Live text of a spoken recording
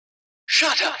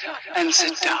Shut up and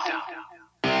sit down.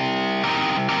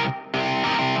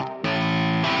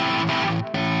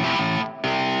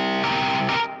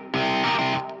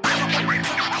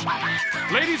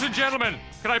 Ladies and gentlemen,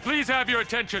 can I please have your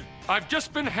attention? I've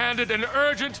just been handed an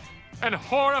urgent and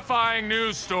horrifying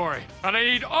news story, and I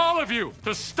need all of you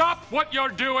to stop what you're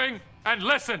doing and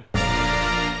listen.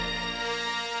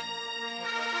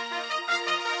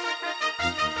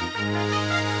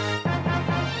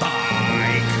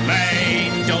 Bike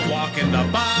lane, don't walk in the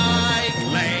bike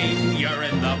lane. You're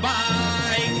in the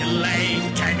bike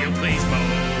lane. Can you please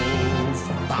move?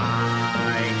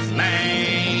 Bike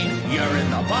lane, you're in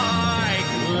the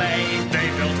bike lane. They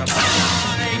built a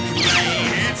bike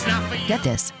lane. It's not for you. Get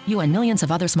this, you and millions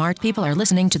of other smart people are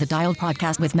listening to the Dialed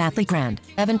Podcast with Matt Legrand,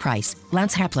 Evan Price,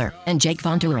 Lance Hepler, and Jake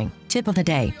Von Turing. Tip of the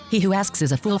day, he who asks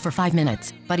is a fool for 5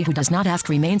 minutes, but he who does not ask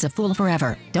remains a fool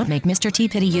forever. Don't make Mr. T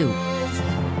pity you.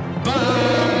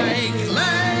 Bike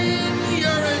lane, you're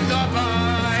in the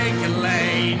bike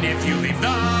lane. If you leave the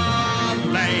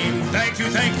lane, thank you,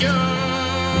 thank you.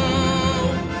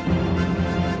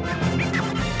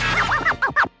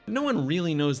 No one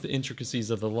really knows the intricacies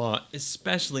of the law,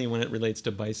 especially when it relates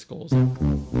to bicycles.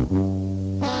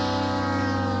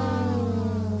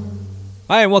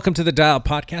 Hi, and welcome to the Dial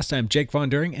Podcast. I'm Jake Von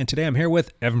During, and today I'm here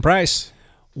with Evan Price.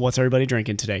 What's everybody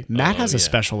drinking today? Matt has a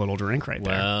special little drink right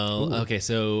there. Well, okay,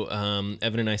 so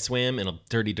Evan and I swam in a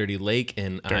dirty, dirty lake,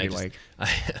 and you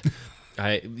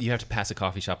have to pass a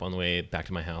coffee shop on the way back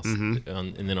to my house, and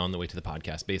then on the way to the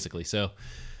podcast, basically. So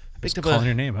Just calling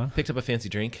your name, huh? Picked up a fancy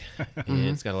drink, and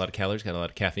it's got a lot of calories, got a lot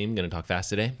of caffeine. I'm going to talk fast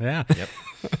today. Yeah. Yep.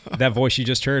 That voice you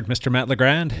just heard, Mr. Matt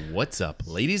Legrand. What's up,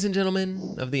 ladies and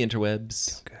gentlemen of the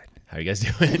interwebs? Good. How are you guys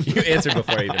doing? You answered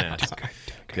before I even asked.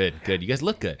 Good. You guys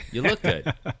look good. You look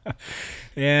good.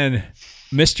 And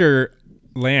Mr.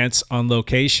 Lance on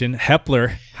location,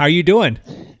 Hepler, how are you doing?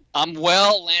 I'm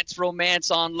well. Lance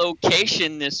Romance on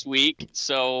location this week,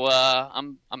 so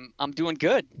I'm doing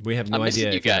good. We have no I'm idea.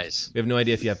 missing you guys. We have no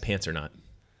idea if you have pants or not.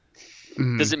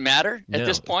 Does it matter No. at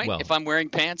this point Well, if I'm wearing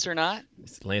pants or not?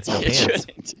 Lance, no It pants.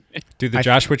 shouldn't. Do the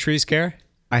Joshua trees care?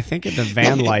 I think in the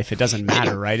van life, it doesn't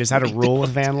matter, right? Is that a rule with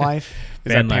van life?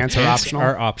 Is that pants are optional?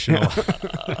 Are optional.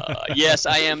 Yes,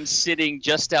 I am sitting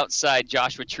just outside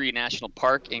Joshua Tree National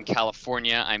Park in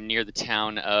California. I'm near the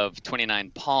town of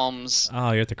 29 Palms.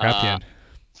 Oh, you're at the crappy end.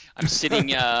 I'm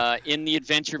sitting in the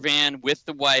adventure van with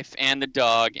the wife and the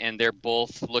dog, and they're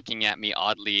both looking at me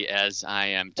oddly as I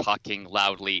am talking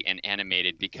loudly and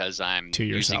animated because I'm To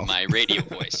using yourself. my radio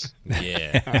voice.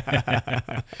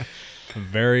 Yeah.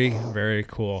 Very, very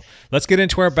cool. Let's get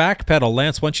into our back pedal.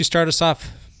 Lance, why don't you start us off?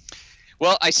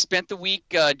 Well, I spent the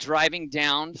week driving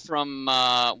down from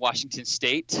Washington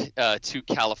State to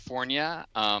California.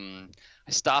 I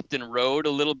stopped and rode a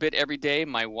little bit every day.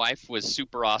 My wife was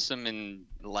super awesome and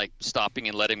like stopping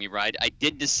and letting me ride. I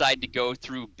did decide to go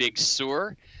through Big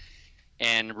Sur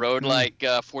and rode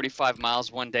 45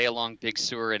 miles one day along Big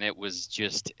Sur, and it was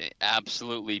just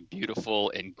absolutely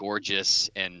beautiful and gorgeous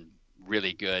and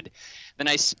really good. Then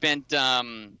I spent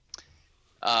 3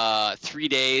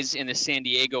 days in the San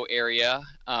Diego area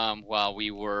while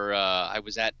we were I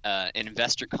was at an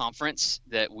investor conference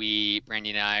that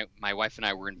Brandy and I, my wife and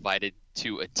I, were invited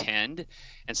to attend,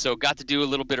 and so got to do a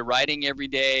little bit of riding every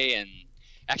day, and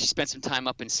actually spent some time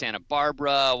up in Santa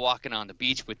Barbara walking on the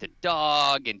beach with the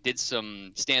dog, and did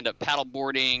some stand-up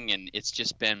paddleboarding, and it's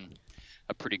just been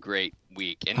a pretty great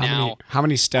week. And How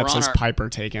many steps we're on has our- Piper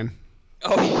taken?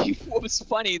 Oh, what was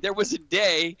funny, there was a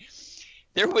day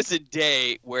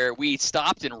where we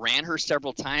stopped and ran her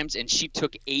several times, and she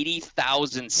took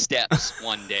 80,000 steps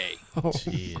one day. Oh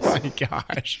my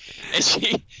gosh. And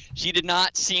she did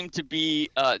not seem to be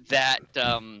that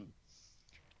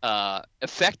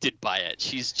affected by it.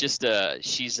 She's just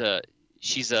she's a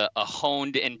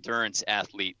honed endurance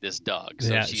athlete, this dog.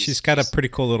 So Yeah, she's got a pretty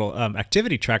cool little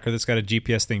activity tracker that's got a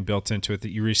GPS thing built into it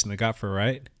that you recently got for her,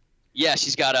 right? Yeah,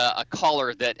 she's got a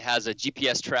collar that has a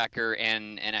GPS tracker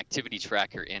and an activity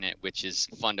tracker in it, which is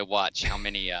fun to watch how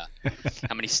many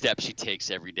steps she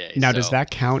takes every day. Now, does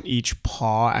that count each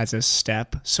paw as a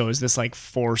step? So is this like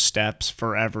 4 steps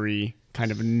for every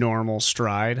kind of normal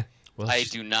stride? Well, I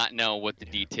do not know what the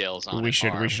details on We it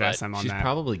should are, ask but them on she's that.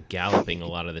 probably galloping a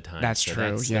lot of the time. That's so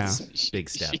true, That's big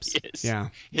steps. She is. Yeah.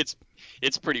 It's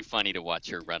pretty funny to watch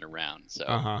her run around.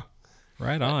 So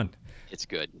Right on. it's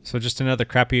good. So just another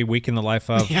crappy week in the life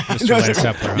of Mr. Lance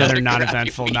Hepler. huh? Another not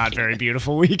eventful, not very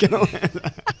beautiful weekend.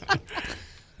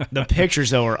 The pictures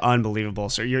though are unbelievable.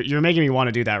 So you're making me want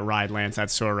to do that ride, Lance. That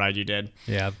SOAR ride you did.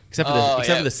 Yeah. Except for the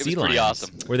sea it was lions. pretty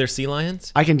awesome. Were there sea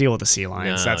lions? I can deal with the sea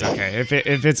lions. No, That's okay.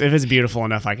 If it's beautiful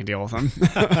enough, I can deal with them.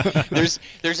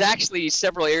 There's actually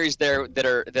several areas there that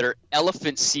are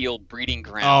elephant seal breeding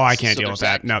grounds. Oh, I can't So deal with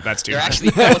there's that. No, that's too They're much.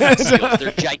 actually elephant seals.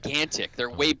 They're gigantic. They're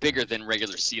way bigger than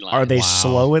regular sea lions. Are they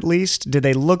slow at least? Did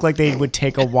they look like they would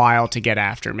take a while to get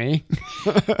after me?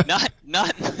 Not.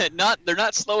 They're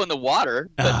not slow in the water.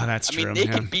 But, Oh, that's I mean, true, they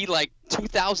yeah. can be like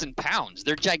 2,000 pounds.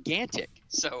 They're gigantic.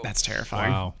 So That's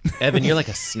terrifying. Wow. Evan, you're like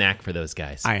a snack for those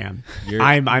guys. I am. You're-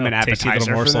 I'm an Tasty little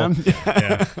appetizer for morsel. them.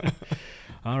 Yeah.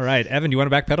 All right, Evan, you want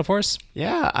to backpedal for us?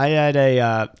 Yeah, I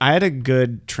had a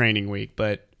good training week,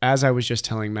 but as I was just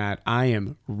telling Matt, I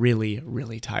am really,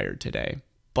 really tired today.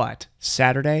 But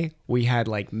Saturday, we had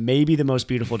like maybe the most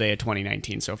beautiful day of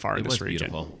 2019 so far in this was region.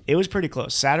 beautiful. It was pretty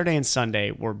close. Saturday and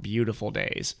Sunday were beautiful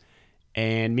days.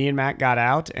 And me and Matt got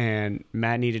out, and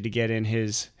Matt needed to get in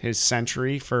his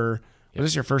century for. Was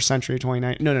this your first century of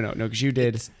 2019? No, because you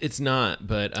did. It's not,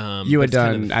 but You had it's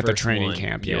kind of done at the first training one.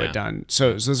 camp. You Yeah. had done.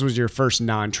 So this was your first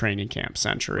non-training camp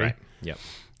century. Right. Yep.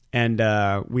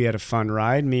 And we had a fun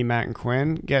ride. Me, Matt, and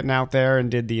Quinn getting out there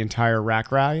and did the entire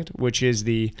rack ride, which is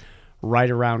the ride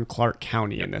around Clark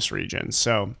County in this region.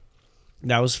 So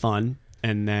that was fun.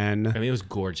 And then, I mean, it was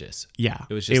gorgeous. yeah,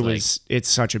 It was just it's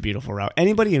such a beautiful route.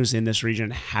 Anybody who's in this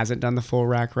region hasn't done the full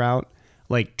rack route,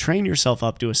 like train yourself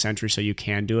up to a century so you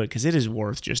can do it, because it is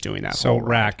worth just doing that. So whole ride.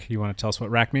 rack, you want to tell us what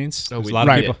rack means? There's we- a lot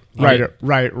Right, of people.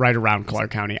 right around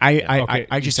Clark County. I Okay,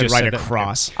 just you said just right said that,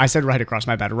 across. I said right across.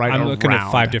 My bad. Right I'm around. looking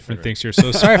at 5 different things here,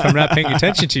 so sorry if I'm not paying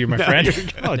attention to you, my friend.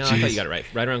 Oh, No, I thought jeez. you got it right.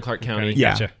 Right around Clark County. Okay,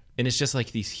 Yeah. gotcha. And it's just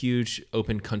like these huge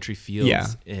open country fields. Yeah.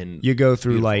 And You go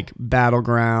through beautiful. like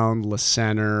Battleground, La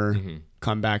Center, Mm-hmm.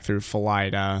 come back through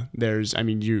Philida.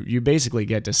 You basically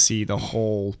get to see the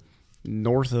whole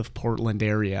north of Portland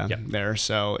area there.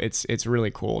 So it's really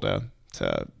cool to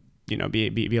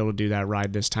be able to do that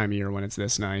ride this time of year when it's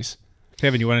this nice.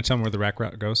 Kevin, you want to tell me where the rack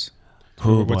route goes?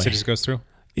 Oh, What boy. cities it goes through?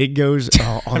 It goes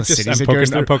all the cities.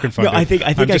 I'm poking fun. No, I think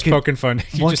I'm I just could, poking fun.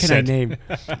 You What just can said. I name?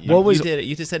 You, What was you did it.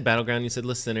 You just said Battleground. You said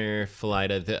La Center,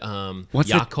 Philida. The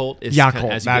what's Yakult is Yakult? Kind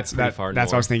of, as you That's get pretty far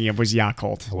that's what I was north. thinking of was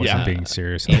Yakult. I wasn't being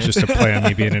serious. It was just a play on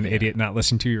me being an idiot, not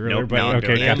listening to you earlier. Nope, but no, I'm okay,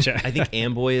 doing it. gotcha. I think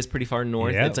Amboy is pretty far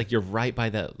north. Yeah. It's like you're right by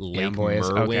that Lake Amboy is-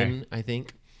 Merwin, okay. I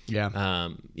think. Yeah.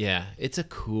 Yeah, it's a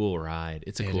cool ride.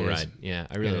 It's a cool is. ride. Yeah,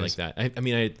 I really It like is. that. I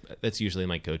mean, that's usually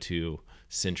my go-to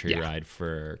century ride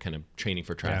for kind of training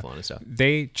for triathlon and stuff.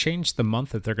 They changed the month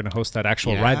that they're going to host that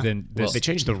actual Yeah. ride. Then Well, they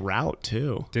changed the route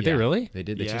too. did they really? They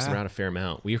did. They changed the Yeah. route a fair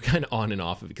amount. We were kind of on and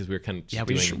off of it because we were kind of just Yeah,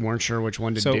 we doing just weren't sure which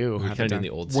one to So, do. we were at kind of the doing the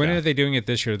time. old When stuff. are they doing it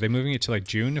this year? Are they moving it to like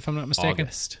June, if I'm not mistaken?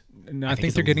 August. No, I think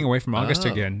it's they're a- getting away from August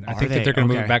Oh. again. I Are think that they? they're going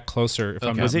to move Okay. it back closer, if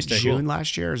I'm not Was it mistaken. June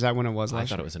last year? Or is that when it was I last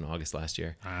thought year? it was in August last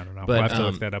year. I don't know. But We'll have to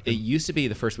look that up. it used to be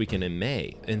the first weekend in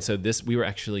May, and so we were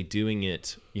actually doing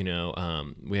it.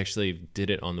 We actually did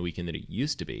it on the weekend that it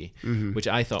used to be, Mm-hmm. which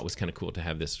I thought was kind of cool to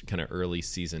have this kind of early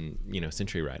season,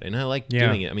 century ride, and I liked Yeah.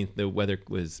 doing it. I mean, the weather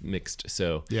was mixed,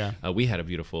 so Yeah. we had a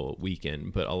beautiful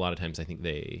weekend, but a lot of times I think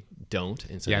they don't,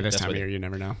 and so Yeah, this that's time why of they- year you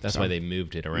never know. That's So, why they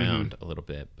moved it around a little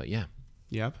bit, but yeah.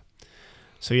 Yep.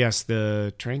 So yes,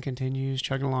 the train continues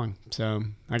chugging along. So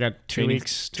I got 2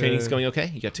 weeks. Training's going okay.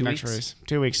 You got 2 next weeks. race.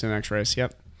 2 weeks to the next race.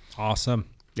 Yep. Awesome.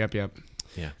 Yep.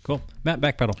 Yeah. Cool. Matt,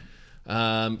 backpedal.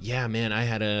 Yeah, man, I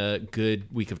had a good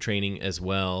week of training as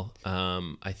well.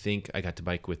 I think I got to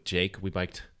bike with Jake.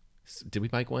 Did we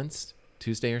bike once?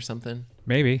 Tuesday or something?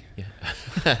 Maybe. Yeah.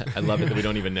 I love it that we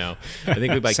don't even know. I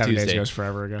think we biked 7 Tuesday. days goes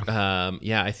forever ago.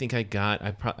 Yeah, I think I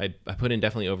put in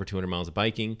definitely over 200 miles of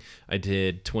biking. I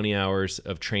did 20 hours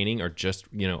of training, or just,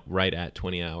 right at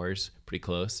 20 hours, pretty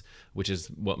close, which is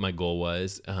what my goal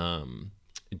was.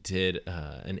 Did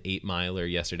an 8-miler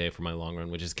yesterday for my long run,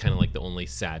 which is kind of like the only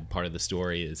sad part of the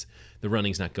story is the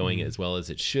running's not going as well as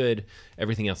it should.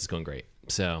 Everything else is going great.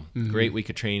 So great week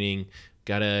of training.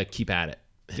 Gotta keep at it.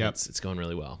 And Yep. it's going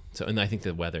really well. So, and I think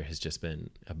the weather has just been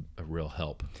a real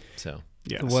help. So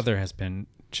Yes. The weather has been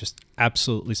just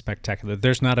absolutely spectacular.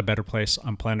 There's not a better place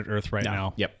on planet Earth right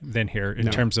now Yep. than here in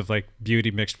terms of like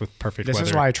beauty mixed with perfect This weather.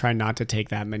 is why I try not to take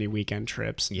that many weekend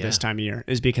trips Yeah. this time of year.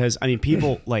 Is because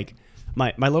people like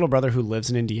my little brother who lives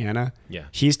in Indiana. Yeah.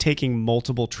 He's taking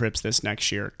multiple trips this next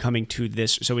year, coming to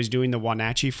this. So he's doing the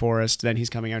Wenatchee Forest. Then he's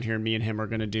coming out here, and me and him are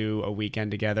going to do a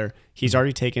weekend together. He's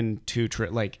already taken 2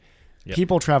 trips.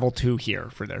 People travel to here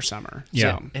for their summer.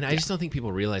 Yeah. So, And I just don't think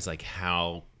people realize like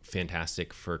how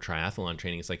fantastic for triathlon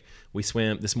training. It's like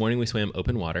this morning we swam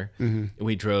open water. And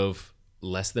we drove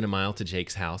less than a mile to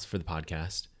Jake's house for the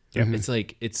podcast. It's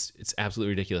like it's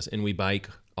absolutely ridiculous. And we bike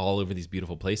all over these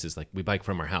beautiful places. Like we bike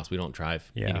from our house. We don't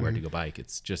drive anywhere to go bike.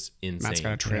 It's just insane. Matt's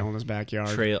got a trail in his backyard.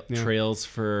 Trails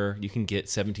you can get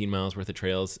 17 miles worth of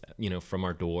trails, from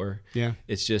our door. Yeah.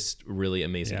 It's just really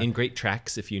amazing. Yeah. And great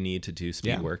tracks if you need to do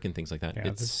speed work and things like that. Yeah,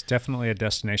 this is definitely a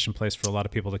destination place for a lot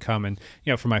of people to come. And,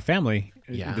 for my family,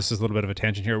 this is a little bit of a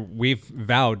tangent here. We've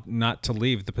vowed not to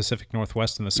leave the Pacific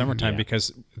Northwest in the summertime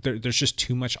because there's just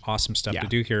too much awesome stuff to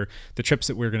do here. The trips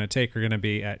that we're going to take are going to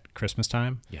be at Christmas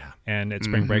time. Yeah. And at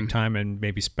spring break time, and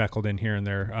maybe speckled in here and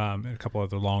there a couple of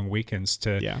the long weekends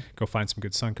to go find some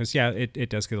good sun. Because, it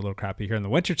does get a little crappy here in the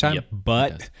wintertime. Yep,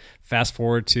 but fast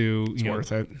forward to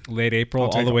worth it. late April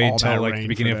all the way until like the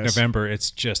beginning of November.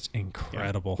 It's just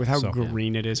incredible. With how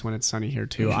green it is when it's sunny here,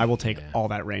 too. I will take all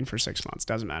that rain for 6 months.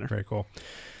 Doesn't matter. Very cool.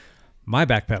 My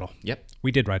back pedal. Yep.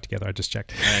 We did ride together. I just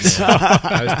checked.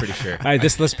 I was pretty sure.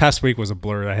 This past week was a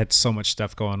blur. I had so much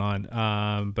stuff going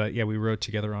on. But we rode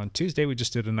together on Tuesday. We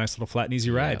just did a nice little flat and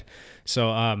easy ride. So,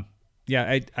 I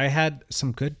had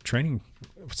some good training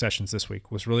sessions this week.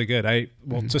 It was really good.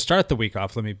 To start the week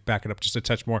off, let me back it up just a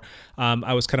touch more.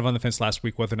 I was kind of on the fence last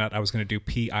week whether or not I was going to do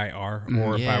PIR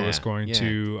or if I was going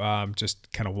to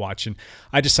just kind of watch. And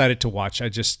I decided to watch. I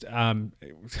just, I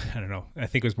don't know. I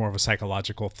think it was more of a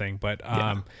psychological thing. But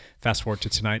fast forward to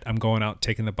tonight, I'm going out,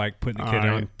 taking the bike, putting the kid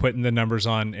on, putting the numbers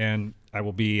on, and I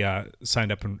will be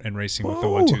signed up and racing with the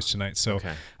 1-2s tonight. So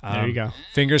there you go.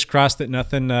 Fingers crossed that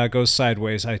nothing goes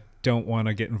sideways. I don't want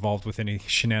to get involved with any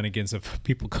shenanigans of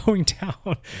people going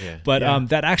down. But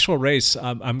that actual race,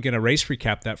 I'm going to race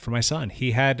recap that for my son.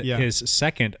 He had his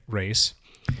second race.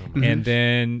 And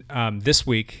then this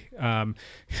week,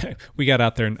 we got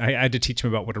out there and I had to teach him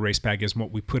about what a race bag is and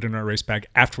what we put in our race bag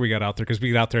after we got out there, because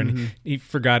we got out there and he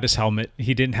forgot his helmet.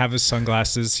 He didn't have his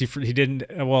sunglasses. He didn't.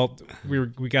 Well,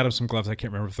 we got him some gloves. I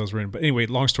can't remember if those were in. But anyway,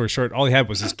 long story short, all he had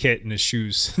was his kit and his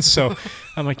shoes. So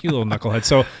I'm like, you little knucklehead.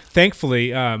 So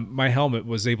thankfully, my helmet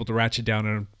was able to ratchet down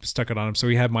and stuck it on him. So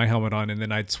he had my helmet on, and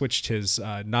then I'd switched his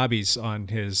knobbies on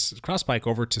his cross bike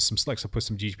over to some slicks. I put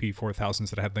some GP 4000s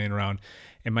that I had laying around.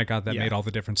 And my God, that made all the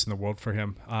difference in the world for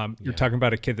him. You're talking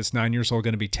about a kid that's 9 years old,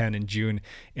 going to be 10 in June.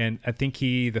 And I think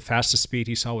the fastest speed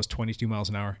he saw was 22 miles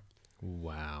an hour.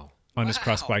 Wow. On his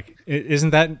cross bike. Isn't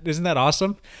that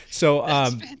awesome? So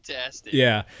that's fantastic.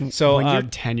 Yeah. So when you're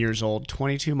 10 years old,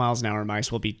 22 miles an hour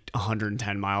mice will be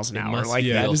 110 miles an hour. Like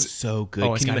that is so good.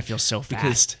 Oh, it's got to feel so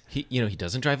fast. He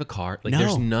doesn't drive a car. Like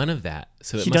there's none of that.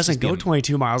 So he doesn't go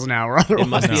 22 miles an hour. Otherwise. It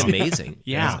must be amazing.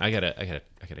 Yeah. I gotta.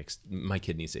 My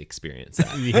kid needs to experience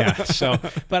that. Yeah. So,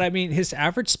 but I mean, his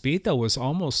average speed though was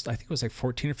almost, I think it was like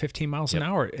 14 or 15 miles an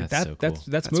hour. That's so cool.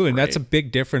 That's moving. Great. That's a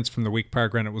big difference from the week prior.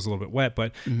 Granted, it was a little bit wet,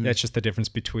 but that's just the difference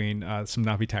between some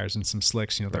knobby tires and some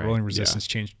slicks. The rolling resistance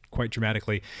changed quite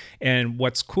dramatically. And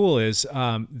what's cool is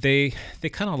they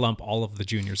kind of lump all of the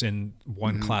juniors in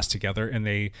one class together, and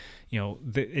they.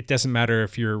 It doesn't matter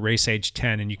if you're race age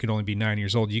 10 and you can only be 9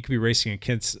 years old. You could be racing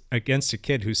against a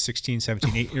kid who's 16,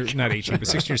 17, not 18, but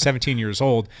 16 or 17 years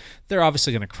old. They're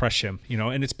obviously going to crush him,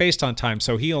 and it's based on time.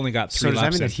 So he only got 3 laps. So does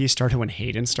that mean that he started when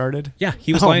Hayden started? Yeah,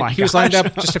 he was lined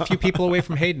up just a few people away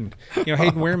from Hayden.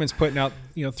 Hayden Wehrman's putting out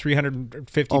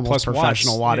 350 almost plus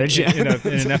professional watts wattage in an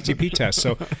FTP test.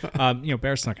 So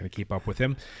Barrett's not going to keep up with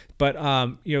him. But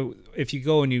if you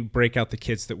go and you break out the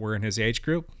kids that were in his age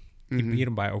group, he beat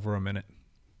him by over a minute.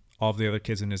 All of the other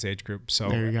kids in his age group. So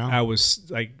there you go. I was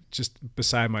like just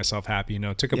beside myself happy,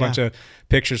 took a bunch of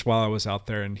pictures while I was out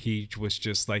there, and he was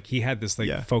just like, he had this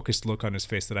focused look on his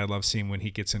face that I love seeing when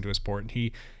he gets into a sport. And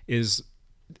he is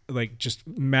like just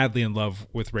madly in love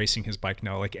with racing his bike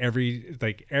now. Like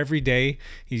every day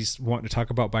he's wanting to talk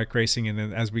about bike racing, and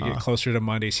then as we get closer to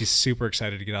Mondays, he's super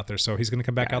excited to get out there. So he's going to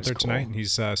come back out there tonight, and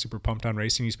he's super pumped on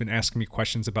racing. He's been asking me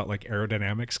questions about like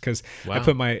aerodynamics because I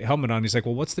put my helmet on. He's like,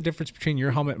 well, what's the difference between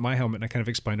your helmet and my helmet? And I kind of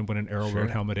explained to him what an Aero Road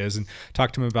helmet is, and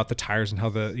talked to him about the tires and how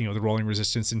the the rolling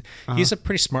resistance. And he's a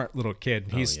pretty smart little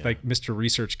kid. He's like Mr.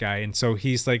 Research guy, and so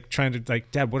he's like trying to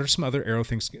like, Dad, what are some other aero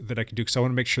things that I can do? Because I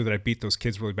want to make sure that I beat those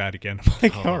kids really bad again. I'm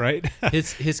like, all right.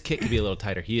 his kit could be a little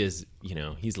tighter. He is,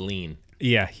 he's lean.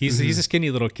 Yeah, he's a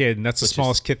skinny little kid, and that's the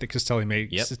smallest kit that Castelli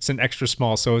made. Yep. It's an extra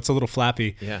small, so it's a little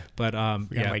flappy. Yeah, but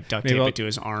we gotta like duct tape it to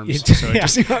his arms.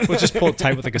 We'll just pull it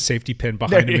tight with like a safety pin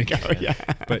behind him.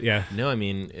 But yeah. No, I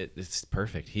mean it's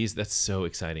perfect. That's so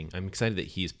exciting. I'm excited that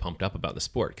he's pumped up about the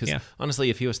sport because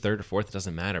honestly, if he was 3rd or 4th, it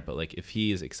doesn't matter. But like if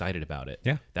he is excited about it,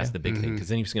 that's the big thing because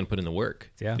then he's going to put in the work.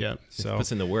 Yeah. If he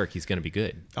puts in the work, he's going to be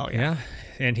good. Oh yeah.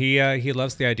 And he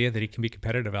loves the idea that he can be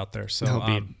competitive out there.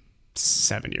 So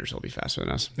 7 years he'll be faster than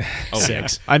us.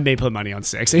 6. I may put money on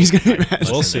 6. He's gonna be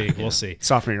faster. We'll see.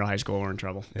 Sophomore year of high school, we're in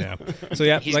trouble. Yeah. So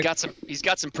yeah, he's got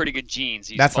some pretty good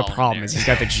genes. That's the problem. Is he's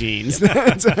got the genes.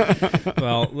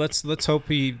 Well, let's hope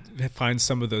he finds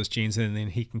some of those genes, and then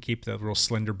he can keep the real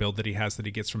slender build that he has that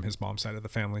he gets from his mom's side of the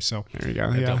family. So there you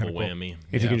go. Double whammy.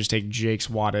 If you can just take Jake's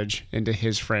wattage into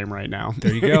his frame right now.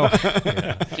 There you go.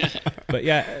 But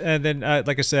yeah, and then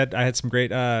like I said, I had some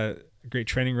great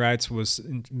training rides, was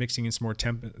mixing in some more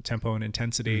tempo and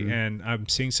intensity, and I'm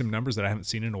seeing some numbers that I haven't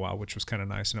seen in a while, which was kind of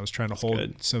nice. And I was trying to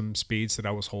hold some speeds that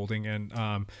I was holding, and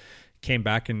came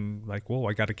back and like, whoa,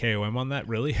 I got a KOM on that,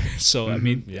 really? So I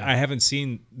mean, I haven't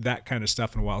seen that kind of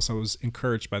stuff in a while, so I was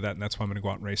encouraged by that, and that's why I'm going to go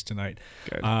out and race tonight.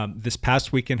 This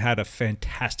past weekend had a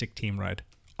fantastic team ride,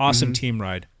 awesome team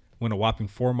ride. Went a whopping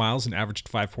 4 miles and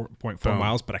averaged 5.4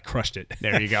 miles, but I crushed it.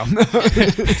 There you go.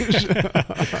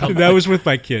 That was with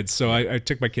my kids. So I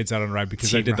took my kids out on a ride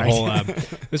because I did the whole,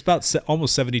 it was about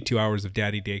almost 72 hours of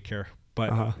daddy daycare,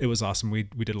 but it was awesome. We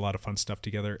did a lot of fun stuff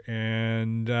together,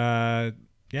 and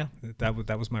yeah,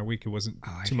 that was my week. It wasn't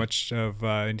too much of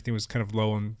anything. It was kind of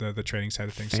low on the training side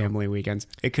of things. Family weekends.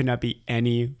 It could not be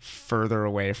any further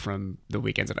away from the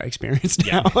weekends that I experienced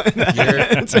now.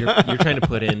 You're trying to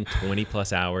put in 20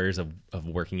 plus hours of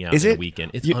working out in a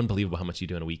weekend. It's unbelievable how much you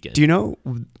do in a weekend. Do you know,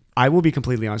 I will be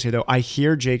completely honest here though. I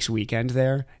hear Jake's weekend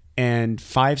there, and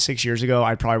 5-6 years ago,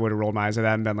 I probably would have rolled my eyes at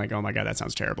that and been like, "Oh my god, that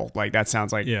sounds terrible! Like that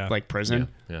sounds like prison."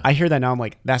 Yeah. I hear that now. I'm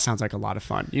like, that sounds like a lot of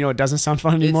fun. You know, it doesn't sound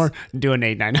fun anymore. Doing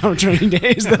 8-9 hour training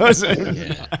days, those.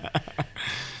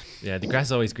 Yeah, the grass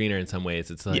is always greener in some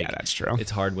ways. It's like, that's true. It's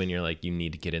hard when you're like, you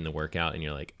need to get in the workout and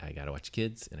you're like, I got to watch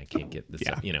kids and I can't get this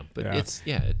stuff, you know, but it's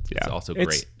also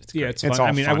great. It's great. It's fun. All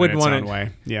I mean, fun I wouldn't want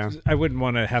to, I wouldn't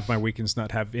want to have my weekends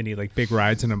not have any like big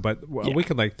rides in them, but a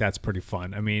weekend like that's pretty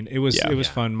fun. I mean, it was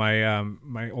fun.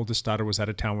 My oldest daughter was out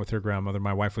of town with her grandmother.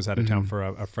 My wife was out of town for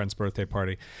a friend's birthday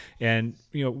party. And,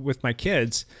 you know, with my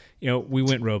kids, you know, we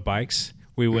went road bikes.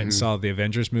 We went and saw the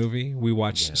Avengers movie. We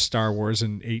watched Star Wars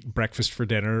and ate breakfast for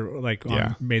dinner, like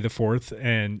on May the 4th.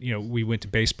 And, you know, we went to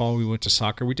baseball. We went to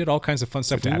soccer. We did all kinds of fun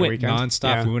stuff. We went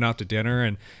nonstop. Yeah. We went out to dinner,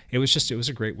 and it was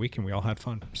a great weekend. We all had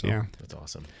fun. So that's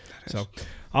awesome. So,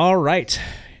 all right.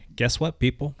 Guess what,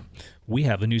 people? We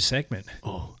have a new segment.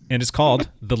 And it's called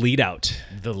The Lead Out.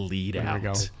 The Lead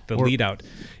Out. The Lead Out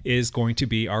is going to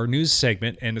be our news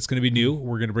segment, and it's going to be new.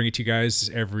 We're going to bring it to you guys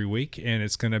every week, and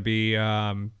it's going to be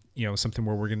you know, something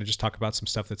where we're going to just talk about some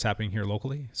stuff that's happening here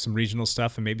locally, some regional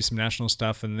stuff and maybe some national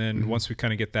stuff. And then once we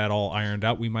kind of get that all ironed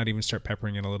out, we might even start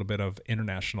peppering in a little bit of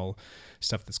international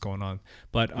stuff that's going on.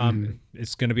 But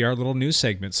it's going to be our little news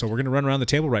segment. So we're going to run around the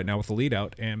table right now with the lead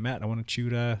out. And Matt, I want you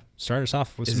to start us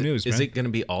off with some news. Is it going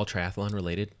to be all triathlon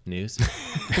related news?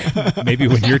 Maybe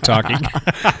when you're talking.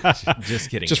 Just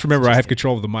kidding. Just remember, I have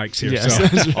control of the mics here.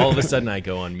 Yes. So. All of a sudden I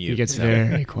go on mute. He gets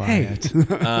very quiet.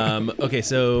 Okay,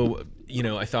 so... You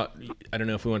know, I don't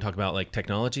know if we want to talk about like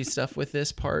technology stuff with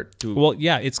this part. Well,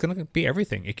 yeah, it's going to be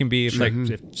everything. It can be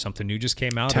if something new just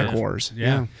came out. Tech wars.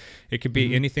 Yeah. It could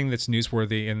be anything that's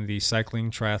newsworthy in the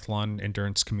cycling, triathlon,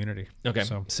 endurance community. Okay.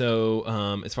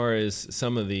 So as far as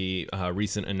some of the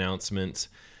recent announcements,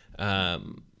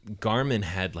 Garmin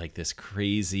had like this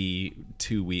crazy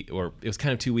 2 week, or it was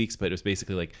kind of 2 weeks, but it was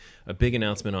basically like a big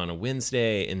announcement on a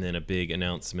Wednesday and then a big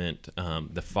announcement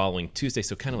the following Tuesday.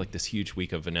 So kind of like this huge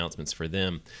week of announcements for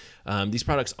them. These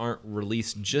products aren't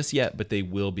released just yet, but they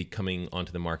will be coming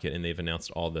onto the market, and they've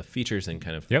announced all the features and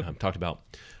kind of talked about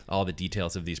all the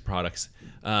details of these products.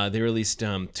 They released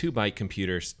 2 bike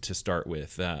computers to start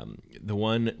with. The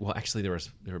one, well, actually there's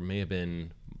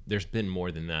been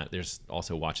more than that. There's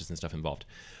also watches and stuff involved.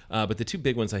 But the 2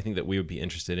 big ones I think that we would be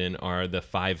interested in are the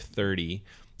 530,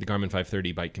 the Garmin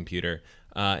 530 bike computer,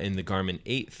 and the Garmin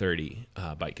 830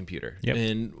 bike computer. Yep.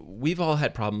 And we've all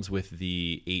had problems with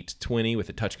the 820 with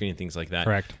the touchscreen and things like that.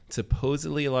 Correct.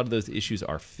 Supposedly a lot of those issues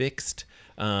are fixed.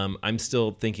 I'm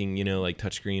still thinking, you know, like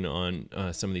touchscreen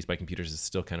on some of these bike computers is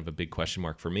still kind of a big question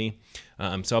mark for me.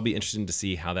 So I'll be interested to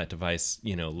see how that device,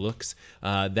 you know, looks.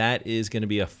 That is going to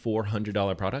be a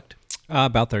 $400 product.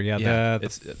 About there, yeah.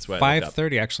 That's what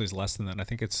 530 actually is less than that. I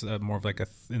think it's more of like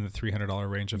in the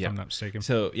 $300 range, if I'm not mistaken.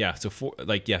 So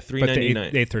 $399. But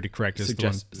the 830, correct, is the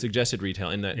one. Suggested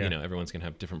retail, and that you know everyone's gonna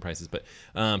have different prices, but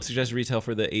suggested retail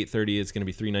for the 830 is going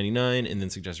to be $399, and then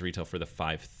suggested retail for the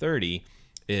 530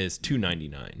 is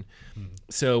 $299.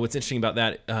 So what's interesting about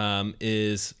that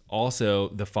is also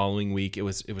the following week it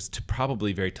was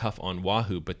probably very tough on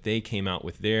Wahoo, but they came out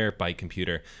with their bike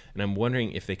computer, and I'm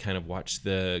wondering if they kind of watched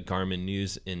the Garmin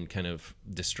news and kind of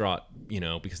distraught, you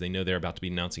know, because they know they're about to be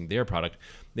announcing their product.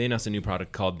 They announced a new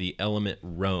product called the Element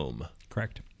Roam.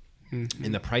 Correct.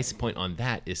 and the price point on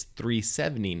that is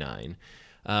 $379,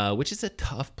 which is a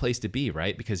tough place to be,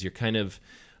 right? Because you're kind of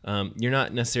you're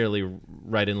not necessarily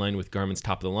right in line with Garmin's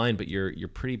top of the line, but you're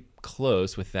pretty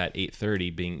close with that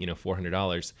 830 being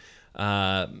 $400.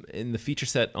 And the feature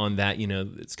set on that,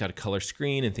 it's got a color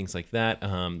screen and things like that.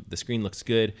 The screen looks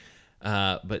good.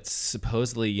 But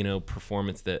supposedly,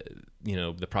 performance that,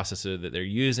 the processor that they're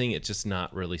using, it's just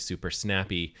not really super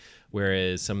snappy.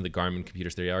 Whereas some of the Garmin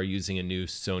computers, they are using a new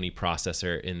Sony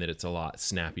processor in that it's a lot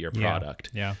snappier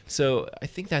product. Yeah. So I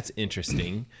think that's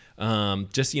interesting.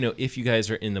 Just, if you guys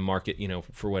are in the market,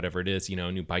 for whatever it is,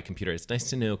 a new bike computer, it's nice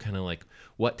to know kind of like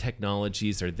what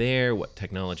technologies are there, what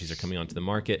technologies are coming onto the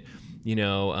market,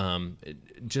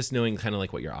 just knowing kind of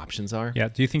like what your options are. Yeah.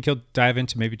 Do you think you'll dive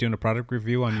into maybe doing a product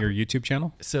review on your YouTube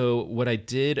channel? So what I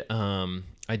did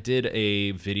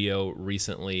a video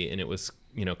recently, and it was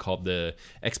called the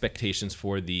expectations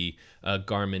for the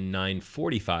Garmin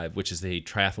 945, which is a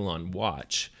triathlon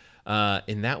watch.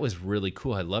 And that was really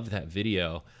cool. I loved that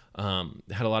video.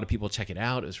 Had a lot of people check it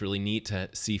out. It was really neat to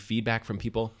see feedback from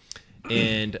people.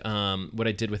 And what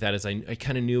I did with that is I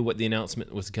kind of knew what the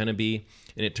announcement was going to be.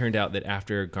 And it turned out that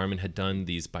after Garmin had done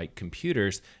these bike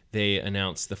computers, they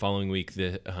announced the following week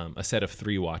a set of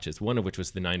 3 watches, one of which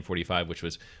was the 945, which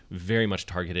was very much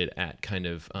targeted at kind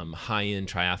of high-end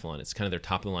triathlon. It's kind of their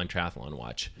top-of-the-line triathlon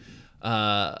watch.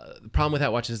 The problem with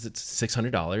that watch is it's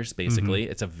 $600, basically.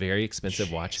 Mm-hmm. It's a very expensive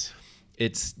watch.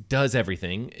 It does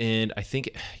everything, and I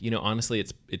think, honestly,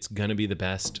 it's going to be the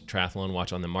best triathlon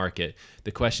watch on the market.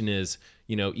 The question is,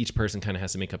 each person kind of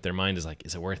has to make up their mind is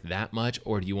it worth that much,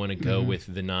 or do you want to go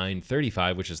with the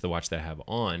 935, which is the watch that I have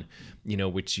on,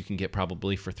 which you can get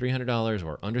probably for $300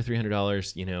 or under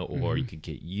 $300, or you could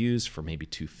get used for maybe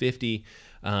 $250,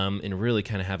 and really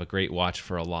kind of have a great watch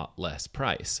for a lot less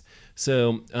price.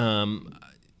 So,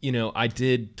 I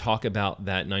did talk about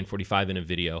that 945 in a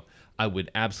video. I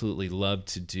would absolutely love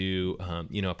to do,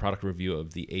 a product review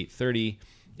of the 830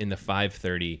 and the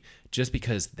 530, just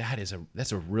because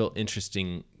that's a real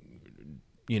interesting,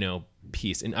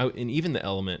 piece. And even the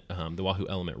Element, the Wahoo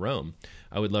Element Roam,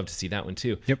 I would love to see that one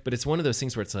too. Yep. But it's one of those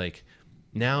things where it's like,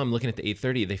 now I'm looking at the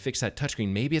 830. They fixed that touchscreen.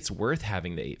 Maybe it's worth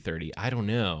having the 830. I don't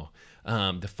know.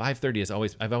 The 530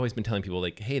 I've always been telling people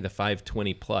hey, the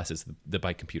 520 Plus is the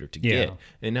bike computer to get.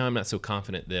 And now I'm not so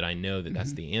confident that I know that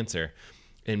that's the answer.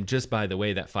 And just by the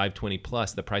way, that 520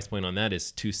 Plus, the price point on that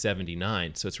is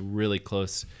 $279. So it's really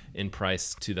close in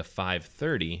price to the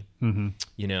 530.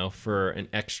 For an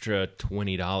extra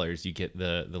 $20, you get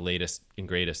the latest and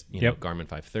greatest, Garmin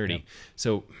 530. Yep.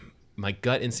 So my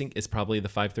gut instinct is probably the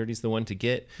 530 is the one to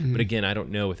get. But again, I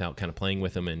don't know without kind of playing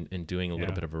with them and doing a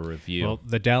little bit of a review. Well,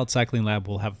 the Dialed Cycling Lab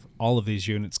will have all of these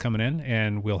units coming in,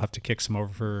 and we'll have to kick some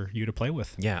over for you to play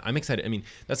with. Yeah, I'm excited. I mean,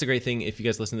 that's a great thing. If you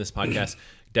guys listen to this podcast,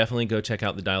 definitely go check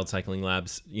out the Dialed Cycling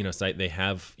Labs, site. They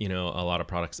have, a lot of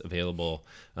products available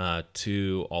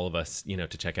to all of us, to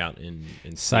check out and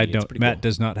see. Side note, Matt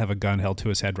does not have a gun held to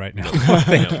his head right now.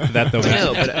 That though.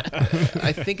 No, but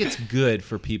I think it's good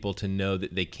for people to know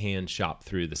that they can shop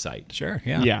through the site. Sure.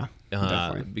 Yeah. Yeah.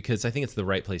 Because I think it's the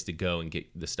right place to go and get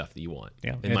the stuff that you want.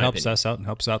 Yeah, it helps us out and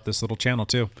helps out this little channel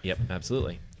too. Yep,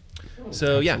 absolutely.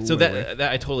 So so that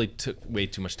I totally took way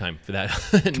too much time for that.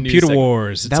 Computer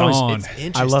Wars, it's on. It's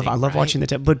interesting. I love watching the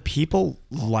tech, but people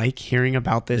like hearing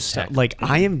about this stuff. Like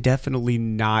I am definitely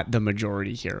not the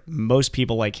majority here. Most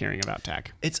people like hearing about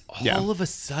tech. It's all of a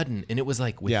sudden, and it was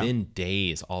like within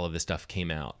days, all of this stuff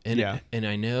came out. And and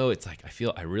I know it's like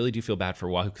I really do feel bad for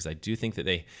Wahoo, because I do think that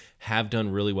they have done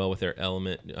really well with their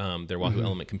Element, their Wahoo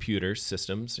Element computer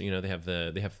systems. They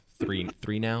have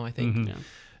three now, I think. Yeah.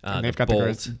 And they've got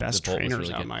the best trainers,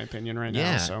 really out, in my opinion, right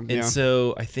now.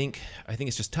 So I think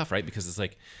it's just tough, right? Because it's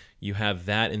like you have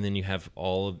that, and then you have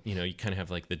all of, you kind of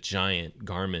have like the giant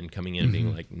Garmin coming in and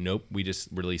being like, nope, we just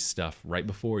released stuff right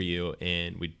before you,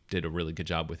 and we did a really good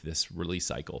job with this release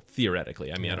cycle,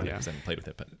 theoretically. I mean, I don't know because I haven't played with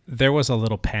it, but there was a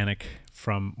little panic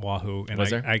from Wahoo, and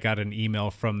I got an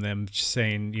email from them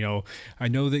saying, I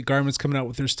know that Garmin's coming out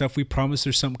with their stuff. We promise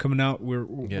there's something coming out.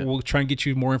 We'll try and get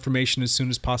you more information as soon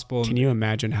as possible. Can you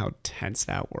imagine how tense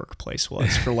that workplace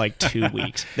was for like 2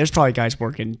 weeks? There's probably guys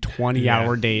working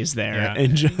 20-hour days there,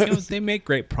 and just they make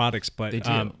great products, but they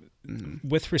do.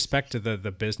 With respect to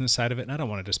the business side of it, and I don't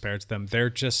want to disparage them,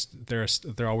 they're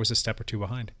always a step or two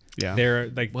behind. Yeah. They're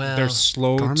they're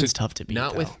slow Garmin's tough to beat.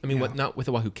 Not with, though. not with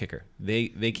the Wahoo Kicker.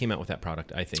 They came out with that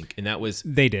product, I think, and that was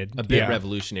they did a bit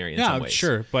revolutionary in some ways.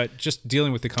 Sure, but just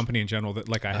dealing with the company in general, that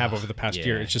like I have over the past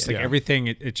year, it's just like everything.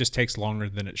 It just takes longer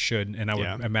than it should, and I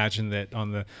would imagine that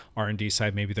on the R&D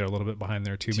side, maybe they're a little bit behind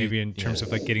there too. Maybe in terms of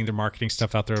like getting their marketing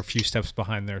stuff out there, a few steps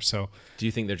behind there. So, do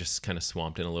you think they're just kind of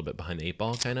swamped in a little bit behind the 8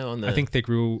 ball, kind of on the? I think they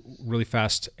grew really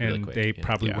fast, and really quick, they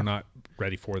probably were not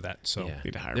ready for that. So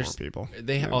need to hire more people.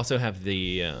 They also have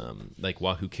the like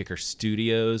Wahoo Kicker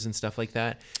Studios and stuff like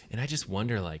that, and I just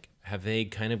wonder, like, have they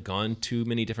kind of gone too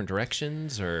many different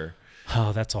directions, or?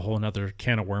 Oh, that's a whole nother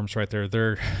can of worms right there.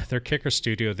 Their Kicker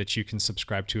Studio that you can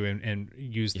subscribe to and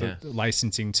use the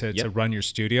licensing to run your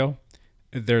studio.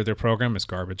 Their program is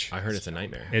garbage. I heard it's a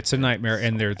nightmare. It's a nightmare,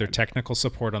 and their technical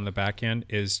support on the back end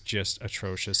is just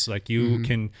atrocious. Like you'll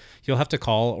have to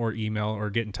call or email or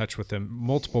get in touch with them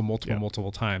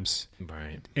multiple times,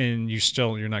 right? And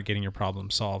you're not getting your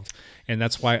problem solved. And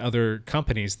that's why other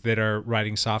companies that are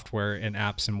writing software and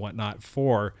apps and whatnot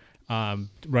for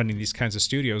running these kinds of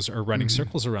studios are running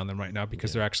circles around them right now,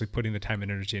 because they're actually putting the time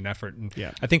and energy and effort. And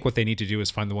I think what they need to do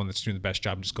is find the one that's doing the best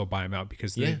job and just go buy them out,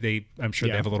 because they I'm sure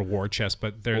they have a little war chest,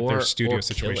 but their studio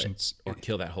situations or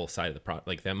kill that whole side of the product.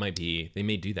 Like that might be, they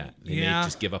may do that. They may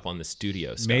just give up on the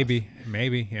studio stuff.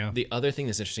 Maybe. Yeah. The other thing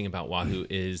that's interesting about Wahoo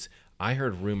is I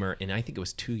heard rumor, and I think it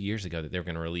was 2 years ago, that they were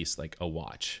going to release like a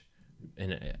watch.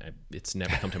 And it's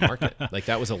never come to market. Like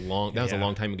that was a long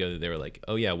time ago that they were like,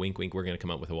 oh yeah, wink wink, we're going to come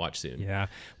up with a watch soon. Yeah.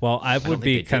 Well, I would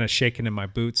be kind of shaking in my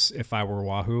boots if I were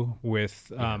Wahoo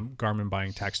with Garmin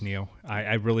buying Tacx Neo.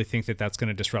 I really think that that's going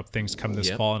to disrupt things come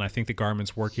this fall, and I think the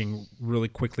Garmin's working really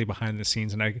quickly behind the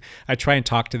scenes, and I try and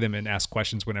talk to them and ask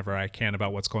questions whenever I can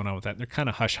about what's going on with that. And they're kind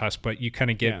of hush hush, but you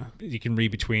kind of get you can read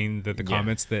between the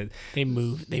comments that they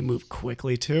move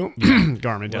quickly too.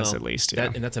 Garmin does, at least.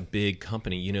 And that's a big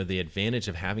company. You know, the advantage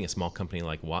of having a small company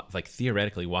like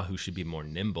theoretically Wahoo should be more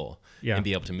nimble and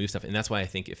be able to move stuff, and that's why I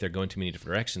think if they're going too many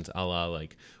different directions, a la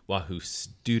like Wahoo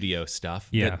Studio stuff,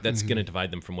 that's going to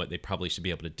divide them from what they probably should be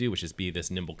able to do, which is be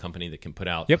this nimble company that can put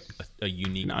out a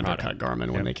unique and undercut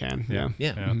Garmin when they can.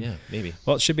 Yeah, maybe.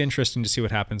 Well, it should be interesting to see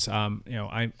what happens.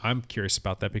 I'm curious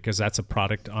about that, because that's a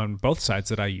product on both sides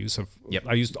that I use.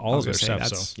 I used all of their stuff,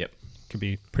 so could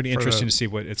be pretty interesting to see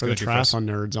what it's going to do for us. For the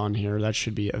triathlon nerds on here, that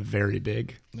should be a very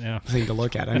big thing to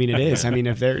look at. I mean, it is. I mean,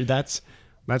 if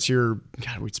that's your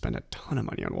God, we'd spend a ton of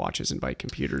money on watches and bike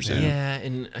computers.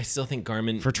 And I still think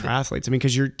Garmin for triathletes. I mean,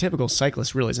 because your typical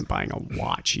cyclist really isn't buying a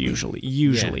watch usually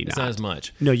not. It's not as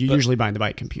much. No, you're usually buying the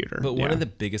bike computer. But one of the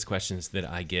biggest questions that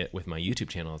I get with my YouTube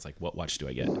channel is like, what watch do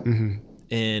I get?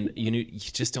 And you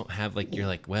just don't have you're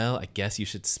like, well, I guess you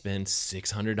should spend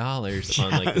 $600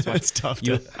 on like this watch. That's tough.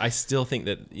 I still think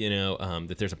that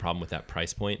that there's a problem with that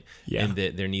price point, and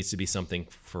that there needs to be something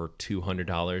for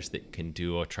 $200 that can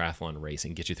do a triathlon race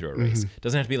and get you through a race. It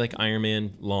doesn't have to be like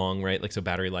Ironman long, right? Like so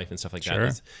battery life and stuff like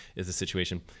that is the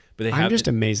situation. But I'm just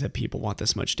amazed that people want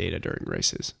this much data during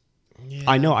races. Yeah.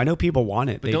 I know people want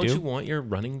it. But don't you want your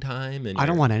running time? And I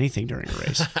don't want anything during a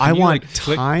race. I want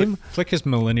time. Flick his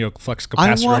millennial flux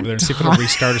capacitor over there and see if it'll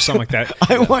restart or something like that.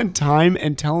 I want time,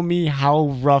 and tell me how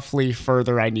roughly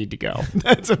further I need to go.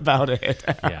 That's about it.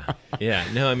 Yeah.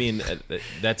 No, I mean,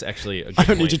 that's actually a good I don't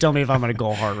point. need to tell me if I'm going to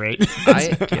go heart rate.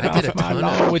 I did a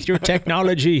ton with your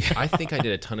technology. I think I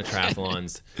did a ton of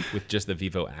triathlons with just the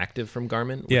Vivo Active from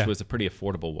Garmin, which was a pretty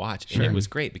affordable watch. And it was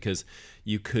great because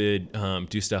you could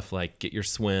do stuff like get your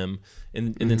swim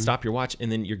and then stop your watch,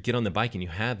 and then you get on the bike and you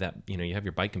have that, you have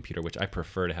your bike computer, which I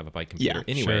prefer to have a bike computer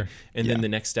anyway. And then the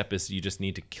next step is you just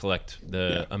need to collect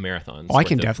a marathon. Well, I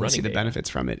can definitely see the benefits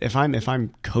from it. If I'm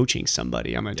coaching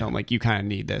somebody, I'm going to tell them like, you kind of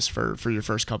need this for your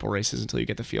first couple races until you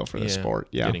get the feel for the sport.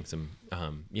 Yeah. Getting some,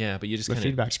 but you just the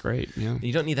feedback's great. Yeah.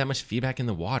 You don't need that much feedback in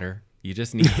the water. You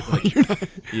just need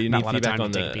you need feedback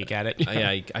on take a peek at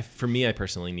it. For me, I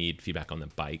personally need feedback on the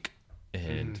bike.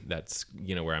 And that's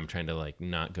where I'm trying to like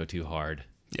not go too hard.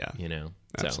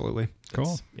 Absolutely.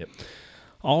 Cool. Yep.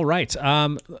 All right,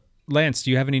 Lance,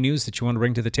 do you have any news that you want to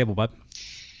bring to the table, bud?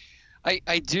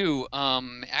 I do.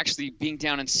 Actually, being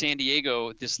down in San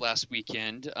Diego this last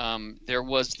weekend, there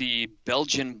was the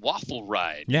Belgian waffle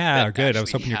ride. Yeah, good. I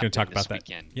was hoping you were going to talk about that.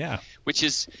 Weekend, yeah. Which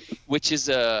is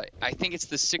I think it's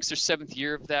the 6th or 7th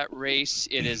year of that race.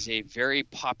 It is a very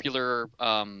popular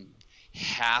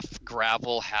half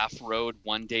gravel, half road,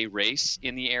 1-day race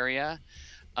in the area.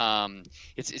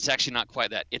 It's actually not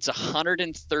quite that. It's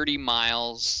 130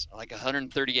 miles, like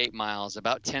 138 miles,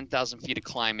 about 10,000 feet of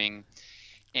climbing.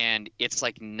 and it's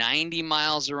like 90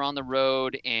 miles are on the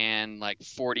road and like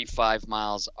 45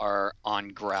 miles are on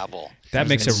gravel. That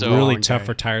makes it really tough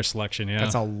for tire selection. Yeah,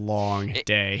 that's a long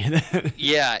day.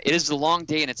 Yeah, it is a long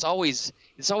day, and it's always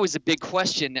a big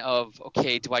question of,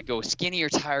 okay, do I go skinnier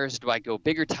tires? Do I go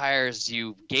bigger tires? Do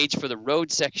you gauge for the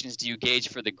road sections? Do you gauge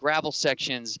for the gravel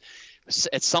sections?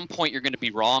 At some point, you're going to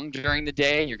be wrong during the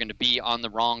day. You're going to be on the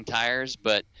wrong tires,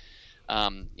 but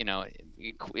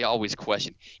we always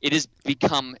question. It has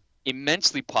become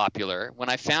immensely popular. When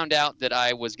I found out that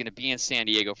I was going to be in San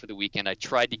Diego for the weekend, I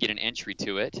tried to get an entry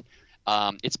to it.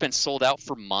 It's been sold out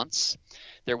for months.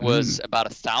 There was about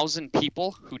 1,000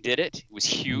 people who did it. It was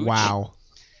huge. Wow.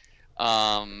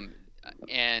 And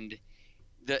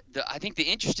I think the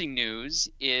interesting news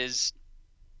is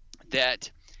that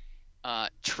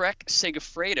Trek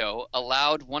Segafredo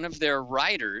allowed one of their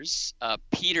riders,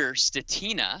 Peter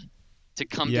Stetina, to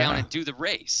come down and do the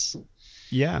race.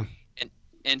 Yeah.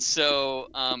 And so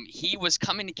he was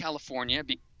coming to California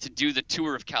to do the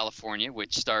Tour of California,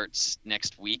 which starts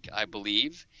next week, I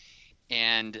believe.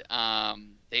 And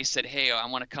they said, hey, I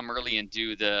want to come early and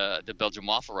do the Belgian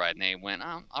Waffle Ride. And they went,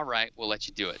 oh, all right, we'll let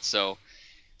you do it. So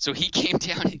he came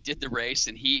down and did the race,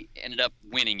 and he ended up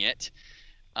winning it.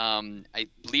 I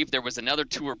believe there was another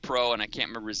Tour Pro, and I can't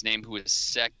remember his name, who was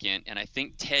second. And I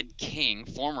think Ted King,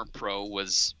 former pro,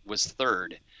 was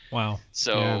third. Wow.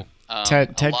 So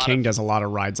Ted King does a lot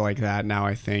of rides like that now.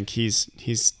 I think he's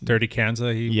Dirty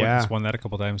Kansas. He's won that a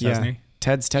couple times, hasn't he?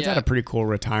 Ted's had a pretty cool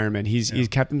retirement. He's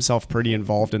kept himself pretty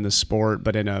involved in the sport,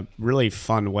 but in a really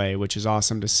fun way, which is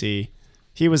awesome to see.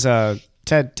 He was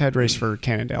Ted raced for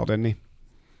Cannondale, didn't he?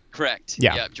 Correct.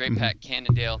 Yeah. Drapac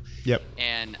Cannondale. Yep.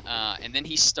 And then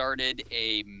he started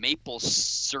a maple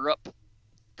syrup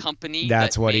company.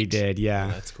 That's what he did. Yeah.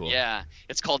 Oh, that's cool. Yeah,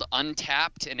 it's called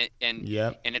Untapped, and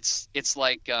it's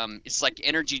like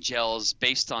energy gels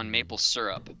based on maple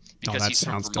syrup, because that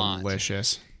sounds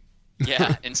delicious.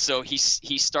 Yeah, and so he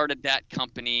started that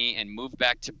company and moved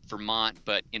back to Vermont,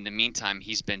 but in the meantime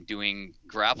he's been doing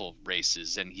gravel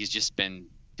races, and he's just been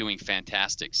doing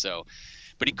fantastic. So,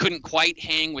 but he couldn't quite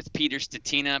hang with Peter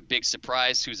Stetina, big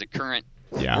surprise, who's a current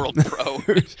world pro.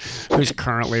 Who's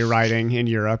currently riding in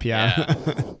Europe, yeah.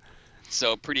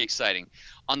 So pretty exciting.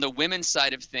 On the women's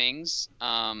side of things,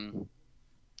 a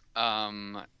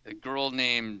girl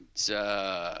named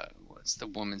what's the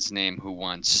woman's name who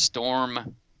won?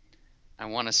 Storm, I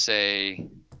want to say.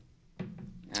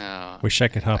 Wish I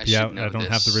could help you out. I don't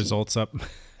have the results up.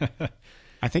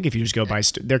 I think if you just go by,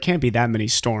 there can't be that many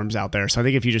storms out there. So I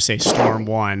think if you just say Storm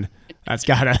 1, that's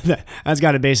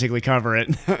gotta basically cover it.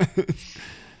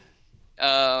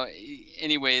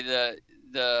 Anyway, the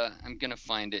I'm gonna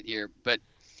find it here, but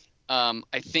I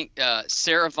think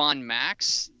Sarah Von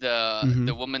Max,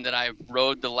 the woman that I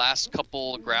rode the last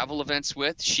couple gravel events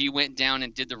with, she went down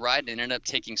and did the ride and ended up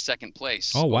taking second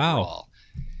place. Oh wow! Overall.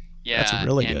 Yeah, that's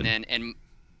really good.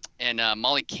 And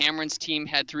Molly Cameron's team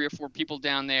had 3 or 4 people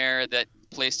down there that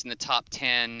placed in the top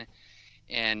 10,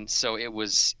 and so it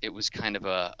was kind of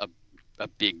a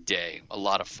big day, a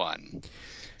lot of fun.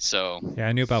 So yeah,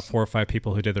 I knew about 4 or 5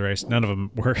 people who did the race. None of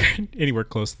them were anywhere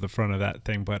close to the front of that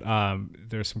thing, but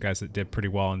there's some guys that did pretty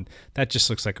well, and that just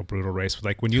looks like a brutal race.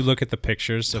 Like when you look at the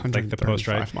pictures of like the post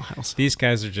ride, these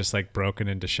guys are just like broken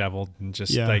and disheveled, and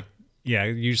just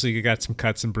usually you got some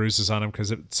cuts and bruises on them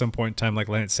because at some point in time, like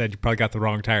Lance said, you probably got the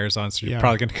wrong tires on, so you're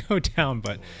probably going to go down.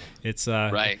 But it's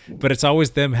right. But it's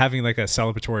always them having like a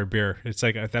celebratory beer. It's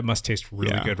like that must taste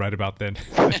really good right about then.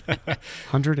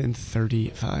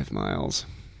 135 miles.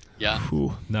 Yeah.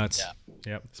 Whew. Nuts. Yeah.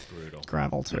 Yep. It's brutal.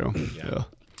 Gravel too. Yeah.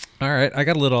 All right. I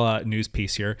got a little news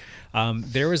piece here.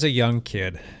 There was a young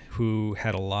kid who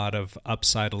had a lot of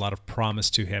upside, a lot of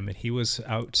promise to him, and he was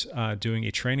out doing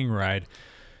a training ride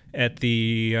at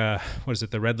the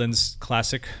the Redlands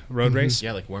Classic road race.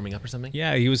 Yeah, like warming up or something.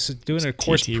 Yeah, he was doing a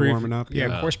course warming up.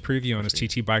 course preview on his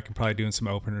TT bike and probably doing some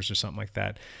openers or something like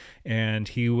that. And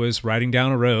he was riding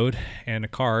down a road, and a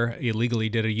car illegally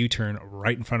did a U-turn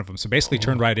right in front of him. So basically,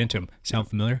 turned right into him. Sound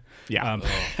familiar? Yeah.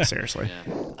 Seriously.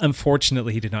 Yeah.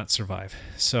 Unfortunately, he did not survive.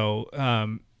 So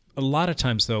a lot of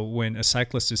times, though, when a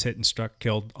cyclist is hit and struck,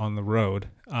 killed on the road,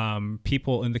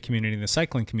 people in the community, in the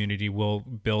cycling community, will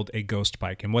build a ghost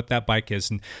bike. And what that bike is,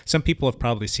 and some people have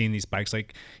probably seen these bikes,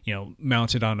 like,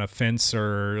 mounted on a fence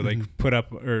or like put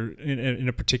up or in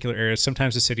a particular area.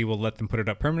 Sometimes the city will let them put it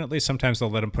up permanently. Sometimes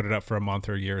they'll let them put it up for a month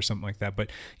or a year or something like that. But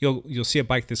you'll see a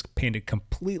bike that's painted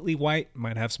completely white,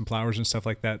 might have some flowers and stuff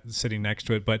like that sitting next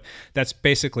to it. But that's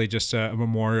basically just a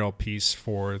memorial piece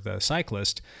for the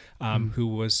cyclist who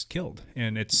was killed.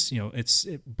 And it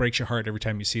breaks your heart every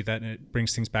time you see that, and it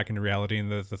brings things things back into reality.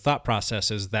 And the thought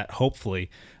process is that hopefully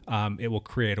it will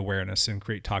create awareness and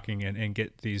create talking and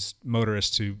get these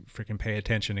motorists to freaking pay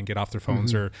attention and get off their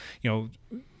phones or,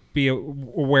 be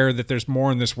aware that there's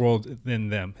more in this world than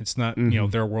them. It's not,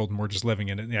 their world and we're just living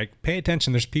in it. Like, pay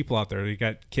attention. There's people out there. You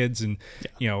got kids and,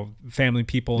 family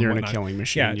people. You're and in a killing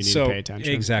machine. Yeah, you need to pay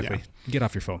attention. Exactly. Yeah. Get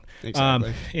off your phone.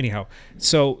 Exactly. Anyhow,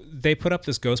 so they put up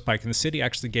this ghost bike, and the city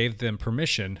actually gave them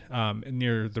permission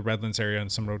near the Redlands area on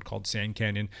some road called Sand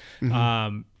Canyon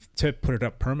to put it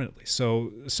up permanently.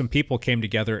 So some people came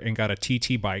together and got a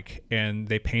TT bike, and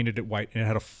they painted it white, and it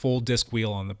had a full disc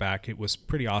wheel on the back. It was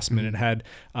pretty awesome, and it had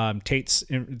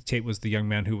Tate was the young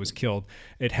man who was killed.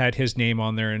 It had his name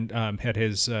on there, and had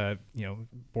his born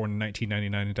in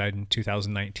 1999 and died in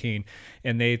 2019,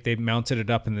 and they mounted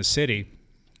it up in the city.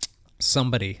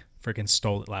 Somebody freaking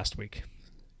stole it last week.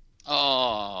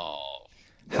 Oh.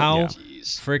 How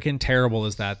freaking terrible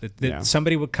is that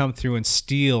somebody would come through and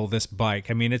steal this bike?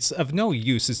 I mean, it's of no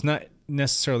use. It's not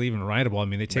necessarily even rideable. I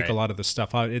mean, they take a lot of the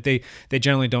stuff out. They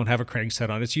generally don't have a crankset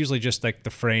on. It's usually just like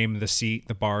the frame, the seat,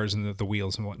 the bars, and the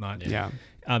wheels and whatnot. Yeah.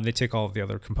 They take all of the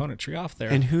other componentry off there.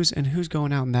 And who's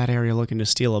going out in that area looking to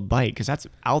steal a bike? Because that's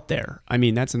out there. I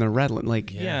mean, that's in the Redland.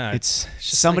 Like, it's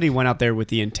somebody went out there with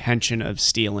the intention of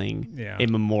stealing a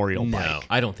memorial bike. No,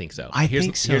 I don't think so. I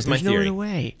think so. Here's my There's no theory. other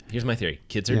way. Here's my theory.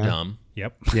 Kids are dumb.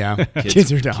 Yep. Yeah.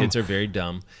 Kids are dumb. Kids are very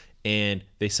dumb, and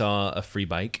they saw a free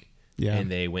bike,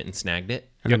 and they went and snagged it,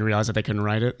 and then realized that they couldn't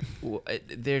ride it. Well,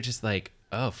 they're just like,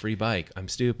 oh, free bike. I'm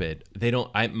stupid. They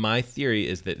don't. My theory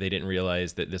is that they didn't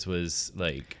realize that this was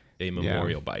like a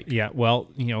memorial bike. Yeah. Well,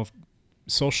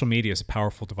 social media is a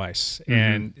powerful device,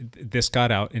 and this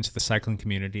got out into the cycling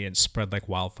community and spread like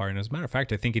wildfire. And as a matter of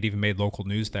fact, I think it even made local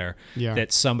news there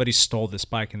that somebody stole this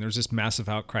bike, and there's this massive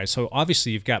outcry. So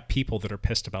obviously you've got people that are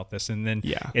pissed about this, and then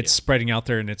it's spreading out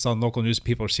there, and it's on local news.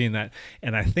 People are seeing that,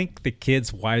 and I think the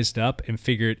kids wised up and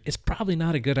figured it's probably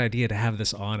not a good idea to have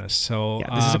this on us. So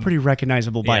this is a pretty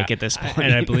recognizable bike at this point.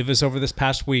 And I believe it was over this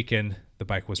past weekend. The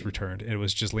bike was returned. It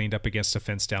was just leaned up against a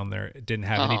fence down there. It didn't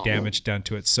have any damage done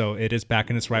to it. So it is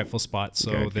back in its rightful spot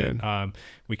so that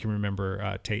we can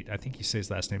remember Tate. I think he says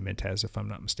his last name Mintez, if I'm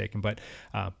not mistaken, but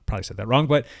probably said that wrong.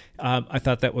 But I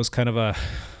thought that was kind of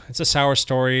it's a sour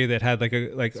story that had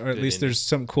or at least there's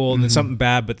something cool and then something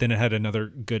bad, but then it had another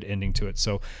good ending to it.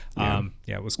 So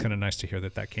it was kind of nice to hear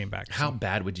that came back. How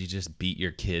bad would you just beat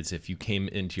your kids if you came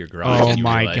into your garage? Oh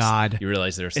my God. You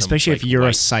realize there's some, especially if you're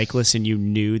a cyclist and you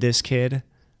knew this kid.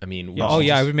 I mean,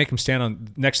 I would make him stand on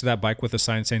next to that bike with a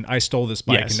sign saying, "I stole this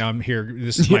bike, and now I'm here.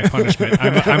 This is my punishment.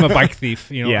 I'm a bike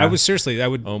thief." I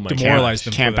would demoralize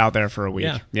them. Camp out there for a week.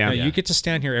 Yeah. You get to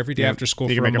stand here every day after school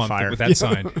for a month with that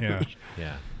sign.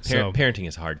 Yeah. Parenting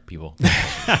is hard, people.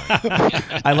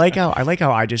 I like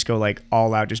how I just go like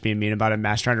all out, just being mean about it.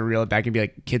 Matt's trying to reel it back and be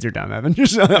like, "Kids are dumb, Evan.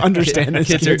 Just understand this.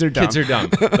 Kids are dumb. Kids are dumb.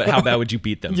 But how bad would you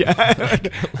beat them?"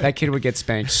 That kid would get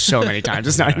spanked so many times.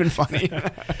 It's not even funny.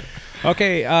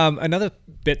 Okay, another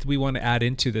bit we want to add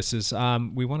into this is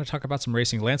we want to talk about some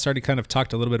racing. Lance already kind of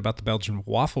talked a little bit about the Belgian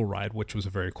Waffle Ride, which was a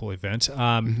very cool event.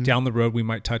 Down the road, we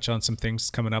might touch on some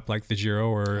things coming up like the Giro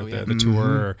or the Tour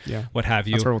or what have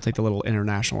you. That's where we'll take the little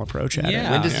international approach at it.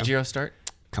 When does the Giro start?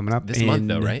 Coming up this month,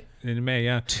 though, right? In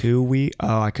May, 2 weeks.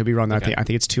 Oh, I could be wrong. Okay. I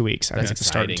think it's 2 weeks. I think it's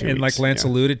starting 2 weeks. And like Lance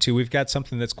alluded to, we've got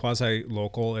something that's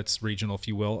quasi-local. It's regional, if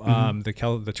you will.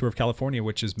 The Tour of California,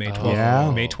 which is May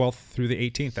 12th. May 12th through the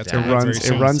 18th.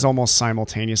 It runs almost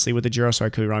simultaneously with the Giro, so I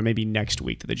could be wrong. Maybe next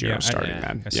week that the Giro is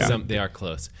starting. They are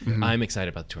close. I'm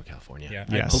excited about the Tour of California.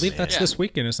 I believe that's this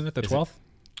weekend, isn't it? The 12th.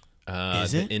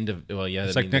 Is it? The end of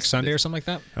it's like next Sunday or something like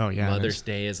that. Oh yeah, Mother's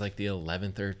Day is like the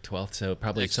 11th or 12th, so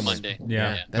probably next Monday.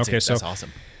 That's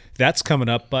awesome. That's coming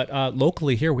up, but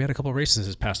locally here we had a couple of races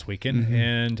this past weekend,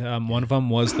 and one of them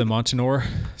was the Montanore.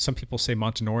 Some people say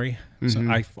Montanori, so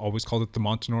I've always called it the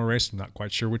Montanore race. I'm not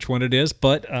quite sure which one it is,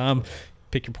 but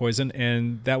pick your poison.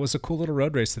 And that was a cool little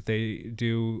road race that they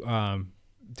do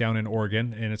down in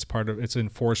Oregon, and it's in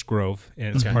Forest Grove,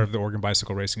 and it's part of the Oregon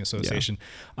Bicycle Racing Association.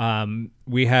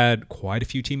 We had quite a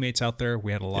few teammates out there.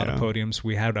 We had a lot of podiums.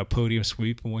 We had a podium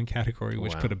sweep in one category,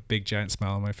 which put a big giant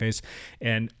smile on my face.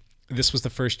 And this was the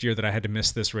first year that I had to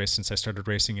miss this race since I started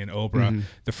racing in Obra.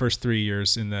 The first 3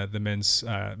 years in the men's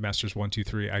Masters 1, 2,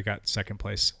 3, I got second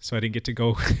place, so I didn't get to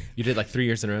go. You did like 3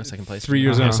 years in a row, second place. 3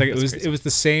 years in a row, second. It was the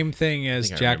same thing as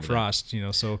Jack Frost,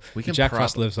 So Jack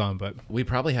Frost lives on, but we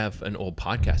probably have an old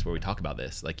podcast where we talk about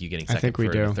this, like you getting second for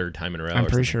the third time in a row. I'm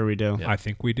pretty sure we do. I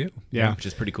think we do. Yeah, which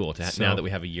is pretty cool. Now that we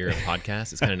have a year of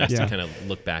podcasts, it's kind of nice to kind of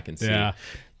look back and see.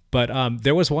 But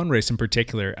there was one race in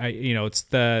particular. It's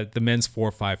the men's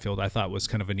 4-5 field. I thought was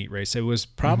kind of a neat race. It was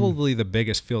probably the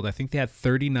biggest field. I think they had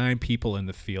 39 people in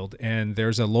the field, and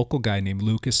there's a local guy named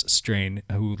Lucas Strain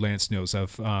who Lance knows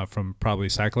of from probably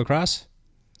cyclocross.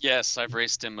 Yes, I've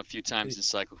raced him a few times in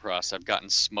cyclocross. I've gotten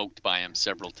smoked by him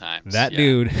several times. That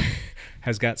dude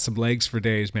has got some legs for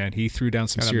days, man. He threw down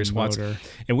some serious watts.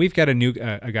 And we've got a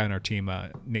guy on our team,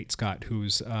 Nate Scott,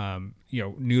 who's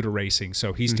new to racing.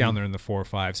 So he's down there in the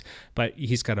 4-5s, but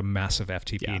he's got a massive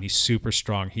FTP and he's super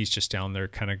strong. He's just down there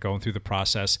kind of going through the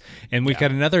process. And we've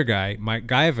got another guy, Mike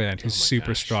Guyavant, who's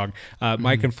super strong.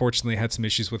 Mike unfortunately had some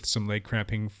issues with some leg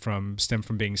cramping stem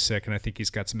from being sick, and I think he's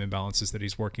got some imbalances that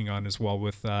he's working on as well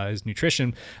with his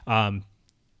nutrition.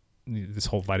 This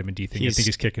whole vitamin D thing, I think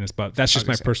he's kicking his butt. That's just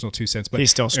my personal 2 cents. But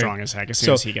he's still strong as heck as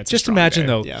soon as he gets just imagine,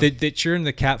 though, that you're in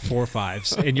the Cat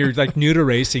 4-5s and you're like new to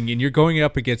racing and you're going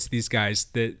up against these guys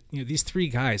that, these three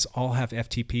guys all have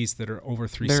FTPs that are over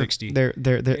 360. They're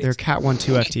Cat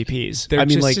 1-2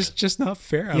 FTPs. It's just not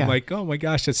fair. I'm like, oh my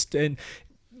gosh, and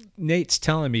Nate's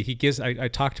telling me, I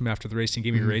talked to him after the race and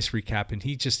gave me a race recap, and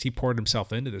he poured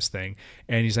himself into this thing,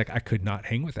 and he's like, I could not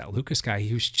hang with that Lucas guy.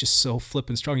 He was just so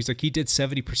flipping strong. He's like, he did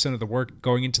 70% of the work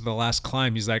going into the last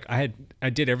climb. He's like, I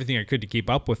did everything I could to keep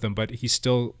up with him, but he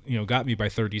still, got me by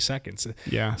 30 seconds.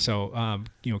 Yeah. So,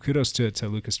 kudos to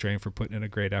Lucas Strain for putting in a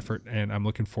great effort, and I'm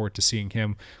looking forward to seeing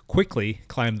him quickly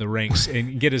climb the ranks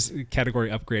and get his category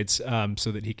upgrades,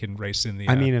 so that he can race in the.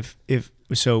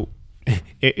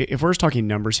 If we're just talking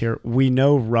numbers here, we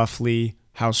know roughly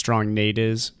how strong Nate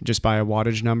is just by a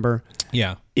wattage number.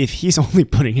 Yeah. If he's only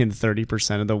putting in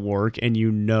 30% of the work, and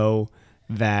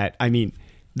that,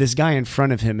 this guy in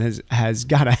front of him has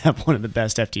got to have one of the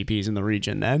best FTPs in the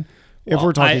region then. If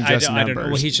we're talking numbers. I don't know.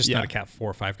 Well, he's just not a Cat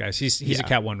 4-5 guy. He's a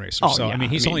Cat 1 racer.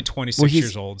 He's only 26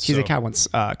 years old. He's a Cat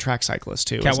 1 track cyclist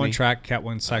too. Cat 1 track, Cat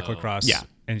 1 cyclocross. Yeah.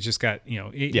 And he's just got,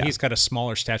 he's got a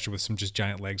smaller stature with some just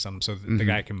giant legs on him, so the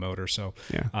guy can motor. So,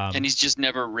 and he's just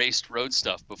never raced road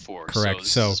stuff before. Correct.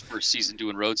 So this is his first season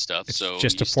doing road stuff. It's so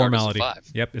just a formality.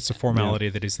 Yep, it's a formality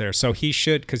that he's there. So he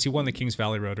should, because he won the Kings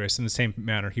Valley Road Race in the same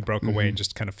manner. He broke away and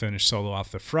just kind of finished solo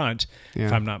off the front,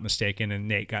 if I'm not mistaken. And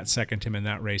Nate got second him in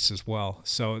that race as well.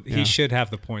 So he should have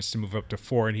the points to move up to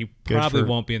 4, and he probably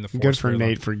won't be in the 4. Good for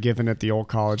Nate for giving it the old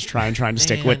college try and trying to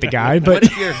stick with the guy. But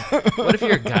what if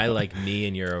you're a guy like me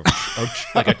and you're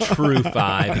like a true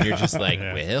 5, and you're just like,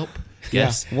 well,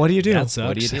 guess what do you do?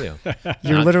 What do you do?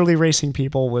 You're literally racing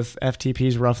people with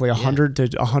FTPs roughly 100 to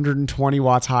 120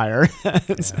 watts higher.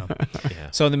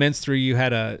 So in the men's 3, you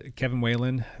had Kevin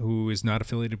Whalen, who is not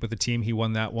affiliated with the team. He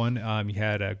won that one. You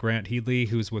had Grant Headley,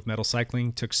 who's with Metal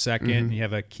Cycling, took second. You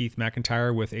have Keith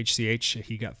McIntyre with HCH.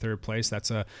 He got 3rd place.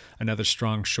 That's another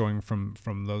strong showing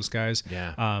from those guys.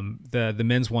 Yeah. The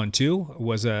men's 1-2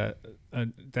 was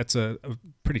that's a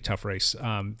pretty tough race.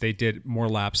 They did more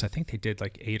laps. I think they did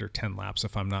like 8 or 10 laps,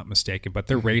 if I'm not mistaken. But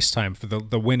their race time for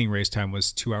the winning race time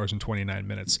was 2 hours and 29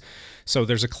 minutes. So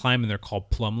there's a climb in there called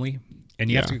Plumley, and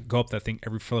you have to go up that thing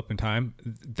every flipping time.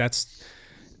 That's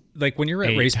like when you're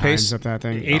at race pace, up that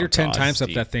thing. 8 or 10 times up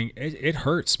that thing, it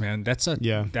hurts, man. That's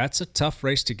a tough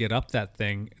race to get up that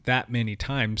thing that many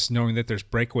times, knowing that there's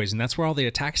breakaways, and that's where all the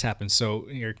attacks happen. So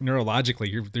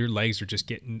neurologically, your legs are just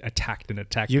getting attacked and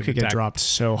attacked. You could get dropped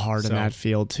so hard in that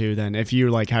field too. Then if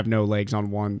you have no legs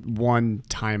on one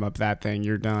time up that thing,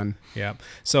 you're done. Yeah.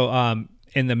 So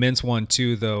in the men's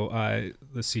 1-2 though,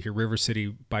 let's see here, River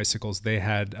City Bicycles, they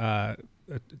had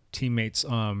teammates.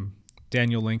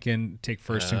 Daniel Lincoln take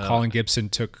first, and Colin Gibson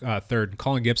took third.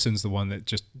 Colin Gibson's the one that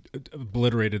just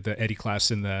obliterated the Eddie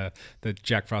class in the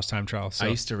Jack Frost time trial. So. I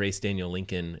used to race Daniel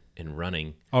Lincoln in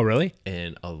running. Oh, really?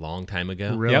 And a long time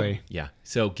ago. Really? Yep. Yeah.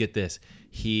 So get this.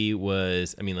 He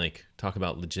was, talk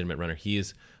about legitimate runner.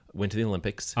 Went to the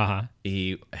Olympics.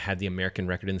 He had the American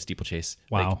record in the steeplechase.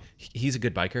 Wow. He's a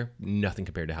good biker. Nothing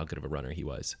compared to how good of a runner he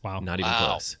was. Wow. Not even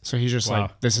close. So he's just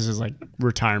this is his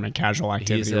retirement casual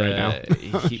activity right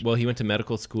now. He went to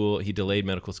medical school. He delayed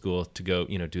medical school to go,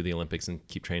 do the Olympics and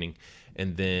keep training.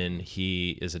 And then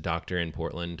he is a doctor in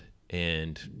Portland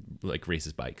and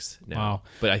races bikes now. Wow.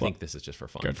 But I think this is just for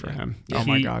fun. Good for him. Oh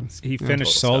my God. He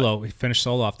finished solo. He finished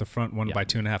solo off the front, won by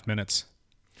 2.5 minutes.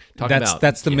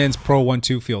 That's the men's Pro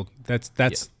 1-2 field.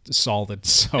 That's solid.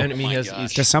 So and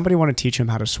does somebody want to teach him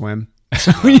how to swim?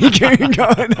 So he can go.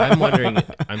 I'm wondering.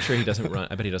 I'm sure he doesn't run.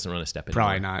 I bet he doesn't run a step anymore.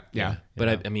 Probably not. Yeah.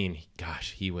 But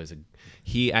gosh,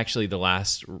 he actually the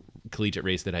last collegiate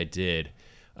race that I did,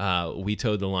 we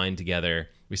towed the line together.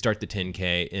 We start the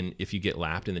 10K, and if you get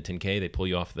lapped in the 10K, they pull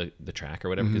you off the track or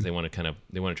whatever because they want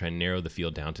to try and narrow the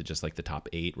field down to just like the top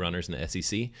 8 runners in the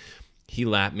SEC. He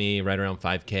lapped me right around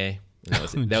 5K.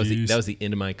 And that was the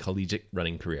end of my collegiate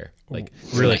running career. Like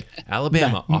really,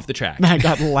 Alabama off the track. I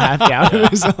got laughed out.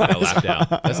 I laughed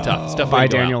out. That's tough stuff. By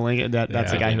Daniel Lincoln.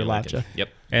 That's the guy who laughed you. Yep.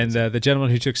 And the gentleman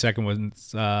who took second was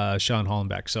Sean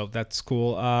Hollenbeck. So that's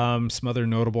cool. Some other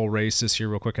notable races here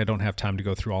real quick. I don't have time to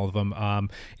go through all of them.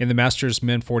 In the Masters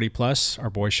Men 40 Plus,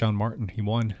 our boy Sean Martin, he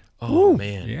won. Oh,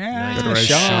 man. Yeah. Nice. Good race,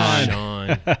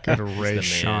 Sean. Good race,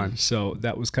 Sean. So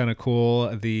that was kind of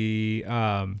cool.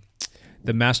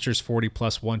 The Masters 40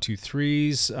 Plus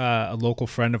 1-2-3s, a local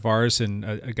friend of ours and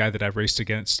a guy that I've raced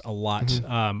against a lot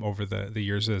over the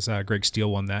years is Greg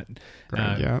Steele won that.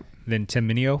 Then Tim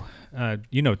Mineo.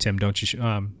 You know Tim, don't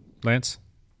you, Lance?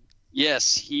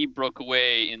 Yes, he broke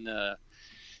away in the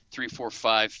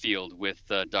 3-4-5 field with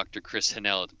Dr. Chris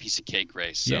Hennell at the Piece of Cake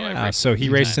race. So so he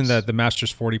raced in the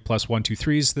Masters 40 Plus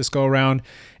 1-2-3s this go around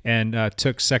and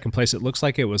took second place. It looks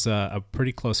like it was a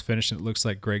pretty close finish, and it looks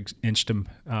like Greg inched him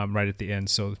right at the end,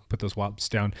 so put those wops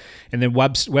down. And then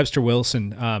Webster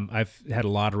Wilson, I've had a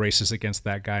lot of races against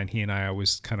that guy, and he and I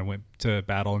always kind of went to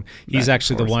battle. And he's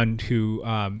actually the one who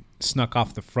snuck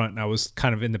off the front, and I was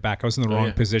kind of in the back. I was in the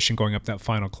wrong position going up that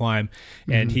final climb,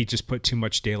 and he just put too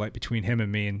much daylight between him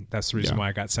and me, and that's the reason why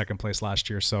I got second place last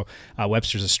year. So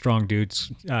Webster's a strong dude,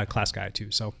 class guy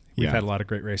too. So we've had a lot of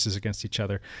great races against each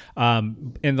other.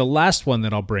 And the last one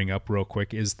that I'll bring up real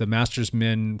quick is the Masters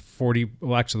Men 40.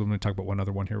 Well, actually, I'm going to talk about one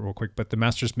other one here real quick. But the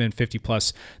Masters Men 50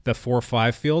 Plus, the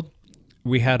 4-5 field,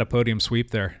 we had a podium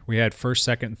sweep there. We had first,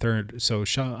 second, third. So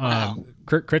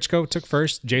Kurt Krichko took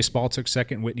first, Jay Spall took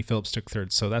second, Whitney Phillips took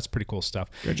third. So that's pretty cool stuff.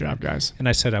 Good job, guys. And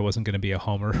I said I wasn't going to be a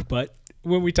homer, but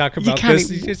when we talk about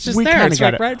this, it's just there. It's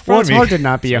like right in front of me. It's hard to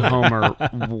not be a homer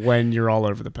when you're all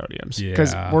over the podiums.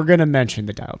 Because we're going to mention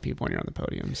the dial people when you're on the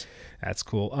podiums. That's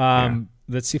cool.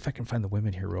 Let's see if I can find the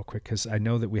women here real quick, because I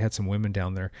know that we had some women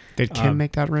down there. Did Kim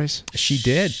make that race? She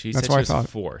did. That's why I thought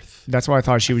fourth. That's why I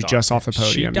thought she was just off the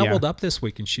podium. She doubled up this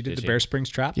week, and she did the Bear Springs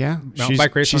Trap. Yeah, mountain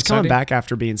bike race. She's coming back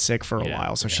after being sick for a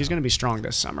while, so she's going to be strong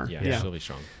this summer. Yeah, she'll be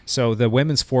strong. So the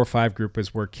women's 4-5 group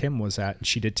is where Kim was at, and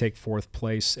she did take fourth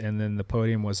place. And then the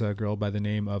podium was a girl by the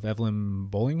name of Evelyn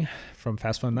Bowling from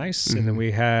Fast Fun Nice, and then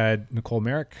we had Nicole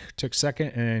Merrick took second,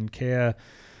 and Kea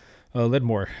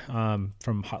Lidmore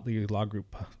from Hotley Law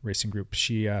Group Racing Group.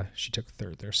 She took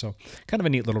third there. So kind of a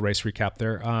neat little race recap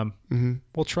there.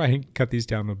 We'll try and cut these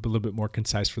down a little bit more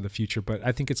concise for the future, but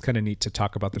I think it's kind of neat to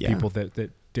talk about the people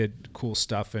that did cool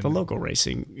stuff. And the local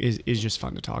racing is just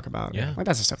fun to talk about. Yeah, like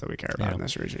that's the stuff that we care about in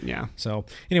this region. Yeah. So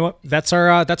anyway, that's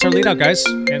our lead out, guys.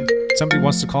 And somebody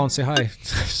wants to call and say hi.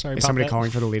 Sorry, is somebody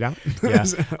calling for the lead out? Yeah.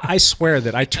 I swear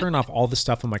that I turn off all the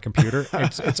stuff on my computer.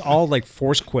 It's all like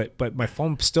force quit, but my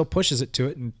phone still pushes it to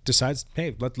it and decides,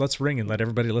 hey, let's ring and let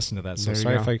everybody listen to that. So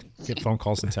sorry if I get phone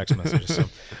calls and text messages. So.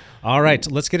 All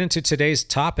right, let's get into today's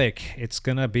topic. It's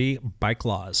going to be bike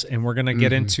laws, and we're going to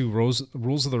get into rules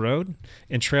of the road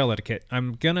and trail etiquette.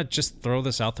 I'm going to just throw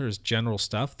this out there as general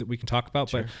stuff that we can talk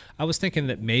about, but I was thinking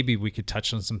that maybe we could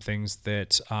touch on some things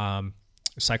that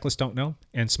cyclists don't know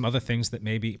and some other things that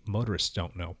maybe motorists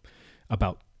don't know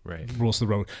about rules of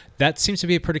the road. That seems to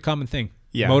be a pretty common thing.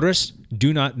 Yeah. Motorists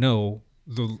do not know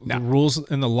the rules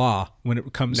and the law when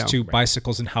it comes to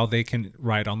bicycles and how they can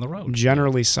ride on the road.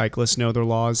 Generally, cyclists know their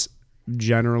laws.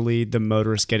 Generally, the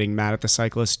motorists getting mad at the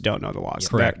cyclists don't know the laws.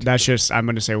 Correct. That's just, I'm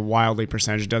going to say wildly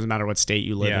percentage. It doesn't matter what state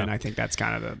you live in. I think that's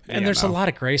kind of the... And there's a lot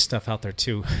of gray stuff out there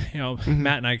too. You know,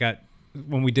 Matt and I got...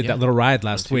 When we did that little ride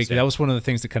last week, that was one of the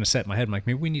things that kind of set in my head. I'm like,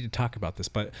 maybe we need to talk about this.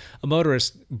 But a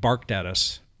motorist barked at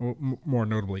us. More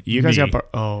notably, you guys got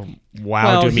and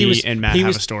Matt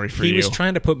have a story for you. He was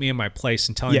trying to put me in my place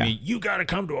and telling me, you got to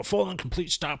come to a full and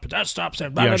complete stop, but that stops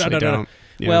at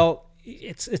Well,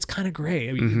 it's kind of gray.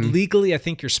 I mean, legally, I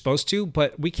think you're supposed to,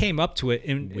 but we came up to it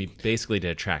and we basically did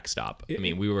a track stop. I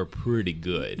mean, we were pretty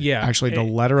good. Yeah, actually, the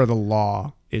letter of the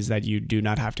law is that you do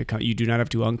not have to come. You do not have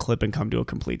to unclip and come to a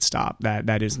complete stop.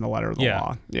 That is in the letter of the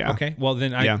law. Yeah. Okay. Well,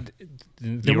 then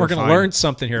then we're going to learn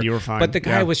something here. You were fine. But the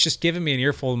guy was just giving me an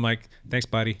earful. I'm like, thanks,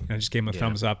 buddy. And I just gave him a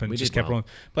thumbs up and just kept rolling.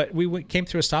 But we came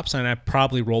through a stop sign. I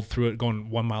probably rolled through it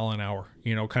going 1 mile an hour,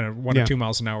 kind of 1 or 2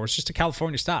 miles an hour. It's just a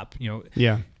California stop,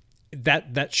 Yeah.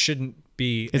 That shouldn't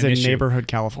be it's an a issue. Neighborhood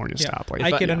California stop. Like,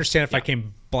 I could understand if I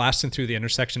came blasting through the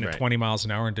intersection at 20 miles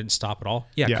an hour and didn't stop at all.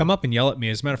 Come up and yell at me.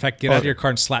 As a matter of fact, get out of your car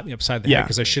and slap me upside the head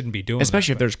because I shouldn't be doing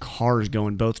Especially if there's cars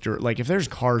going both directions. Like if there's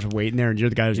cars waiting there and you're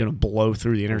the guy who's going to blow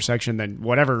through the intersection, then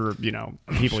whatever,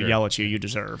 people yell at you, you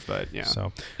deserve. But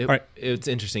So, all right. It's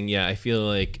interesting. Yeah. I feel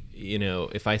like,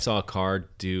 if I saw a car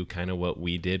do kind of what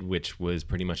we did, which was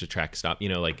pretty much a track stop,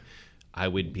 like I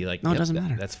would be like, no, it doesn't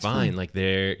matter. That's fine. Like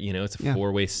there, it's a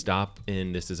 4-way stop,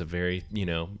 and this is a very,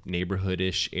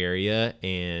 neighborhoodish area,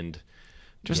 and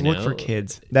just look for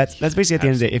kids. That's basically at the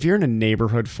end of the day. If you're in a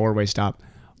neighborhood 4-way stop,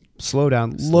 slow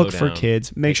down, look for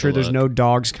kids, make sure there's no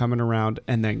dogs coming around,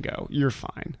 and then go. You're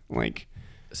fine. Like.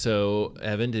 So,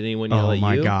 Evan, did anyone yell at you? Oh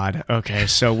my God. Okay,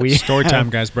 so we story time,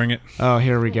 guys. Bring it. Oh,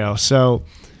 here we go. So.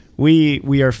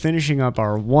 We are finishing up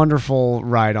our wonderful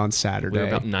ride on Saturday. We're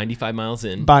about 95 miles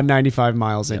in. About 95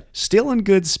 miles in. Yep. Still in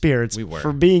good spirits We were.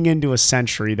 for being into a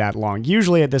century that long.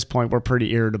 Usually at this point, we're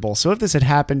pretty irritable. So if this had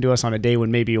happened to us on a day when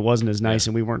maybe it wasn't as nice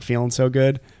and we weren't feeling so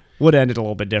good, would have ended a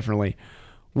little bit differently.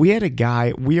 We had a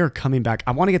guy, we are coming back.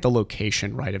 I want to get the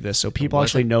location right of this so people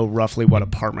actually know roughly what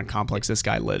apartment complex this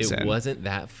guy lives in. It wasn't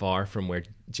that far from where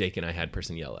Jake and I had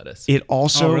person yell at us. It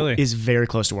also is very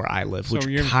close to where I live, which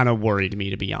kind of worried me,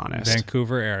 to be honest.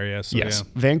 Vancouver area. So yes,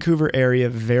 Vancouver area,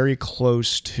 very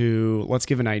close to, let's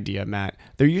give an idea, Matt.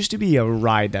 There used to be a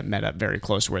ride that met up very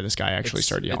close to where this guy actually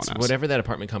started yelling at us. Whatever that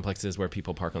apartment complex is where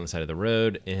people park on the side of the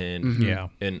road.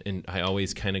 And and I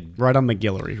always kind of... Right on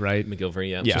McGillivray, right? McGillivray,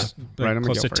 yeah. Yeah, right on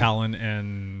close to Talon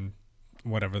and...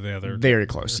 whatever the other... Very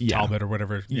close, Talbot or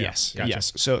whatever. Yes, gotcha.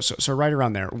 Yes. So right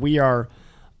around there. We are...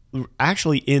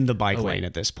 actually in the bike lane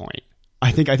at this point.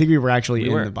 I think we were actually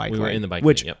in the bike lane. We were in the bike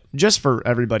which, lane, yep. Just for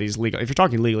everybody's legal, if you're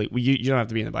talking legally, you don't have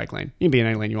to be in the bike lane. You can be in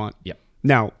any lane you want. Yep.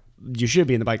 Now, you should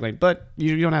be in the bike lane, but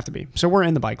you don't have to be. So we're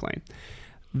in the bike lane.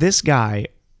 This guy,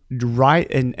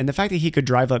 and the fact that he could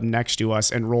drive up next to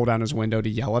us and roll down his window to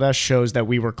yell at us shows that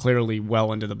we were clearly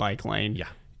well into the bike lane. Yeah.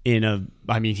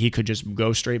 He could just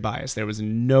go straight by us. There was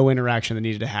no interaction that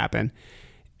needed to happen.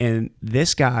 And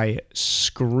this guy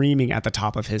screaming at the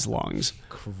top of his lungs.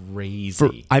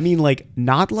 Crazy.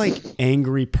 Not like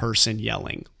angry person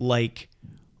yelling, like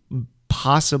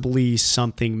possibly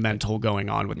something mental going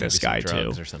on with this guy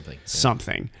drugs too. Or something. Yeah.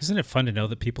 Something. Isn't it fun to know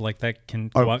that people like that can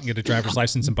go out and get a driver's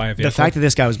license and buy a vehicle? The fact that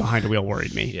this guy was behind a wheel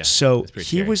worried me. Yeah, so he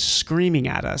scary. was screaming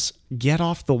at us, get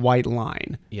off the white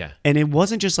line. Yeah. And it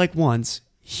wasn't just like once.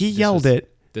 He yelled it.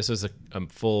 This was a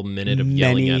full minute of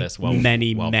yelling at us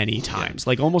many times.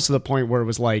 Like almost to the point where it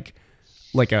was like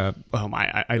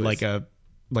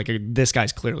this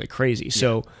guy's clearly crazy. Yeah.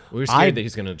 So we were scared that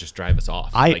he's going to just drive us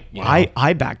off.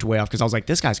 I backed way off because I was like,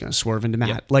 this guy's going to swerve into Matt.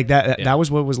 Yep. Like that was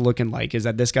what it was looking like, is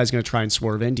that this guy's going to try and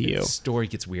swerve into you. The story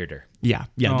gets weirder. Yeah.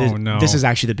 No. This is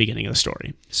actually the beginning of the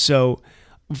story. So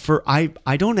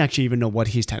I don't actually even know what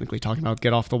he's technically talking about.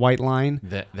 Get off the white line.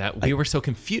 We were so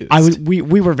confused.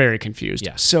 We were very confused.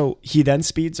 Yeah. So he then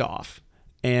speeds off,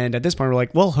 and at this point we're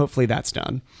like, well, hopefully that's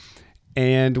done,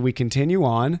 and we continue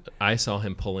on. I saw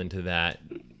him pull into that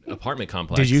apartment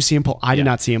complex. Did you see him pull? I did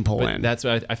not see him pull in. That's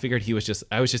what I figured.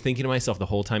 I was just thinking to myself the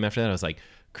whole time after that. I was like,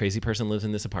 crazy person lives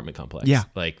in this apartment complex. Yeah.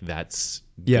 Like that's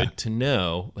good to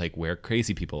know, like where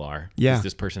crazy people are. Yeah.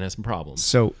 This person has some problems.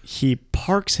 So he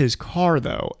parks his car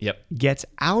though. Yep. Gets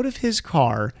out of his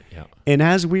car. Yep. And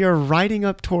as we are riding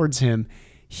up towards him,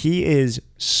 he is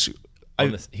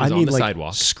on the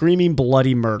sidewalk screaming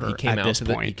bloody murder at this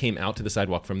point. He came out to the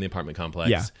sidewalk from the apartment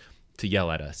complex to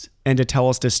yell at us. And to tell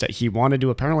us to stay. He wanted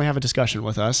to apparently have a discussion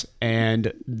with us.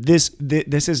 And this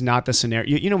is not the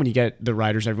scenario. You know when you get the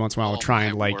riders every once in a while try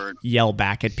and yell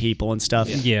back at people and stuff?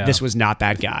 Yeah. This was not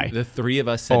that guy. The three of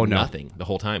us said nothing the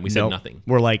whole time. We said nothing.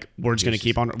 We're like, we're just going to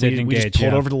keep on. We just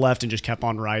pulled over to the left and just kept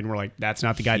on riding. We're like, that's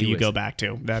not the guy that you go back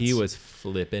to. He was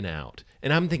flipping out.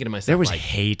 And I'm thinking to myself, there was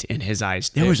hate in his eyes.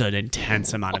 There was an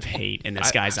intense amount of hate in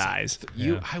this guy's eyes.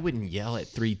 I wouldn't yell at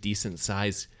three decent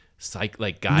sized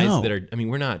guys that are. I mean,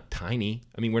 we're not tiny.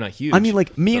 I mean, we're not huge. I mean,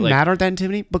 like me and Matt aren't that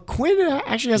intimidating, but Quinn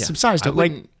actually has some size to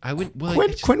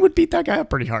it. Quinn would beat that guy up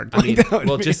pretty hard. I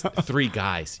mean, just three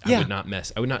guys. I would not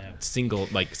mess. I would not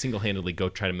single-handedly go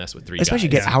try to mess with three guys. Especially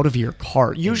get out of your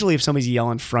car. Usually, if somebody's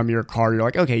yelling from your car, you're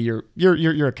like, okay, you're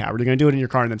a coward. You're gonna do it in your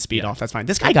car and then speed off. That's fine.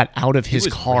 This guy got out of his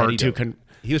car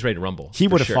he was ready to rumble. He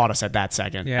would have fought us at that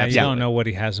second. Yeah, you don't know what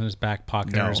he has in his back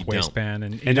pocket or his waistband,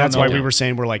 and that's why we were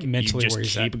saying we're like, mentally you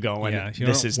just keep going. Yeah,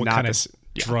 this is not this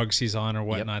drugs he's on or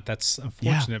whatnot. That's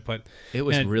unfortunate, but it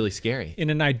was really scary. In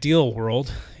an ideal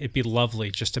world, it'd be lovely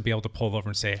just to be able to pull over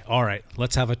and say, "All right,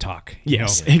 let's have a talk."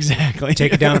 Yes, exactly.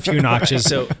 Take it down a few notches.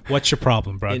 So, what's your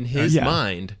problem, bro? In his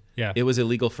mind. Yeah. It was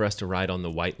illegal for us to ride on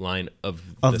the white line of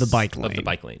the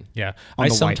bike lane. Yeah. I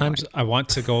want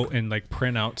to go and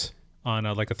print out on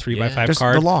a 3x5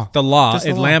 card. The law,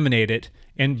 and laminate it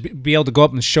and be able to go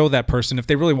up and show that person if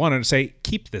they really wanted to say,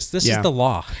 keep this. This is the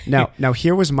law. Now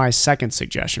here was my second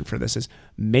suggestion for this is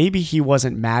maybe he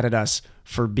wasn't mad at us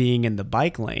for being in the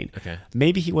bike lane. Okay.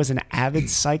 Maybe he was an avid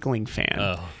cycling fan.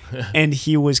 Oh. And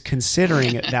he was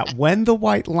considering that when the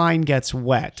white line gets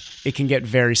wet, it can get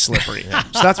very slippery.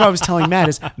 So that's why I was telling Matt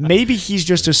is maybe he's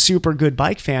just a super good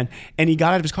bike fan, and he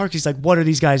got out of his car because he's like, what are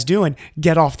these guys doing?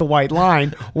 Get off the white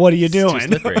line. What are you doing? It's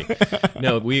too slippery.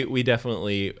 No, we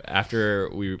definitely, after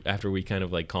we kind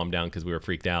of like calmed down because we were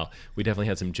freaked out, we definitely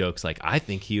had some jokes like, I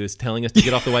think he was telling us to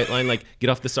get off the white line, like get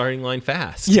off the starting line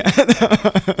fast. Yeah.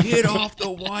 Get off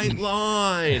the white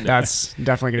line. That's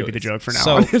definitely going to be the joke for now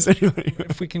So, on.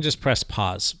 if we can just press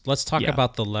pause, let's talk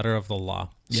about the letter of the law.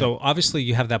 So obviously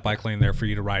you have that bike lane there for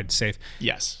you to ride safe.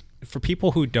 Yes. For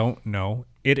people who don't know,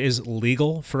 it is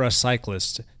legal for a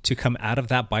cyclist to come out of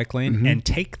that bike lane and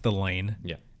take the lane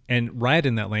and ride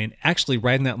in that lane, actually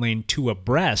ride in that lane to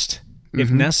abreast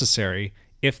if necessary,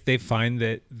 if they find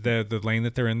that the lane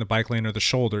that they're in, the bike lane or the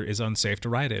shoulder, is unsafe to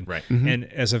ride in. Right. And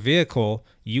as a vehicle,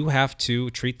 you have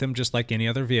to treat them just like any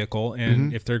other vehicle.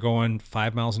 And if they're going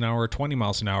 5 miles an hour or 20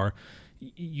 miles an hour,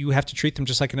 you have to treat them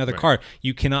just like another car.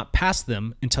 You cannot pass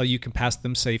them until you can pass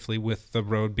them safely with the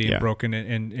road being broken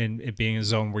and it being a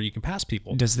zone where you can pass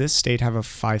people. Does this state have a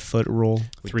 5-foot rule?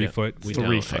 3 foot. We 3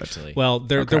 don't, foot. actually. Well,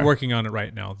 they're working on it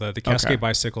right now. The Cascade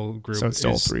Bicycle Group. So it's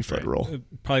still is a 3-foot rule.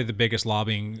 Probably the biggest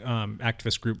lobbying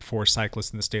activist group for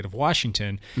cyclists in the state of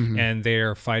Washington, and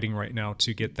they're fighting right now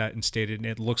to get that instated. And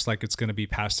it looks like it's going to be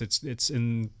passed. It's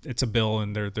a bill,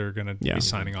 and they're going to be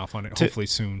signing off on it hopefully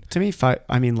soon. To me,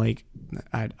 I mean, like,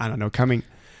 I don't know, coming,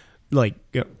 like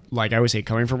I always say,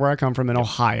 coming from where I come from in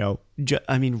Ohio,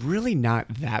 I mean, really not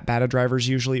that bad of drivers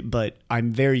usually, but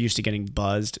I'm very used to getting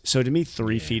buzzed. So to me,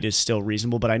 3 feet is still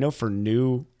reasonable, but I know for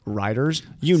new riders,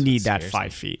 you need that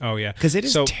 5 feet. Oh, yeah. Because it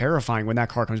is terrifying when that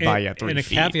car comes by you at 3 feet. And a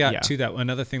caveat to that,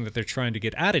 another thing that they're trying to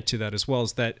get added to that as well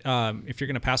is that if you're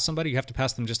going to pass somebody, you have to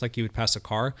pass them just like you would pass a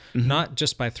car, not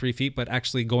just by 3 feet, but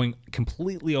actually going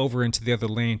completely over into the other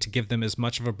lane to give them as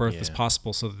much of a berth as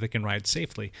possible so that they can ride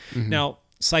safely. Now,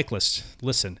 cyclist,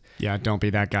 listen. Yeah, don't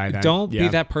be that guy. Don't be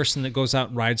that person that goes out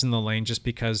and rides in the lane just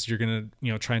because you're going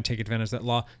to, try and take advantage of that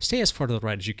law. Stay as far to the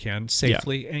right as you can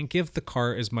safely and give the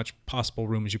car as much possible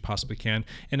room as you possibly can.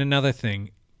 And another thing,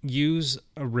 use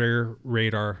a rear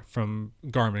radar from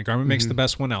Garmin. Garmin makes the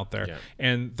best one out there. Yeah.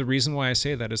 And the reason why I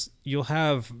say that is you'll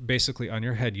have basically on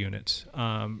your head unit,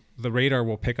 the radar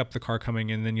will pick up the car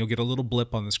coming in, then you'll get a little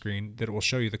blip on the screen that will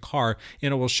show you the car,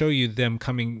 and it will show you them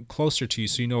coming closer to you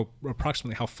so you know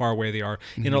approximately how far away they are.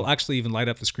 And it'll actually even light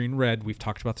up the screen red. We've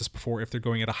talked about this before, if they're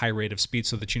going at a high rate of speed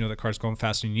so that you know that car's going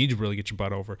fast and you need to really get your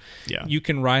butt over. Yeah. You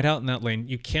can ride out in that lane.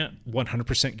 You can't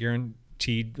 100% guarantee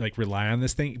rely on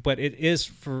this thing, but it is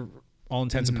for all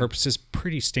intents and purposes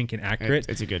pretty stinking accurate.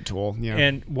 It's a good tool. Yeah.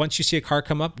 And once you see a car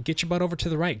come up, get your butt over to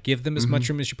the right. Give them as much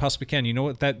room as you possibly can. You know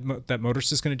what that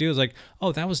motorist is going to do is like,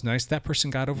 oh, that was nice. That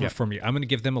person got over for me. I'm going to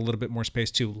give them a little bit more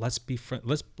space too. Let's be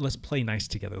let's play nice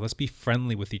together. Let's be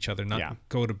friendly with each other, not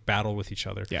go to battle with each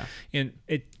other. Yeah. And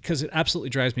because it absolutely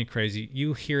drives me crazy.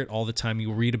 You hear it all the time.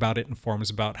 You read about it in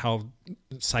forums about how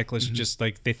cyclists just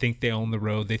like they think they own the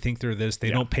road. They think they're this.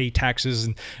 They don't pay taxes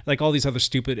and like all these other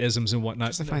stupid isms and whatnot.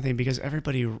 That's the funny thing because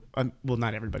everybody, well,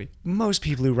 not everybody, most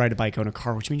people who ride a bike own a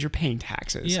car, which means you're paying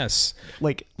taxes. Yes.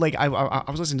 Like I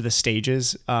was listening to the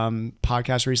Stages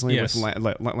podcast recently with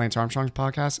Lance Armstrong's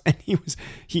podcast, and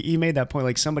he made that point.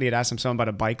 Like somebody had asked him something about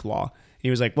a bike law. He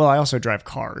was like, well, I also drive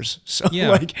cars. So he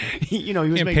was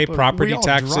and pay property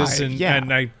taxes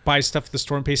and I buy stuff at the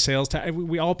store and pay sales tax.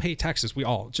 We all pay taxes. We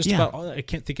all just about all. I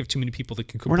can't think of too many people that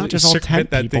can completely We're not just all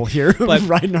tent people here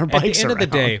riding our bikes at the end around. of the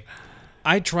day,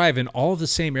 I drive in all of the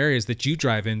same areas that you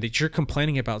drive in that you're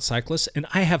complaining about cyclists, and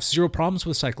I have zero problems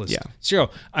with cyclists. Yeah. Zero.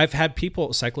 I've had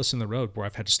cyclists in the road where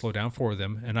I've had to slow down for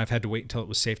them, and I've had to wait until it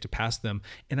was safe to pass them,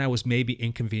 and I was maybe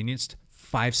inconvenienced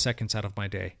 5 seconds out of my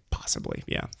day. Possibly,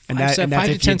 yeah. And that's 5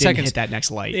 to 10 seconds. Hit that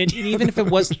next light. And even if it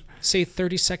was, say,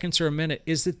 30 seconds or a minute,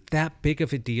 is it that big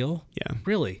of a deal? Yeah.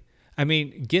 Really? I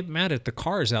mean, get mad at the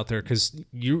cars out there because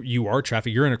you are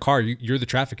traffic. You're in a car. You're the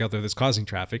traffic out there that's causing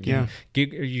traffic. Yeah. Are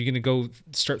you going to go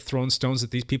start throwing stones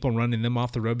at these people and running them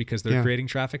off the road because they're creating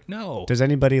traffic? No. Does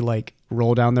anybody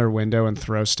roll down their window and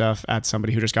throw stuff at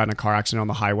somebody who just got in a car accident on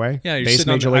the highway? Yeah, you're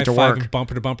sitting on the I-5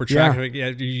 bumper to bumper traffic. Yeah,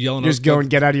 you're yelling. Just go and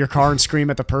get out of your car and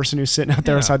scream at the person who's sitting out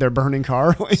there outside their burning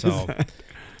car. So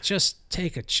just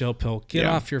take a chill pill, get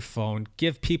off your phone,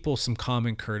 give people some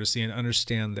common courtesy and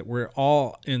understand that we're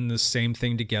all in the same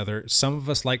thing together. Some of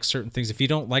us like certain things. If you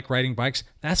don't like riding bikes,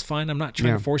 that's fine. I'm not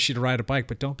trying to force you to ride a bike,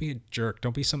 but don't be a jerk.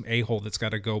 Don't be some a-hole that's got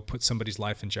to go put somebody's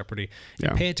life in jeopardy.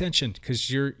 And pay attention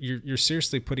because you're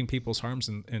seriously putting people's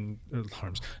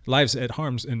lives at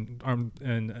harms and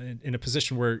in a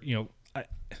position where,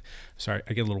 Sorry,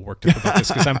 I get a little worked up about this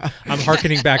because I'm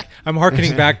harkening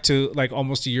back to like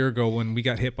almost a year ago when we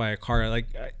got hit by a car. Like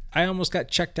I almost got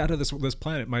checked out of this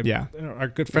planet. Our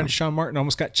good friend Sean Martin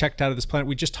almost got checked out of this planet.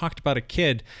 We just talked about a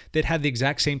kid that had the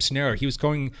exact same scenario. He was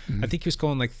going, I think he was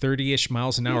going like 30-ish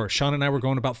miles an hour. Sean and I were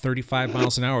going about 35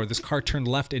 miles an hour. This car turned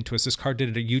left into us. This car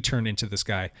did a U-turn into this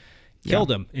guy.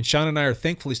 Killed him. And Sean and I are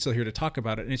thankfully still here to talk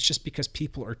about it. And it's just because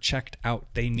people are checked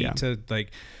out. They need to like,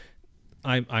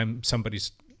 I'm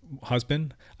somebody's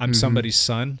husband, I'm somebody's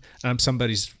son, and I'm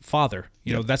somebody's father.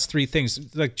 You know, that's three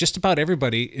things. Like just about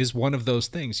everybody is one of those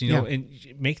things, you know, and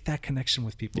make that connection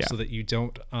with people so that you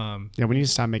don't. We need to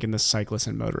stop making the cyclist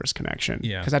and motorist connection.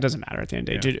 Yeah. Because that doesn't matter at the end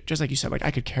of the day. Just like you said, like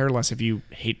I could care less if you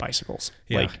hate bicycles.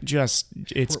 Yeah. Like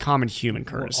it's common human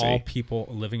courtesy. We're all people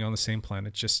living on the same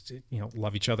planet, just, you know,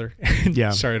 love each other.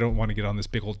 Sorry, I don't want to get on this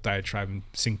big old diatribe and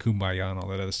sing Kumbaya and all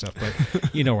that other stuff,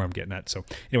 but you know where I'm getting at. So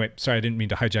anyway, sorry, I didn't mean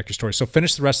to hijack your story. So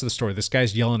finish the rest of the story. This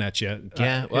guy's yelling at you.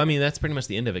 Yeah. Well, I mean, that's pretty much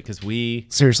the end of it because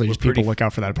seriously, just people look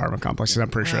out for that apartment complex because I'm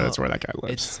pretty sure that's where that guy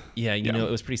lives. You know,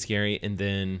 it was pretty scary. And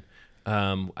then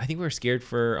I think we were scared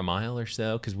for a mile or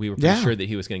so because we were pretty sure that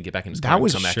he was going to get back in his car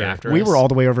and come back after us. We were all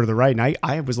the way over to the right, and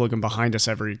I was looking behind us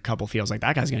every couple fields like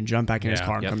that guy's going to jump back in his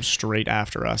car and come straight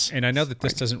after us. And I know that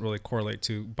this doesn't really correlate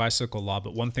to bicycle law,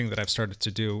 but one thing that I've started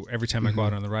to do every time I go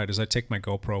out on the ride is I take my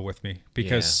GoPro with me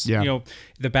because you know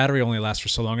the battery only lasts for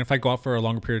so long. If I go out for a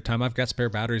longer period of time, I've got spare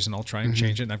batteries and I'll try and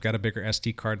change it, and I've got a bigger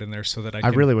SD card in there so that I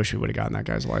really wish we would have gotten that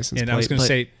guy's license plate. I was going to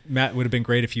say, Matt, would have been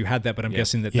great if you had that, but I'm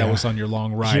guessing that was on your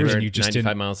long ride and you just 95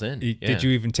 didn't. miles in. Did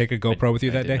you even take a GoPro with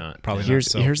you that day? Not. Probably not.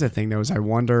 So. Here's the thing, though, is I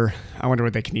wonder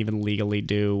what they can even legally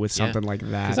do with something like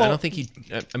that. Because I don't think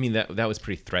I mean, that was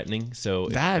pretty threatening. So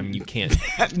you can't.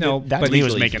 But he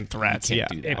was making threats.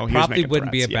 It probably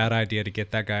wouldn't be a bad idea to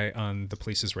get that guy on the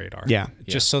police's radar. Yeah.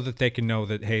 Just so that they can know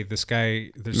that, hey, this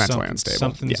guy,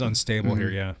 something's unstable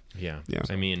here. Yeah.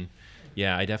 I mean,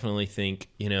 I definitely think,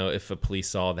 you know, if a police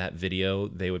saw that video,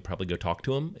 they would probably go talk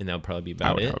to him, and that would probably be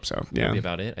about it. I would hope so. That would be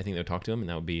about it. I think they would talk to him,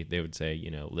 and they would say, you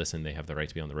know, listen, they have the right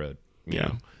to be on the road. You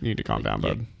know, you need to calm down,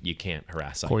 bud. You can't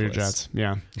harass cyclists. Pull your jets.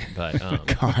 Yeah. But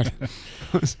God.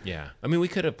 I mean, we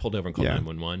could have pulled over and called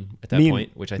 911 at that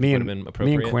point, which I think would have been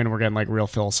appropriate. Me and Quinn were getting like real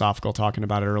philosophical talking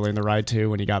about it early in the ride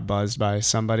too when he got buzzed by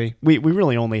somebody. We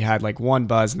really only had like one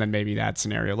buzz and then maybe that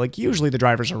scenario. Like usually the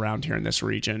drivers around here in this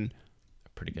region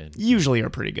pretty good. Usually are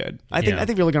pretty good. I think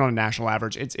if you're looking on a national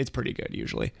average, it's pretty good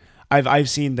usually. I've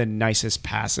seen the nicest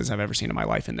passes I've ever seen in my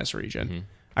life in this region.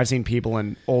 I've seen people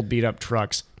in old beat up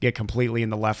trucks get completely in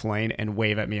the left lane and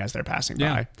wave at me as they're passing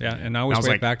by. Yeah, and I always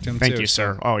wave back to them too. Thank you,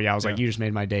 sir. Oh yeah, I was like, you just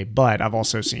made my day. But I've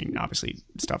also seen obviously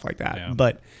stuff like that. Yeah.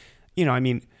 But you know, I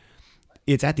mean,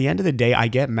 it's at the end of the day, I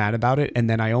get mad about it, and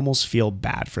then I almost feel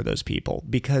bad for those people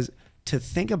because to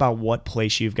think about what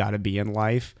place you've got to be in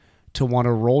life to want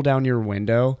to roll down your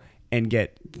window and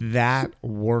get that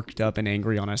worked up and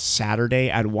angry on a Saturday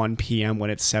at 1 p.m. when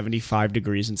it's 75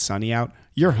 degrees and sunny out,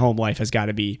 your home life has got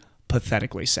to be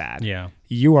pathetically sad. Yeah.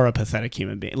 You are a pathetic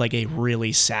human being, like a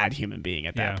really sad human being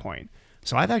at that point.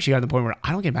 So I've actually gotten to the point where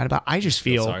I don't get mad about it. I just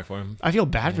feel sorry for him. I feel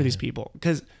bad for these people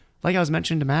because, like I was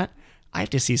mentioning to Matt, I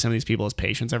have to see some of these people as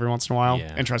patients every once in a while.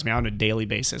 Yeah. And trust me, on a daily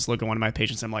basis, look at one of my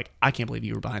patients and I'm like, I can't believe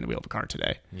you were behind the wheel of a car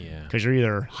today. Yeah. Because you're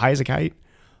either high as a kite,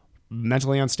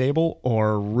 mentally unstable,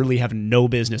 or really have no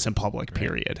business in public,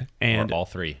 period. And or all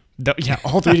three.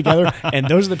 All three together. And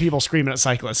those are the people screaming at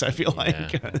cyclists, I feel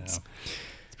like. It's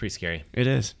pretty scary. It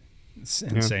is. It's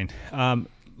insane.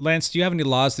 Lance, do you have any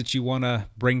laws that you want to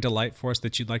bring to light for us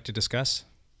that you'd like to discuss?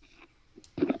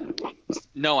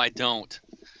 No, I don't.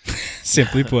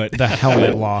 Simply put, the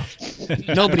helmet law.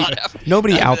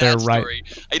 Nobody out there, right?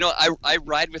 You know, I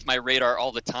ride with my radar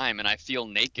all the time, and I feel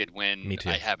naked when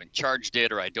I haven't charged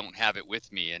it or I don't have it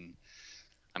with me, and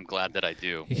I'm glad that I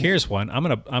do. Here's one. I'm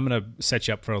gonna set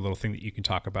you up for a little thing that you can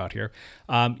talk about here.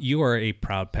 You are a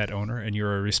proud pet owner, and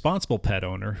you're a responsible pet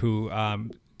owner who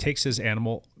takes his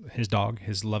animal, his dog,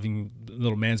 his loving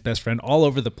little man's best friend, all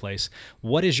over the place.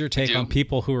 What is your take on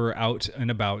people who are out and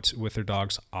about with their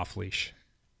dogs off leash?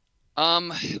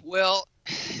 Well,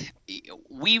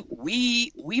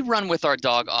 we run with our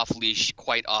dog off leash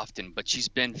quite often, but she's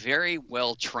been very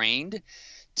well trained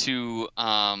to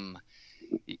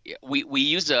we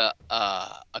use a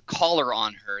collar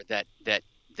on her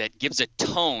that gives a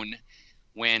tone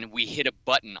when we hit a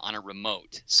button on a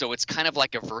remote. So it's kind of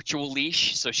like a virtual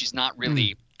leash, so she's not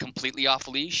really completely off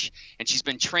leash, and she's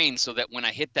been trained so that when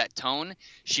I hit that tone,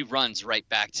 she runs right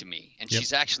back to me, and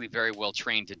she's actually very well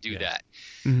trained to do that.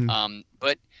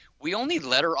 But we only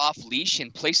let her off leash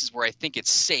in places where I think it's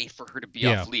safe for her to be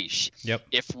off leash.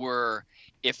 If we're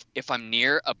If I'm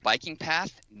near a biking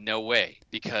path, no way,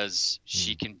 because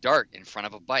she can dart in front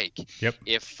of a bike. Yep.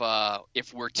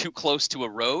 If we're too close to a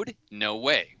road, no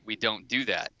way. We don't do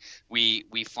that. We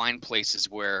find places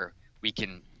where we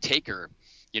can take her,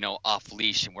 off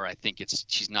leash, and where I think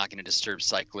she's not going to disturb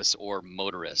cyclists or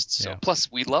motorists. So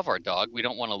plus we love our dog. We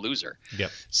don't want to lose her.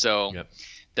 Yep. So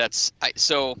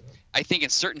I think in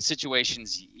certain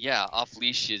situations, off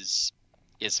leash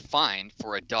is fine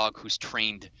for a dog who's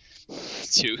trained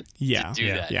to do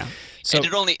that. Yeah. So and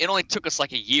it only took us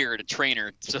like a year to train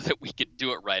her so that we could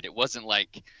do it right. It wasn't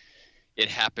like it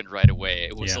happened right away.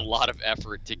 It was a lot of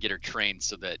effort to get her trained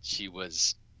so that she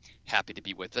was happy to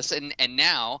be with us. And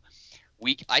now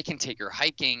I can take her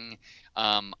hiking.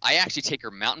 I actually take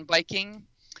her mountain biking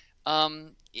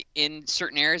in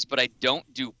certain areas, but I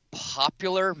don't do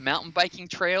popular mountain biking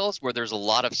trails where there's a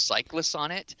lot of cyclists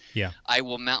on it. Yeah. I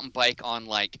will mountain bike on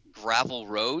like gravel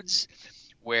roads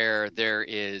where there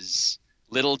is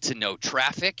little to no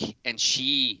traffic, and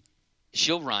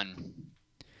she'll run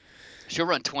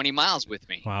 20 miles with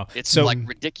me. Wow. It's so like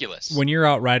ridiculous. When you're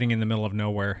out riding in the middle of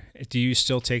nowhere, do you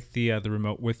still take the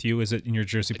remote with you? Is it in your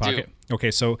jersey pocket? Okay,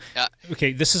 so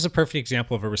this is a perfect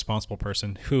example of a responsible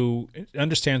person who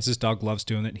understands his dog loves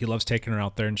doing it. He loves taking her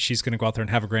out there, and she's going to go out there and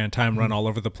have a grand time, run all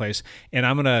over the place. And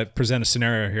I'm going to present a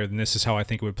scenario here, and this is how I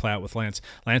think it would play out with Lance.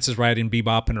 Lance is riding,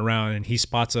 bebopping around, and he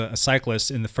spots a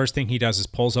cyclist, and the first thing he does is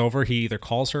pulls over. He either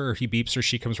calls her or he beeps her.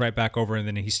 She comes right back over, and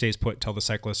then he stays put till the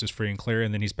cyclist is free and clear,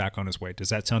 and then he's back on his way. Does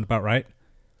that sound about right?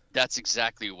 That's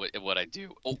exactly what I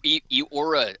do. Or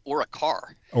a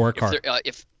car. Or a car.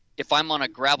 If I'm on a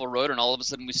gravel road and all of a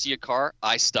sudden we see a car,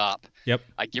 I stop. Yep.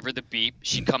 I give her the beep.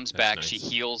 She comes back. Nice. She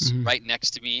heels right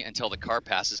next to me until the car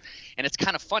passes. And it's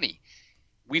kind of funny.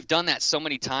 We've done that so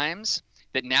many times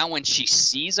that now when she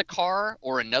sees a car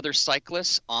or another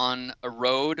cyclist on a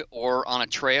road or on a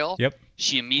trail,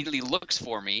 she immediately looks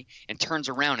for me and turns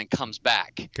around and comes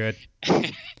back. Good.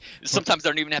 Sometimes I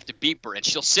don't even have to beep her, and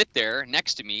she'll sit there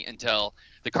next to me until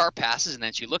the car passes, and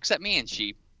then she looks at me and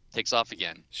she takes off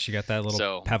again. She got that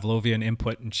little Pavlovian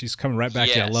input, and she's coming right back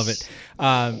to you. I love it.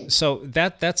 So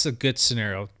that's a good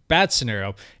scenario. Bad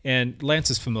scenario, and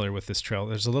Lance is familiar with this trail.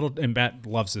 And Matt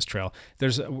loves this trail.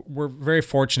 We're very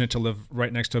fortunate to live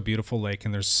right next to a beautiful lake,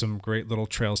 and there's some great little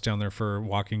trails down there for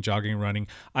walking, jogging, running.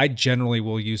 I generally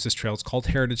will use this trail. It's called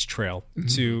Heritage Trail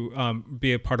to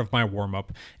be a part of my warm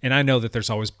up, and I know that there's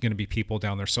always going to be people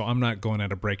down there, so I'm not going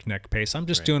at a breakneck pace. I'm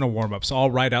just doing a warm up. So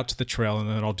I'll ride out to the trail, and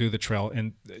then I'll do the trail,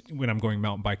 and when I'm going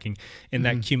mountain biking, and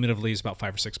that cumulatively is about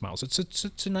 5 or 6 miles.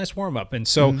 It's a nice warm up, and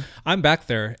so I'm back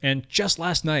there, and just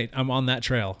last night I'm on that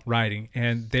trail riding,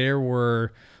 and there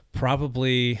were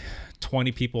probably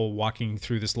 20 people walking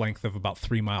through this length of about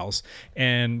 3 miles,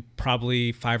 and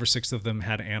probably 5 or 6 of them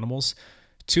had animals.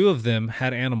 2 of them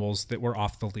had animals that were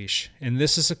off the leash. And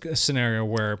this is a scenario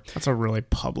where... That's a really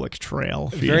public trail.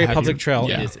 Very public trail.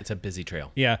 Yeah. It's a busy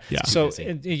trail. Yeah. So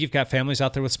you've got families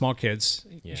out there with small kids.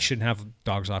 You shouldn't have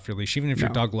dogs off your leash, even if your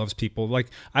dog loves people. Like,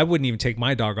 I wouldn't even take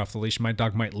my dog off the leash. My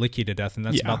dog might lick you to death, and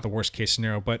that's about the worst case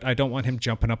scenario. But I don't want him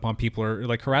jumping up on people or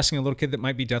like harassing a little kid that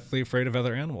might be deathly afraid of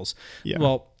other animals. Yeah.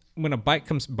 Well, when a bike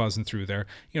comes buzzing through there,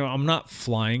 I'm not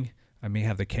flying. I may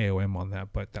have the KOM on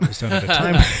that, but that was done at a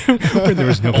time when there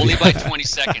was nobody. Only by 20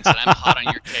 seconds, and I'm hot on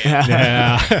your tail.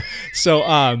 Yeah.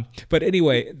 So, but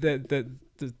anyway,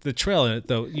 the trail in it,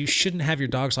 though, you shouldn't have your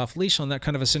dogs off leash on that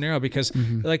kind of a scenario because,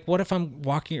 like, what if I'm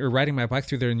walking or riding my bike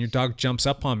through there and your dog jumps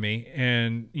up on me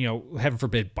and, heaven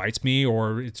forbid, bites me,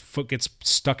 or its foot gets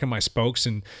stuck in my spokes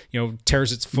and,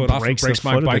 tears its foot off and breaks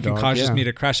my bike and causes me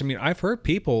to crash. I mean, I've heard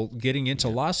people getting into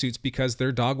lawsuits because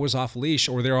their dog was off leash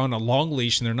or they're on a long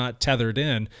leash and they're not tethered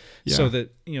in so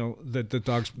that, the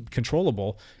dog's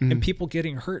controllable and people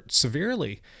getting hurt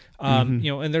severely.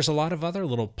 And there's a lot of other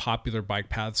little popular bike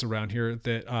paths around here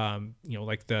that,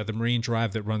 like the Marine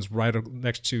Drive that runs right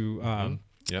next to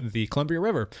the Columbia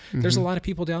River. There's a lot of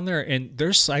people down there, and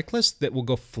there's cyclists that will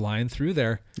go flying through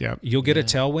there. You'll get a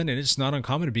tailwind, and it's not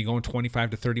uncommon to be going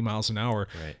 25 to 30 miles an hour.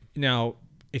 Right. Now,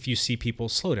 if you see people,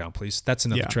 slow down, please. That's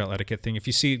another trail etiquette thing. If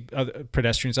you see other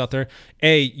pedestrians out there,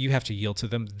 A, you have to yield to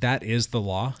them. That is the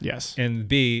law. Yes. And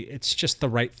B, it's just the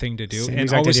right thing to do. Same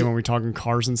exact idea when we're talking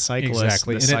cars and cyclists.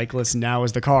 Exactly. The cyclist now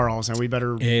is the car also. We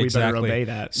better obey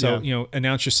that. So,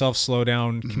 announce yourself, slow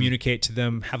down, communicate to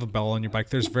them, have a bell on your bike.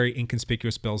 There's very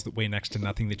inconspicuous bells that weigh next to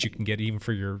nothing that you can get even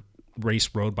for your race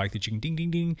road bike that you can ding,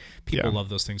 ding, ding. People love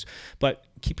those things. But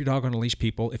keep your dog on a leash,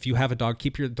 people. If you have a dog,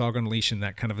 keep your dog on a leash in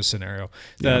that kind of a scenario.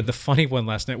 The funny one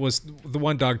last night was the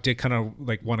one dog did kind of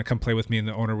like want to come play with me, and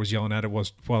the owner was yelling at it while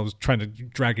I was trying to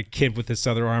drag a kid with this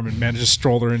other arm and managed to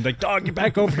stroll her and like, dog, get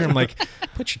back over here. I'm like,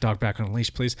 put your dog back on a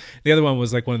leash, please. The other one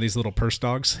was like one of these little purse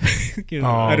dogs.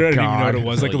 I don't even know what it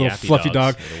was, like a little fluffy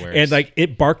dog. And like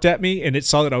it barked at me, and it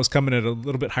saw that I was coming at a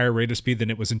little bit higher rate of speed than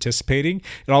it was anticipating.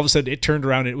 And all of a sudden it turned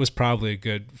around, and it was probably a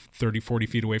good 30, 40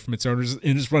 feet away from its owners,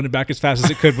 and just running back as fast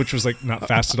as it could, which was like not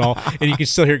fast at all. And you can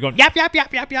still hear it going, yap, yap,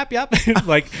 yap, yap, yap, yap.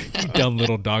 Like, you dumb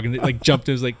little dog. And it like jumped,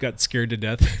 it was like got scared to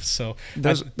death. So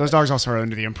those dogs also are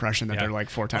under the impression that they're like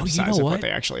 4 times the size of what they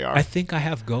actually are. I think I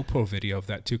have GoPro video of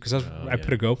that too, because I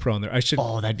put a GoPro on there. I should.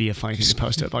 Oh, that'd be a funny thing to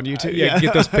post up on YouTube.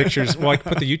 Get those pictures. Well, I can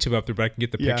put the YouTube up there, but I can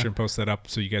get the picture and post that up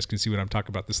so you guys can see what I'm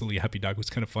talking about. This little happy dog was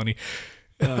kind of funny.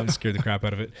 Scared the crap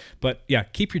out of it. But yeah,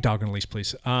 keep your dog on a leash,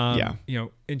 please. And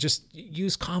just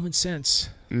use common sense.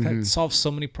 That solves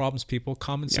so many problems, people.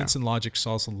 Common sense and logic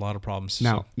solves a lot of problems.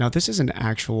 Now this is an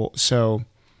actual. So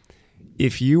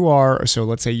if you are,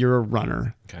 let's say you're a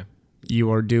runner. Okay.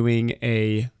 You are doing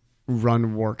a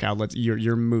run workout.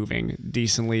 You're moving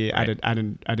decently at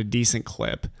a decent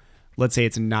clip. Let's say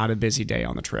it's not a busy day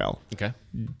on the trail. Okay.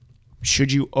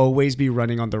 Should you always be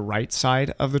running on the right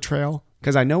side of the trail?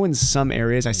 Because I know in some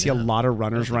areas I see a lot of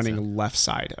runners running left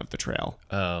side of the trail.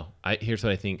 Oh, here's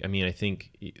what I think. I mean, I think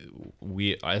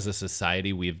we, as a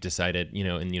society, we've decided,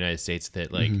 in the United States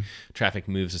that like traffic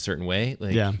moves a certain way.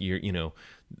 Like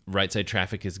right side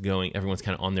traffic is going, everyone's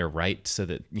kind of on their right, so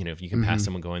that if you can pass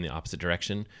someone going the opposite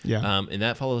direction. Yeah. And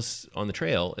that follows on the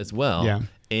trail as well. Yeah.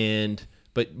 And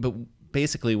but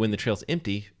basically, when the trail's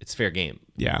empty, it's fair game.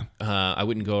 Yeah. I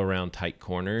wouldn't go around tight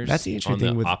corners. That's the interesting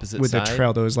thing with the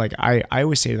trail, though, is like I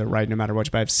always stay to the right no matter what,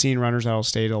 but I've seen runners that'll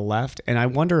stay to the left, and I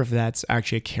wonder if that's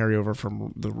actually a carryover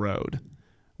from the road.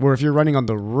 Where if you're running on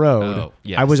the road,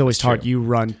 I was always taught you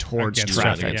run towards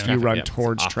traffic. You run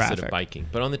towards traffic. Opposite of biking.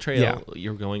 But on the trail,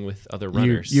 you're going with other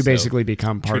runners. You basically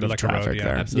become part of traffic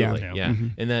there. Absolutely. Yeah.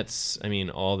 And that's,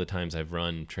 all the times I've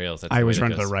run trails. I always run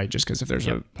to the right just because if there's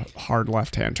a hard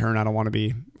left-hand turn, I don't want to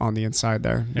be on the inside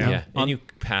there. Yeah. And you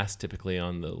pass typically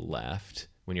on the left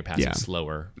when you're passing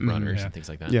slower runners and things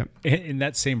like that. Yeah. In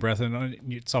that same breath, and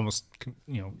it's almost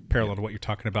parallel to what you're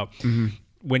talking about.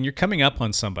 When you're coming up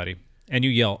on somebody, and you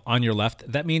yell on your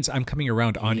left, that means I'm coming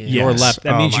around on your left.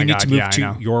 That means you need to move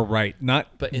to your right, not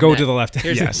go to the left.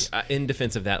 Yes. In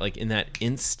defense of that, like in that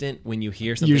instant when you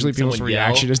hear something, usually people's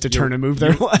reaction is to turn and move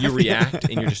their left. You react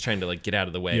and you're just trying to like get out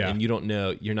of the way, and you don't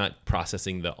know, you're not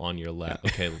processing the on your left.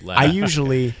 Okay, left. I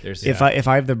usually, if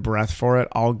I have the breath for it,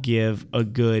 I'll give a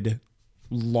good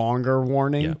longer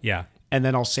warning. Yeah. And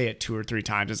then I'll say it 2 or 3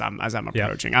 times as I'm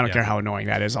approaching. I don't care how annoying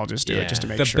that is. I'll just do it just to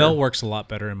make sure. The bell works a lot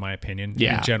better in my opinion.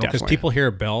 In general, because people hear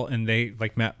a bell and they,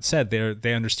 like Matt said,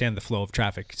 they understand the flow of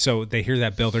traffic. So they hear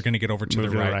that bell, they're going to get over to the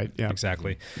right. Yeah,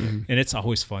 exactly. And it's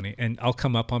always funny. And I'll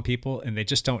come up on people and they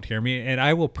just don't hear me, and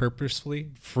I will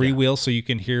purposefully freewheel so you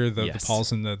can hear the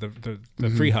Pauls and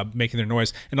the free hub making their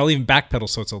noise, and I'll even backpedal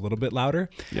so it's a little bit louder.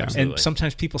 Yeah, and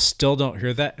sometimes people still don't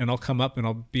hear that, and I'll come up and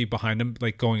I'll be behind them,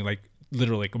 like going like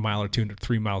literally like a mile or 2 to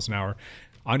 3 miles an hour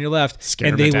on your left,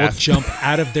 and they will jump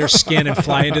out of their skin and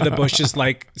fly into the bushes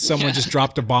like someone just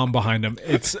dropped a bomb behind them.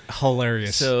 It's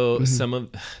hilarious. So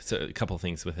a couple of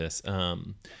things with this.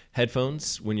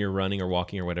 Headphones when you're running or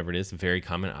walking or whatever it is, very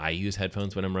common. I use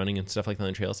headphones when I'm running and stuff like that on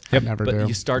the trails. But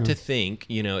you start to think,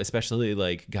 especially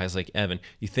like guys like Evan,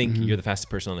 you think you're the fastest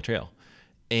person on the trail.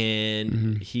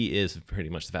 And he is pretty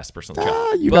much the fastest person on the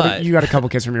trail. You got a couple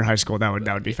kids from your high school that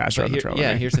would be faster on the trail.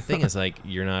 Yeah, here's the thing: is like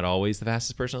you're not always the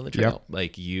fastest person on the trail. Yep.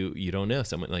 Like you don't know.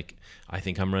 Someone like I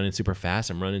think I'm running super fast.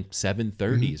 I'm running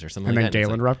 7:30s or something like that. And then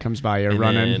Galen Rupp comes by, you're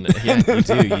running.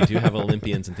 You do have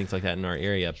Olympians and things like that in our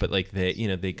area. But like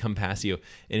they come past you,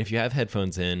 and if you have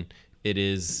headphones in, it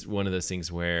is one of those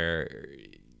things where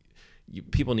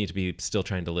people need to be still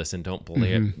trying to listen. Don't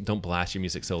blast your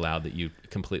music so loud that you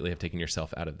completely have taken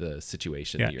yourself out of the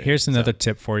situation. Yeah, here's another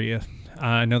tip for you.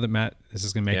 I know that Matt, this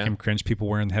is going to make him cringe. People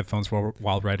wearing headphones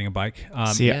while riding a bike.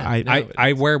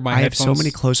 I wear my headphones. I have so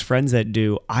many close friends that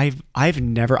do. I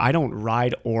don't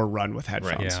ride or run with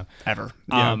headphones ever.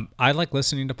 Yeah. I like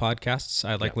listening to podcasts.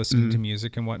 I like listening to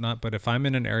music and whatnot. But if I'm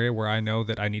in an area where I know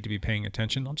that I need to be paying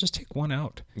attention, I'll just take one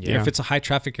out. Yeah. If it's a high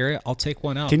traffic area, I'll take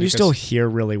one out. Can you still hear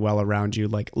really well around you?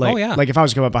 Like if I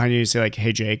was to come up behind you and say like,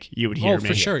 "Hey Jake," you would hear me. Oh,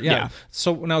 for sure. Yeah.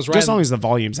 So when I was riding, just as long as the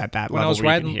volume's at that level, when I was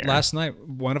riding last night,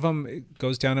 one of them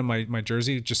goes down in my my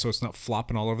jersey just so it's not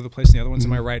flopping all over the place. And the other one's in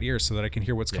my right ear so that I can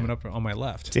hear what's coming up on my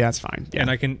left. Yeah, that's fine. Yeah. And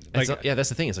I can that's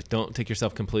the thing. Is like, don't take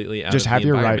yourself completely out just of have the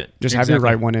your environment. right. Just have your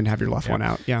right one in, have your left one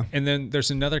out. Yeah. And then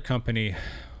there's another company,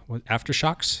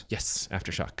 Aftershocks. Yes,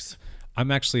 Aftershocks. I'm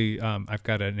actually, I've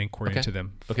got an inquiry into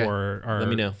them for our Let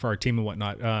me know. for our team and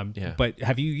whatnot. But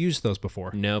have you used those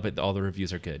before? No, but all the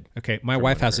reviews are good. Okay, my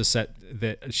wife has a set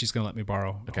that she's going to let me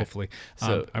borrow, hopefully,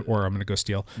 So, or I'm going to go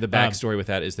steal. The backstory with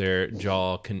that is their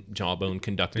jawbone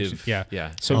conductive.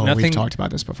 Yeah. So So nothing. we've talked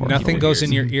about this before. Nothing goes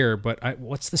in your ear, but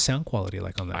what's the sound quality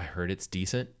like on that? I heard it's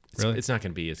decent. Really? It's not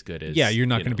going to be as good as. Yeah, you're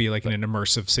not going to be like in an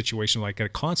immersive situation like at a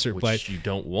concert, which but you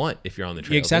don't want if you're on the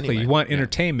trail. exactly. Anyway. You want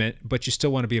entertainment, but you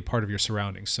still want to be a part of your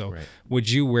surroundings. So, would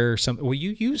you wear something? Well,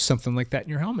 you use something like that in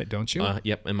your helmet, don't you?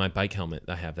 Yep, in my bike helmet,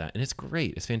 I have that, and it's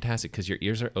great. It's fantastic because your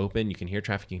ears are open. You can hear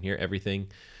traffic. You can hear everything.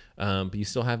 But you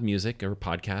still have music or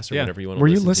podcasts or whatever you want to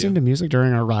listen to. Were you listening to music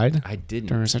during our ride? I didn't.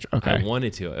 During okay. I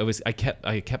wanted to. I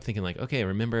kept thinking like, okay,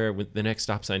 remember with the next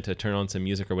stop sign to turn on some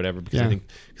music or whatever because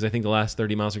I think the last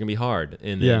 30 miles are gonna be hard.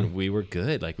 And then we were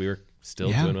good. Like we were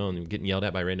still doing well and getting yelled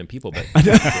at by random people. But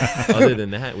other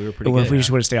than that, we were pretty good. If we just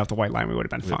would have stayed off the white line, we would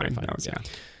have been fine.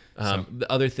 The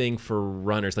other thing for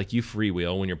runners, like you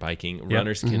freewheel when you're biking,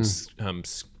 runners can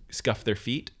scuff their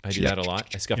feet. I do that a lot.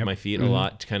 I scuff my feet a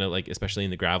lot to kind of like, especially in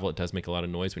the gravel, it does make a lot of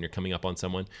noise when you're coming up on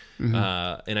someone. And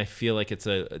I feel like it's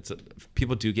a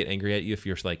people do get angry at you if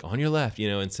you're like on your left,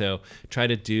 and so try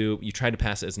to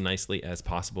pass it as nicely as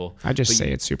possible. I just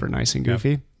say it's super nice and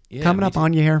goofy. Yeah, coming up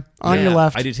on you here, on your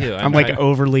left. I do too. I'm like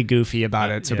overly goofy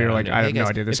about it. So people are like, I have no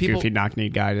idea this goofy knock-knee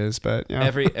guy is, but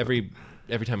every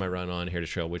time I run on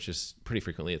Heritage Trail, which is pretty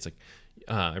frequently, it's like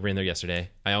I ran there yesterday.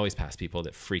 I always pass people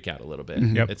that freak out a little bit.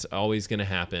 It's always going to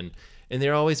happen. And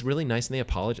they're always really nice and they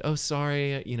apologize. Oh,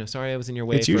 sorry. Sorry I was in your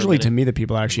way. It's usually to me the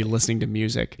people are actually listening to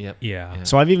music. Yep. Yeah.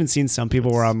 So I've even seen some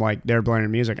people where I'm like, they're blaring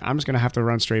music. I'm just going to have to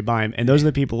run straight by them. And those are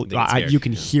the people, you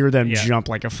can hear them jump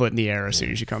like a foot in the air as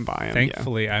soon as you come by them.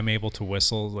 Thankfully, I'm able to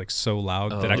whistle like so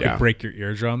loud that I could break your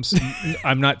eardrums.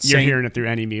 I'm not saying. You're hearing it through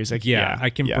any music. Yeah. I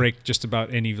can break just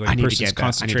about any like person's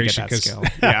concentration.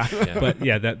 But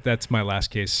that's my last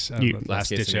case. Last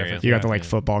ditch effort. You got the like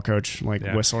football coach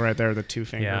whistle right there, the two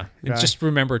finger. Yeah. And just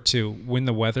remember too, when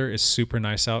the weather is super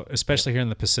nice out, especially here in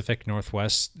the Pacific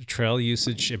Northwest, trail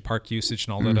usage and park usage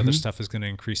and all that other stuff is going to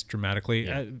increase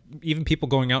dramatically. Even people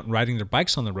going out and riding their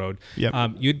bikes on the road,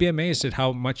 you'd be amazed at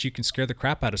how much you can scare the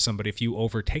crap out of somebody if you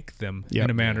overtake them in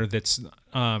a manner that's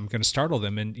going to startle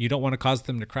them, and you don't want to cause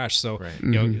them to crash. So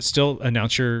still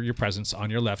announce your presence on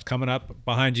your left, coming up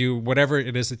behind you, whatever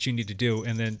it is that you need to do,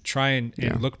 and then try and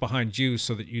look behind you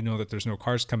so that you know that there's no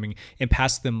cars coming, and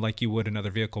pass them like you would another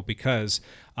vehicle, because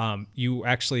you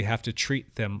actually have to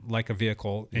treat them like a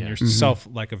vehicle and yourself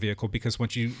like a vehicle, because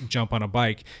once you jump on a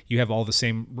bike, you have all the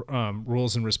same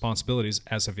rules and responsibilities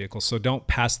as a vehicle. So don't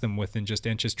pass them within just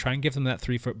inches. Try and give them that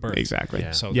 3-foot berth. Exactly.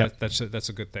 Yeah. So that's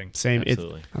a good thing. Same.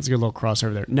 That's a good little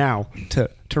crossover there. Now, to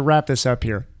wrap this up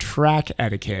here, track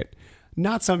etiquette.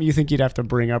 Not something you think you'd have to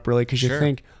bring up really, because you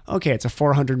think, okay, it's a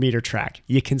 400-meter track.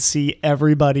 You can see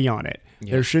everybody on it.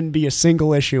 Yeah. There shouldn't be a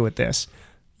single issue with this.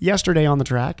 Yesterday on the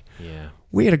track,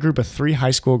 we had a group of 3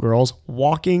 high school girls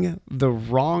walking the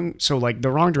wrong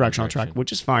direction on the track,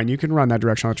 which is fine. You can run that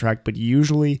direction on the track, but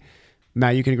usually,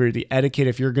 Matt, you can agree with the etiquette.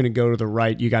 If you're going to go to the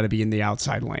right, you got to be in the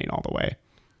outside lane all the way.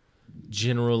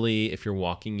 Generally, if you're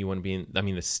walking, you want to be in. I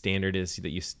mean, the standard is that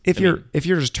you. If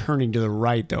you're just turning to the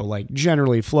right, though, like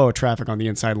generally flow of traffic on the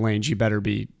inside lanes, you better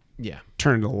be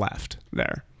turning to the left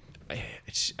there.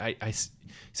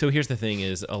 So here's the thing: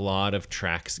 is a lot of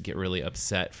tracks get really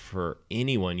upset for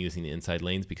anyone using the inside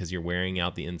lanes because you're wearing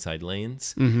out the inside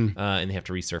lanes, and they have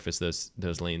to resurface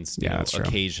those lanes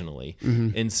occasionally.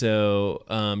 And so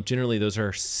generally, those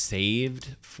are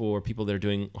saved for people that are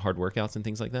doing hard workouts and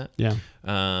things like that. Yeah.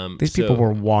 These people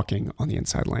were walking on the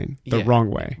inside lane the wrong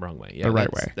way. Yeah, the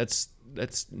right way. That's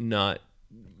not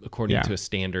according to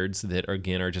standards that are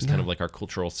just kind of like our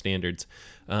cultural standards.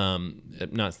 I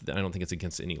don't think it's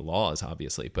against any laws,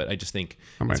 obviously, but I just think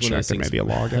I'm going to check there may be a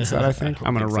law against that. I think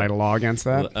I'm going to write a law against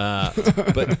that.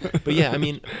 But yeah, I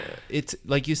mean, it's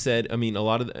like you said. I mean,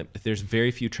 there's very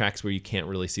few tracks where you can't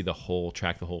really see the whole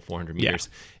track, the whole 400 meters.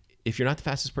 If you're not the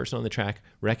fastest person on the track,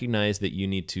 recognize that you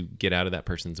need to get out of that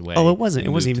person's way. Oh, it wasn't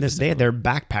even this. They had their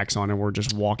backpacks on and were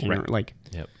just walking. Like,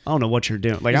 I don't know what you're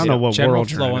doing. Like, I don't know what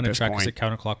world you're in at this point. Is it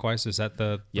counterclockwise? Is that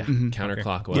the... Yeah,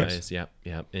 counterclockwise. Yes.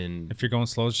 Yep. And if you're going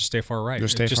slow, just stay far right.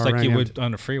 Just like right, you would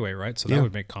on a freeway, right? So that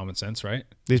would make common sense, right?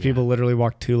 These people literally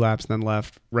walked 2 laps and then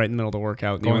left right in the middle of the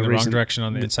workout. Going the wrong direction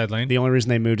on the inside lane? The only reason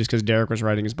they moved is because Derek was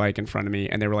riding his bike in front of me,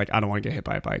 and they were like, I don't want to get hit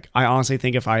by a bike. I honestly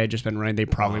think if I had just been running, they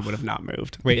probably would have not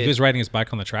moved. Wait, was riding his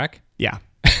bike on the track? Yeah.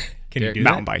 Can you do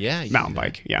mountain that? bike? Yeah, you mountain can do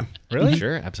bike. Yeah. Really?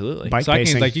 Sure, absolutely. Bike So I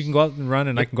pacing. can, like, you can go out and run,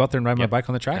 and I can go out there and ride my bike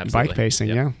on the track. Absolutely. Bike pacing.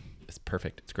 Yep. Yeah. It's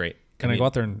perfect. It's great. Can I go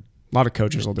out there and A lot of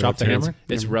coaches will do drop it the too. hammer?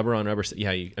 It's rubber on rubber.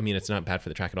 Yeah, I mean, it's not bad for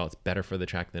the track at all. It's better for the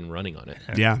track than running on it.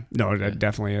 Yeah. No, it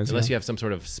definitely is. Unless you have some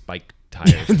sort of spike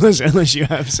tires. unless you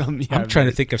have some. Yeah, I'm trying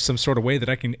to think of some sort of way that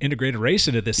I can integrate a race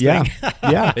into this Yeah. thing.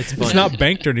 Yeah. It's fun. It's not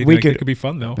banked or anything. We Like, could- it could be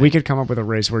fun though. We could come up with a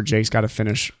race where Jake's got to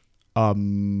finish.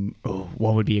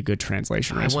 What would be a good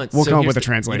translation race? We'll come up with a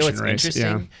translation what's race.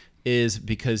 Interesting is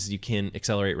because you can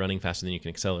accelerate running faster than you can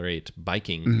accelerate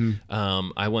biking.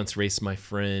 I once raced my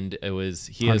friend. He was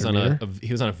on 100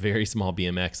 a very small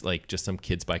BMX, like just some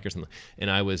kid's bike or something. And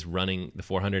I was running the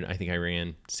 400. I think I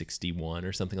ran 61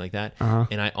 or something like that.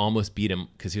 And I almost beat him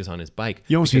because he was on his bike.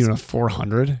 You almost Because- beat him a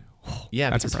 400. Yeah,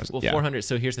 That's because, impressive. Well, Yeah. 400.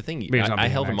 So here's the thing: Because I'm I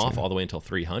held him BMX, off yeah. all the way until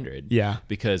 300. Yeah.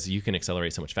 because you can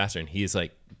accelerate so much faster, and he's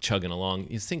like chugging along.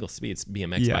 He's single speeds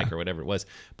BMX Yeah. bike or whatever it was.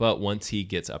 But once he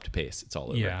gets up to pace, it's all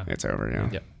over. Yeah. It's over. Yeah.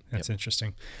 Yep. That's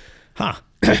interesting. Huh.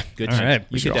 Good. All shit. right.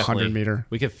 We should could do a 100 definitely meter.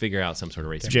 We could figure out some sort of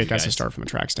race. for Jake you has to guys. start from the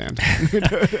track stand.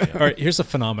 All right, here's a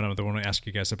phenomenon that I want to ask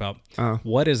you guys about.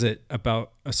 What is it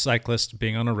about a cyclist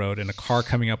being on a road and a car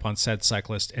coming up on said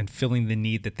cyclist and feeling the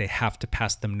need that they have to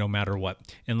pass them no matter what?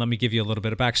 And let me give you a little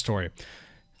bit of backstory.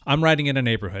 I'm riding in a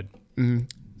neighborhood.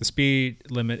 The speed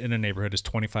limit in a neighborhood is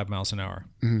 25 miles an hour.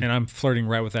 And I'm flirting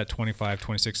right with that 25,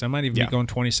 26. I might even be going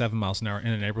 27 miles an hour in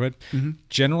a neighborhood.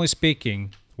 Generally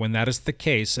speaking, when that is the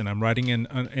case and I'm riding in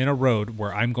a road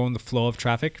where I'm going the flow of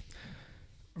traffic,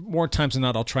 more times than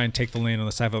not, I'll try and take the lane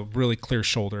unless I have a really clear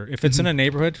shoulder. If it's in a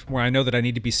neighborhood where I know that I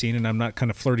need to be seen and I'm not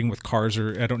kind of flirting with cars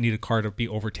or I don't need a car to be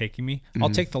overtaking me, I'll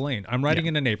take the lane. I'm riding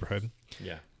in a neighborhood,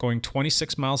 going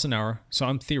 26 miles an hour, so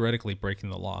I'm theoretically breaking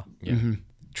the law.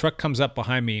 Truck comes up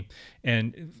behind me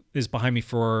and is behind me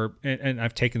for, and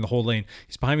I've taken the whole lane.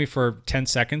 He's behind me for 10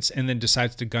 seconds and then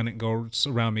decides to gun it and go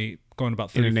around me, going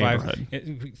about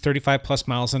 35 plus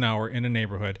miles an hour in a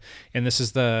neighborhood. And this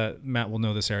is Matt will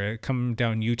know this area, coming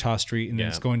down Utah Street and then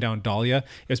it's going down Dahlia.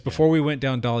 It's before we went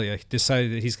down Dahlia, he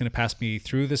decided that he's going to pass me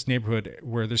through this neighborhood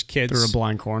where there's kids. Through a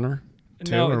blind corner?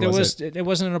 No, it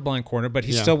wasn't in a blind corner, but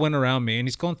he still went around me, and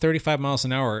he's going 35 miles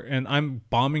an hour, and I'm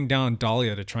bombing down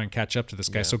Dahlia to try and catch up to this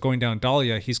guy. So going down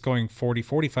Dahlia, he's going 40,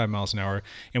 45 miles an hour,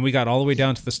 and we got all the way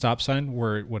down to the stop sign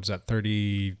where, what is that,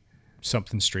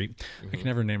 30-something street. I can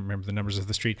never remember the numbers of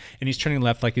the street, and he's turning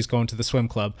left like he's going to the swim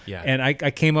club. And I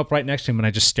came up right next to him, and I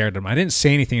just stared at him. I didn't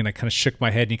say anything, and I kind of shook my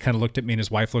head, and he kind of looked at me, and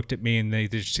his wife looked at me, and they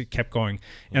just kept going.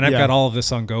 And I've got all of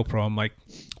this on GoPro. I'm like,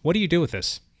 what do you do with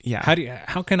this? Yeah.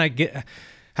 How can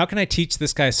I teach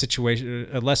this guy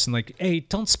a lesson like, hey,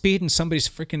 don't speed in somebody's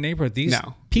freaking neighborhood. These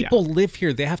people live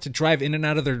here. They have to drive in and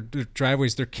out of their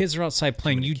driveways. Their kids are outside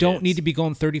playing. You don't need to be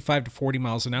going 35 to 40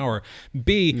 miles an hour.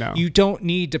 You don't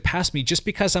need to pass me. Just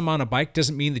because I'm on a bike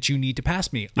doesn't mean that you need to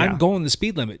pass me. I'm going the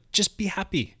speed limit. Just be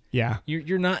happy. Yeah.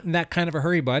 You're not in that kind of a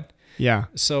hurry, bud. Yeah.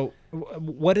 So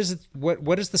what is it?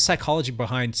 What is the psychology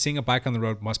behind seeing a bike on the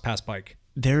road must pass bike?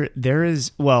 There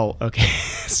is okay.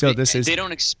 So they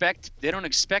don't expect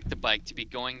the bike to be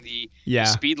going the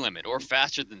speed limit or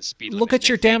faster than the speed limit. Look at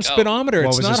your damn speedometer.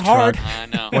 It's not hard.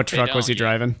 What truck was he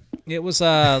driving? It was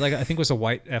I think it was a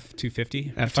white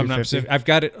F-250. If I'm not mistaken. I've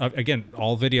got it again,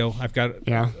 all video. I've got it.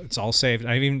 Yeah. It's all saved.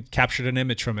 I even captured an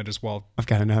image from it as well. I've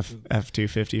got enough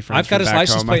F-250 from. I've got his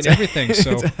license plate and everything.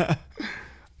 So.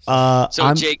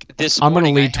 Jake, I'm going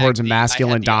to lead towards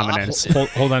masculine dominance.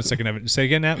 Hold on a second, Evan. Say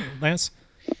again, Lance.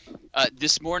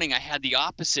 This morning I had the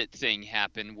opposite thing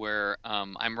happen where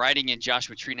I'm riding in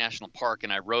Joshua Tree National Park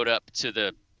and I rode up to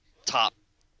the top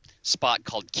spot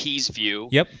called Keys View.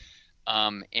 Yep.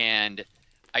 And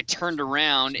I turned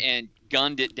around and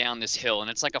gunned it down this hill,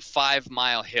 and it's like a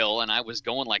 5-mile hill, and I was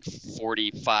going like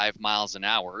 45 miles an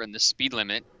hour, and the speed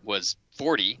limit was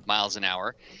 40 miles an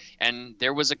hour, and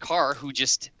there was a car who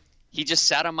just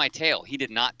sat on my tail. He did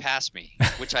not pass me,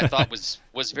 which I thought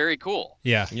was very cool.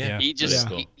 Yeah. He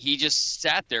just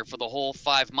sat there for the whole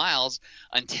 5 miles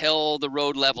until the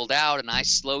road leveled out, and I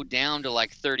slowed down to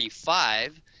like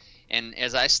 35. And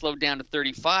as I slowed down to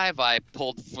 35, I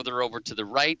pulled further over to the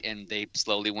right, and they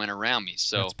slowly went around me.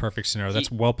 So that's perfect scenario.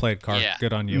 That's well played, Car. Yeah.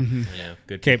 Good on you. Mm-hmm. Yeah,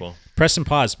 good people. Press and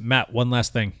pause. Matt, one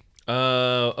last thing.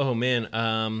 Oh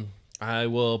man. I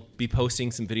will be posting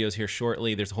some videos here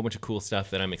shortly. There's a whole bunch of cool stuff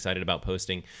that I'm excited about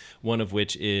posting, one of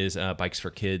which is Bikes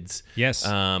for Kids. Yes.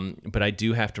 But I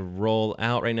do have to roll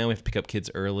out right now. We have to pick up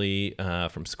kids early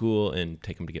from school and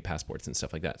take them to get passports and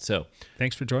stuff like that. So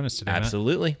thanks for joining us today,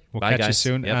 absolutely. Matt. We'll Bye, catch guys. you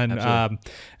soon. Yep, and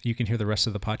you can hear the rest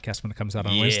of the podcast when it comes out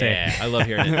on Wednesday. Yeah, I love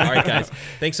hearing it. All right, guys.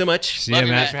 Thanks so much. See you, Matt.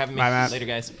 Thanks for having me. Bye, Matt. Later,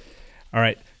 guys. All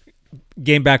right.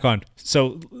 game back on.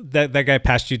 So that guy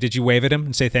passed you. Did you wave at him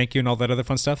and say thank you and all that other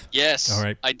fun stuff? Yes, all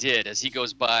right. I did. As he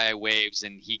goes by, waves,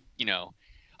 and he,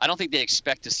 I don't think they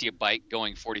expect to see a bike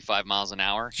going 45 miles an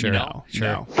hour. Sure. No.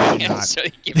 So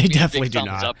they definitely do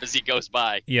not. Up as he goes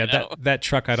by. Yeah, that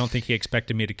truck, I don't think he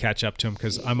expected me to catch up to him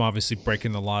because I'm obviously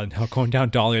breaking the law and going down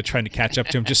Dahlia trying to catch up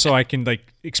to him just so I can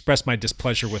express my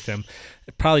displeasure with him.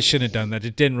 I probably shouldn't have done that.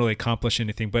 It didn't really accomplish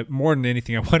anything, but more than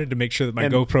anything, I wanted to make sure that my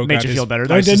GoPro made got you his feel better,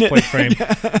 license didn't plate it?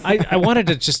 frame. I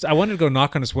wanted to go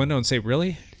knock on his window and say,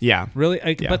 really? Yeah. Really?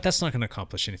 But that's not going to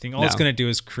accomplish anything. All it's going to do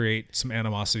is create some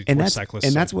animosity and towards cyclists.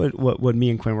 And that's what me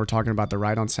and Quinn were talking about the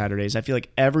ride on Saturdays. I feel like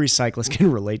every cyclist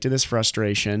can relate to this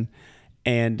frustration.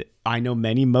 And I know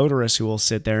many motorists who will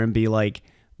sit there and be like,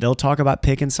 they'll talk about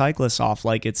picking cyclists off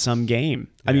like it's some game.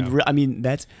 Yeah. I mean,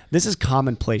 this is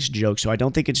commonplace joke. So I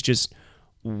don't think it's just,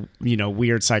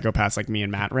 weird psychopaths like me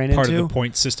and Matt ran part into. Of the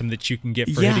point system that you can get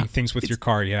for hitting things with your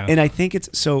car. Yeah. And I think it's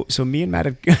so me and Matt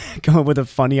have come up with a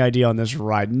funny idea on this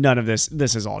ride. None of this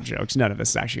is all jokes. None of this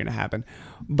is actually going to happen.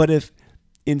 But if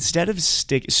instead of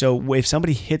if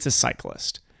somebody hits a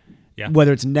cyclist,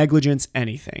 whether it's negligence,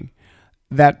 anything,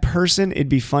 that person, it'd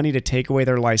be funny to take away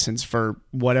their license for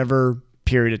whatever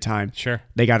period of time. Sure.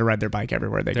 They got to ride their bike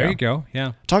everywhere they go. There you go.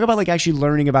 Yeah. Talk about actually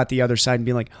learning about the other side and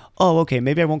being like, oh, okay,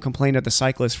 maybe I won't complain at the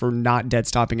cyclist for not dead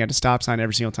stopping at a stop sign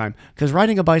every single time. Because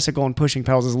riding a bicycle and pushing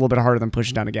pedals is a little bit harder than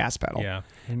pushing down a gas pedal. Yeah.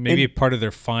 And maybe part of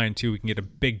their fine too, we can get a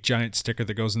big giant sticker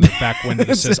that goes in their back window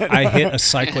that says, I hit a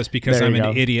cyclist because I'm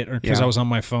an idiot or because I was on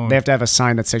my phone. They have to have a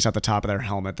sign that sticks out the top of their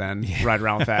helmet then ride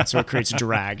around with that. So it creates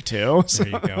drag too. There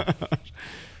you go.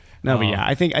 No, but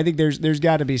I think there's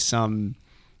got to be some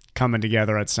coming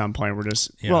together at some point. We're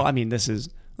just this is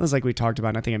like we talked about,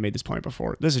 and I think I made this point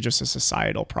before. This is just a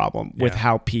societal problem with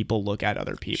how people look at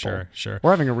other people. Sure.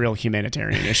 We're having a real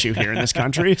humanitarian issue here in this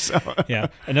country. So yeah.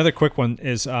 Another quick one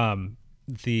is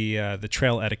the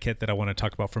trail etiquette that I want to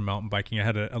talk about for mountain biking. I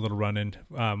had a little run-in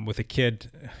with a kid.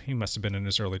 He must have been in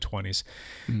his early 20s.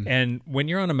 And when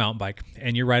you're on a mountain bike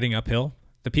and you're riding uphill,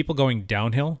 the people going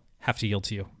downhill have to yield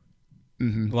to you.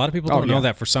 A lot of people don't know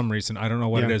that for some reason. I don't know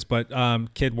what it is, but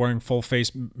kid wearing full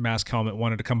face mask helmet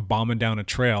wanted to come bombing down a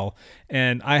trail,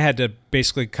 and I had to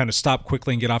basically kind of stop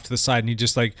quickly and get off to the side, and he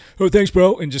just oh, thanks,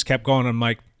 bro, and just kept going. I'm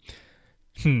like,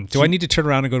 do I need to turn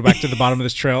around and go back to the bottom of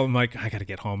this trail? I'm like, I got to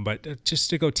get home, but just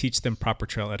to go teach them proper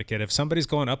trail etiquette. If somebody's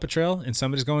going up a trail and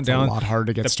somebody's going down, a lot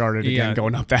harder to get started again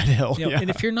going up that hill.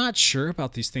 And if you're not sure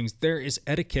about these things, there is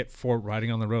etiquette for riding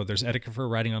on the road. There's etiquette for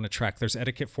riding on a track. There's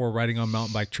etiquette for riding on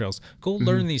mountain bike trails. Go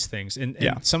learn these things. And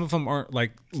some of them aren't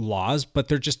like laws, but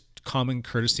they're just common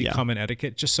courtesy, common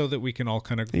etiquette, just so that we can all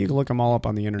kind of... You can look them all up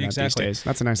on the internet these days.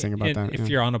 That's a nice thing about that. If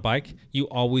you're on a bike, you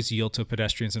always yield to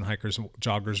pedestrians and hikers,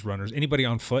 joggers, runners. Anybody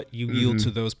on foot, you yield to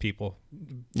those people,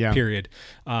 period.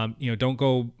 Don't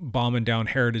go bombing down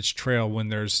Heritage Trail when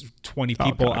there's 20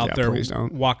 people out there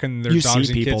walking their dogs and kids.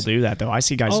 You see people do that, though. I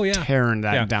see guys tearing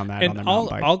down that on their mountain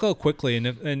bike. I'll go quickly,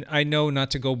 and I know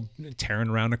not to go tearing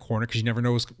around a corner because you never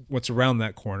know what's around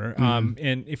that corner.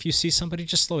 And if you see somebody,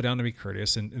 just slow down and be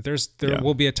courteous. And there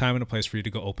will be a time and a place for you to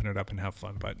go open it up and have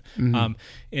fun. But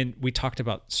and we talked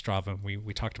about Strava.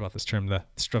 We talked about this term, the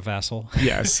Stravassel.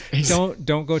 Yes.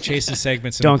 Don't go chasing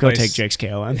segments. Don't go take Jake's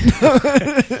KOM.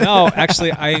 No,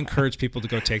 actually, I encourage people to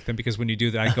go take them because when you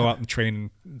do that, I go out and train.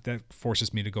 And that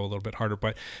forces me to go a little bit harder.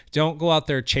 But don't go out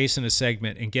there chasing a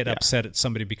segment and get upset at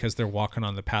somebody because they're walking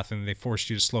on the path and they forced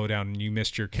you to slow down and you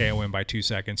missed your KOM by 2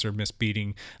 seconds or missed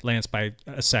beating Lance by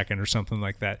a second or something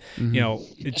like that.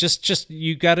 It just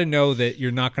you got to know that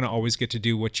you're not going to always get to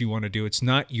do what you want to do. It's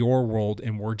not your world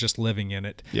and we're just living in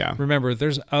it. Yeah. Remember,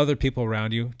 there's other people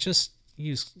around you. Just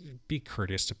be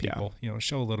courteous to people.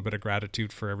 Show a little bit of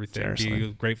gratitude for everything. Seriously.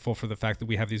 Be grateful for the fact that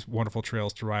we have these wonderful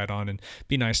trails to ride on, and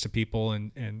be nice to people,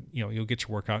 and you'll get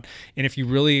your workout. And if you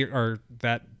really are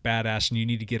that badass and you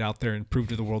need to get out there and prove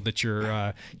to the world that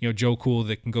you're Joe Cool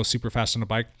that can go super fast on a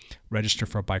bike, register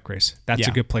for a bike race. That's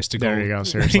a good place to go. There you go.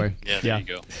 Seriously. There you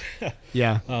go.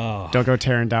 Yeah. Don't go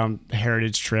tearing down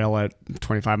Heritage Trail at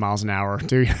 25 miles an hour.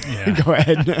 Go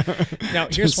ahead. Now,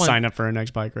 here's one. Sign up for a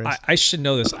next bike race. I should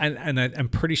know this, and I'm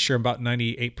pretty sure, about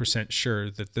 98%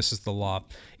 sure that this is the law.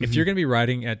 If you're going to be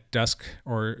riding at dusk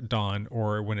or dawn,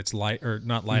 or when it's light or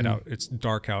not light out, it's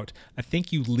dark out, I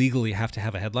think you legally have to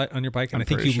have a headlight on your bike, and I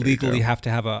think you legally have to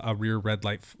have a rear red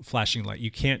light, flashing light.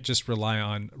 You can't just rely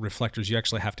on reflectors. You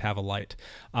actually have to have a light.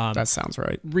 That sounds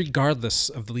right. Regardless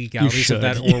of the legalities of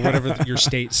that or whatever your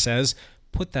state says,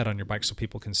 put that on your bike so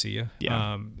people can see you.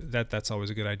 Yeah. That's always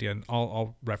a good idea. And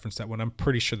I'll reference that one. I'm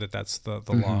pretty sure that's the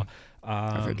law.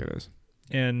 I think it is.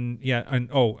 And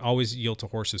always yield to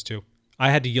horses too. I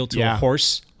had to yield to a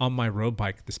horse on my road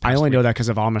bike this past I only week. know that because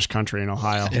of Amish country in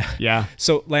Ohio. Yeah.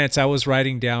 So Lance, I was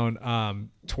riding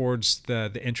down towards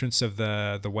the entrance of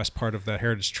the west part of the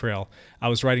Heritage Trail. I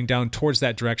was riding down towards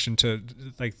that direction to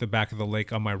like the back of the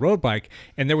lake on my road bike,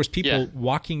 and there was people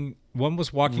walking. One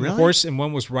was walking a horse, and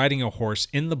one was riding a horse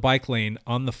in the bike lane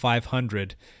on the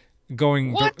 500.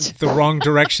 Going the wrong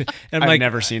direction. And I've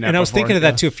never seen that And I was before, thinking of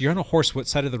that too. If you're on a horse, what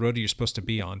side of the road are you supposed to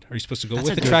be on? Are you supposed to go That's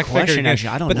with a the good track question, back? actually.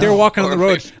 I don't but know. they were walking on the Or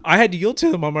road. if- I had to yield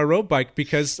to them on my road bike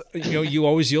because you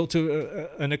always yield to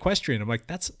an equestrian. I'm like,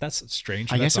 that's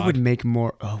strange. I guess it odd. would make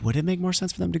more. Would it make more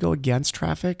sense for them to go against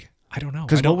traffic? I don't know.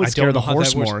 Because what would scare the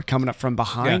horse more? more, coming up from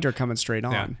behind Yeah. or coming straight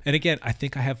on? Yeah. And again, I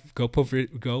think I have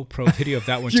GoPro video of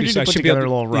that one You too. need So to I put should be together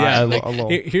able a to, little ride, a little-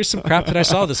 Here's some crap that I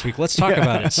saw this week. Let's talk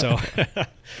about it. So,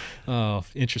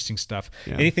 interesting stuff.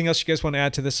 Yeah. Anything else you guys want to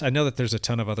add to this? I know that there's a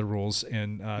ton of other rules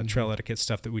and trail etiquette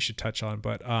stuff that we should touch on,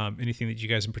 but anything that you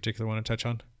guys in particular want to touch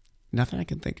on? Nothing I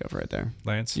can think of right there.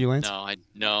 Lance? You, Lance?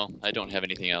 No, I don't have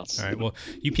anything else. All right. Well,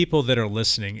 you people that are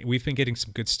listening, we've been getting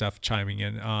some good stuff chiming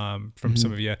in from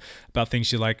some of you about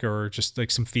things you like or just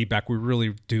like some feedback. We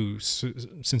really do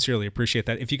sincerely appreciate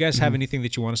that. If you guys have anything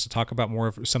that you want us to talk about more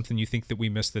of, something you think that we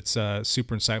missed that's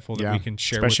super insightful that we can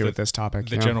share especially with with this topic,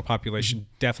 the general population,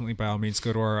 definitely by all means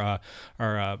go to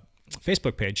our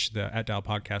Facebook page, the @Dial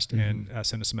Podcast, and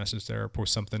send us a message there or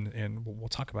post something, and we'll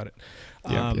talk about it.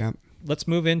 Yep. Let's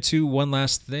move into one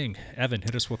last thing. Evan,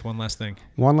 hit us with one last thing.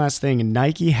 One last thing.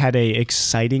 Nike had a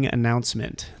exciting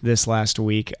announcement this last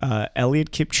week. Eliud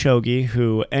Kipchoge,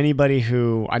 who anybody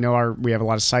who I know we have a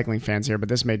lot of cycling fans here, but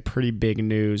this made pretty big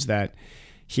news that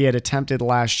he had attempted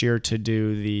last year to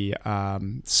do the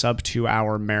sub 2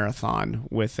 hour marathon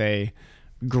with a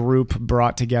group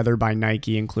brought together by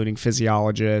Nike, including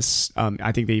physiologists.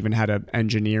 I think they even had an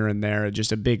engineer in there,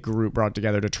 just a big group brought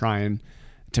together to try and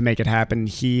to make it happen.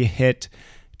 He hit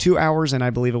 2 hours and I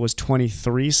believe it was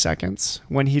 23 seconds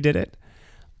when he did it,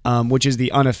 which is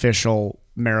the unofficial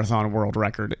marathon world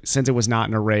record. Since it was not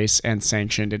in a race and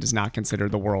sanctioned, it is not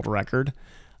considered the world record.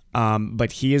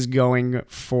 But he is going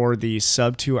for the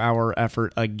sub 2 hour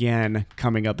effort again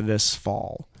coming up this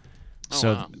fall.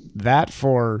 Wow. That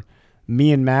for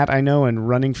me and Matt, I know, and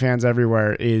running fans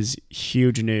everywhere is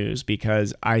huge news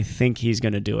because I think he's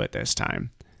going to do it this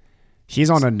time. He's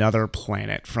on another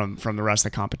planet from the rest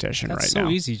of the competition now. That's so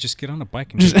easy. Just get on a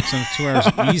bike and do it. 2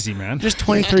 hours easy, man. Just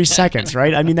 23 seconds,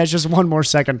 right? I mean, that's just one more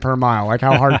second per mile. Like,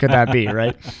 how hard could that be,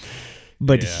 right?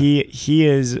 But he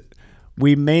is.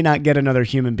 We may not get another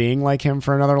human being like him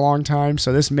for another long time,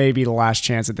 so this may be the last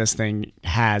chance that this thing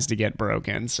has to get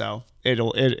broken. So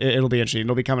it'll be interesting.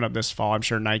 It'll be coming up this fall. I'm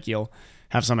sure Nike will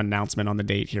have some announcement on the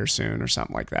date here soon or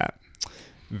something like that.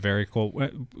 Very cool.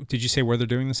 Did you say where they're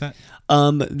doing this at?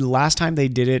 Last time they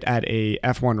did it at a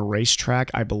F1 racetrack,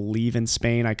 I believe in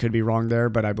Spain. I could be wrong there,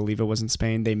 but I believe it was in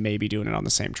Spain. They may be doing it on the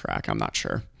same track. I'm not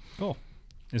sure. Cool.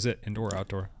 Is it indoor or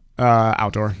outdoor?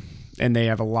 Outdoor. And they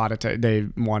have a lot of they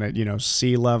want it,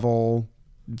 sea level,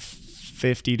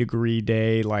 50-degree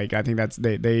day. Like, I think that's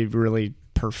they really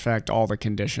perfect all the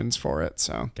conditions for it.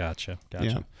 So Gotcha.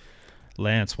 Yeah.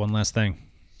 Lance, one last thing.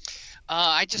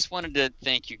 I just wanted to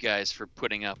thank you guys for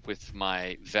putting up with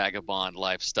my vagabond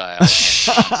lifestyle and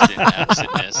constant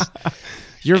absentness.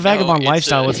 Your vagabond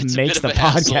lifestyle makes the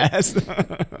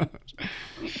podcast.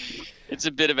 It's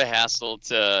a bit of a hassle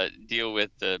to deal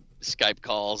with the Skype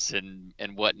calls and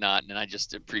whatnot, and I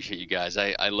just appreciate you guys.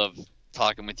 I love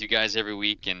talking with you guys every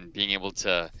week and being able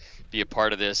to be a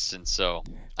part of this, and so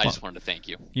I just wanted to thank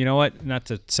you. You know what? Not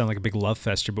to sound like a big love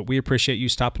fest here, but we appreciate you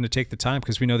stopping to take the time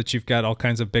because we know that you've got all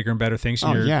kinds of bigger and better things.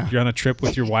 And you're on a trip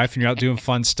with your wife and you're out doing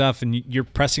fun stuff, and you're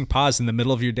pressing pause in the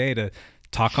middle of your day to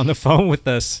talk on the phone with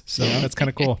us. So that's kind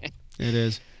of cool. It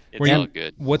is. It's all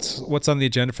good. What's on the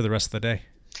agenda for the rest of the day?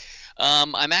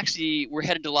 We're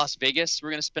headed to Las Vegas. We're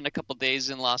going to spend a couple days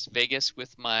in Las Vegas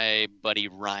with my buddy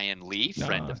Ryan Lee,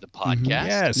 friend of the podcast.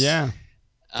 Yes. Yeah.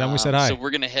 Tell him we said hi. So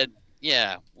we're going to head.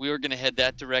 Yeah, we were going to head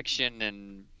that direction,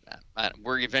 and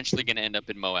we're eventually going to end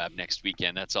up in Moab next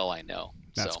weekend. That's all I know.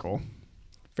 That's cool.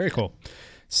 Very cool.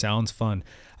 Sounds fun.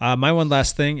 My one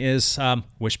last thing is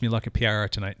wish me luck at PIR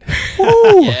tonight.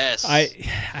 Yes.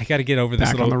 I got to get over this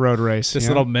Back little on the road race. This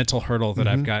little mental hurdle that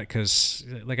I've got because,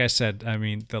 like I said, I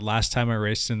mean, the last time I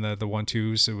raced in the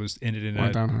 1-2s, it was ended in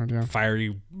a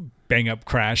fiery bang up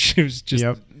crash. It was just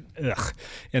ugh.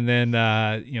 And then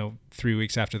 3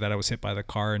 weeks after that, I was hit by the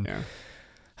car, and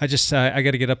I just I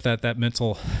got to get up that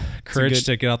mental courage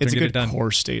to get out there and get it done. It's a good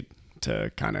core state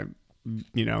to kind of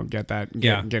get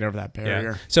over that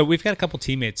barrier. Yeah. So we've got a couple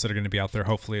teammates that are going to be out there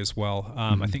hopefully as well.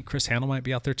 I think Chris Handel might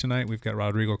be out there tonight. We've got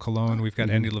Rodrigo Colon. We've got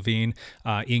Andy Levine.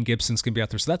 Ian Gibson's going to be out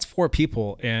there. So that's 4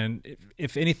 people. And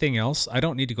if anything else, I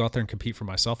don't need to go out there and compete for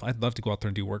myself. I'd love to go out there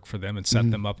and do work for them and set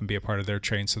them up and be a part of their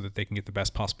train so that they can get the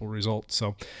best possible result.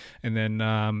 So, and then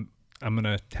I'm going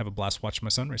to have a blast watching my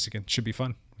son race again. Should be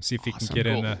fun. See if he can get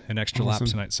in an extra lap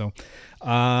tonight. So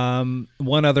one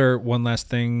last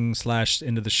thing /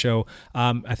 into the show.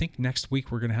 I think next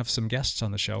week we're going to have some guests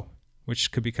on the show,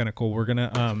 which could be kind of cool. We're going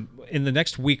to, in the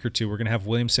next week or two, we're going to have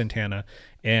William Santana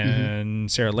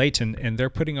and Sarah Layton, and they're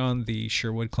putting on the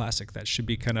Sherwood Classic. That should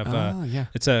be kind of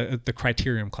it's the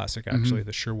Criterium Classic, actually.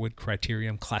 The Sherwood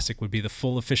Criterium Classic would be the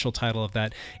full official title of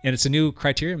that. And it's a new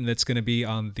criterium that's going to be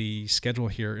on the schedule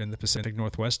here in the Pacific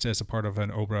Northwest as a part of an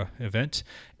OBRA event.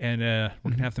 And we're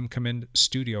going to have them come in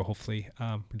studio, hopefully.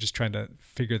 We're just trying to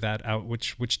figure that out,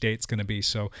 which day it's going to be.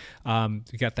 So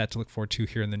we got that to look forward to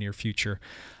here in the near future.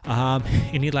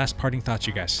 Any last parting thoughts,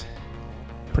 you guys?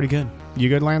 Pretty good. You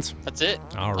good, Lance? That's it.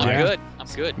 All right. I'm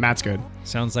good. Matt's good.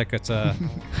 Sounds like it's a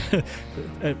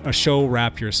show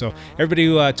wrap here. So everybody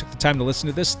who took the time to listen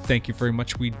to this, thank you very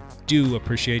much. We do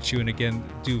appreciate you. And again,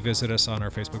 do visit us on our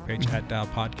Facebook page at Dial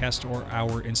Podcast or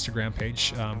our Instagram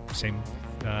page, same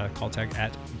call tag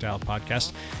at Dial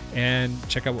Podcast, and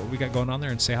check out what we got going on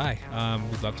there and say hi.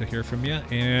 We'd love to hear from you.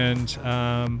 And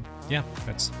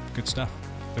that's good stuff.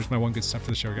 There's my one good stuff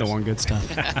for the show, guys. The one good stuff.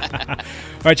 All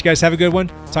right, you guys have a good one.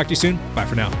 Talk to you soon. Bye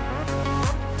for now.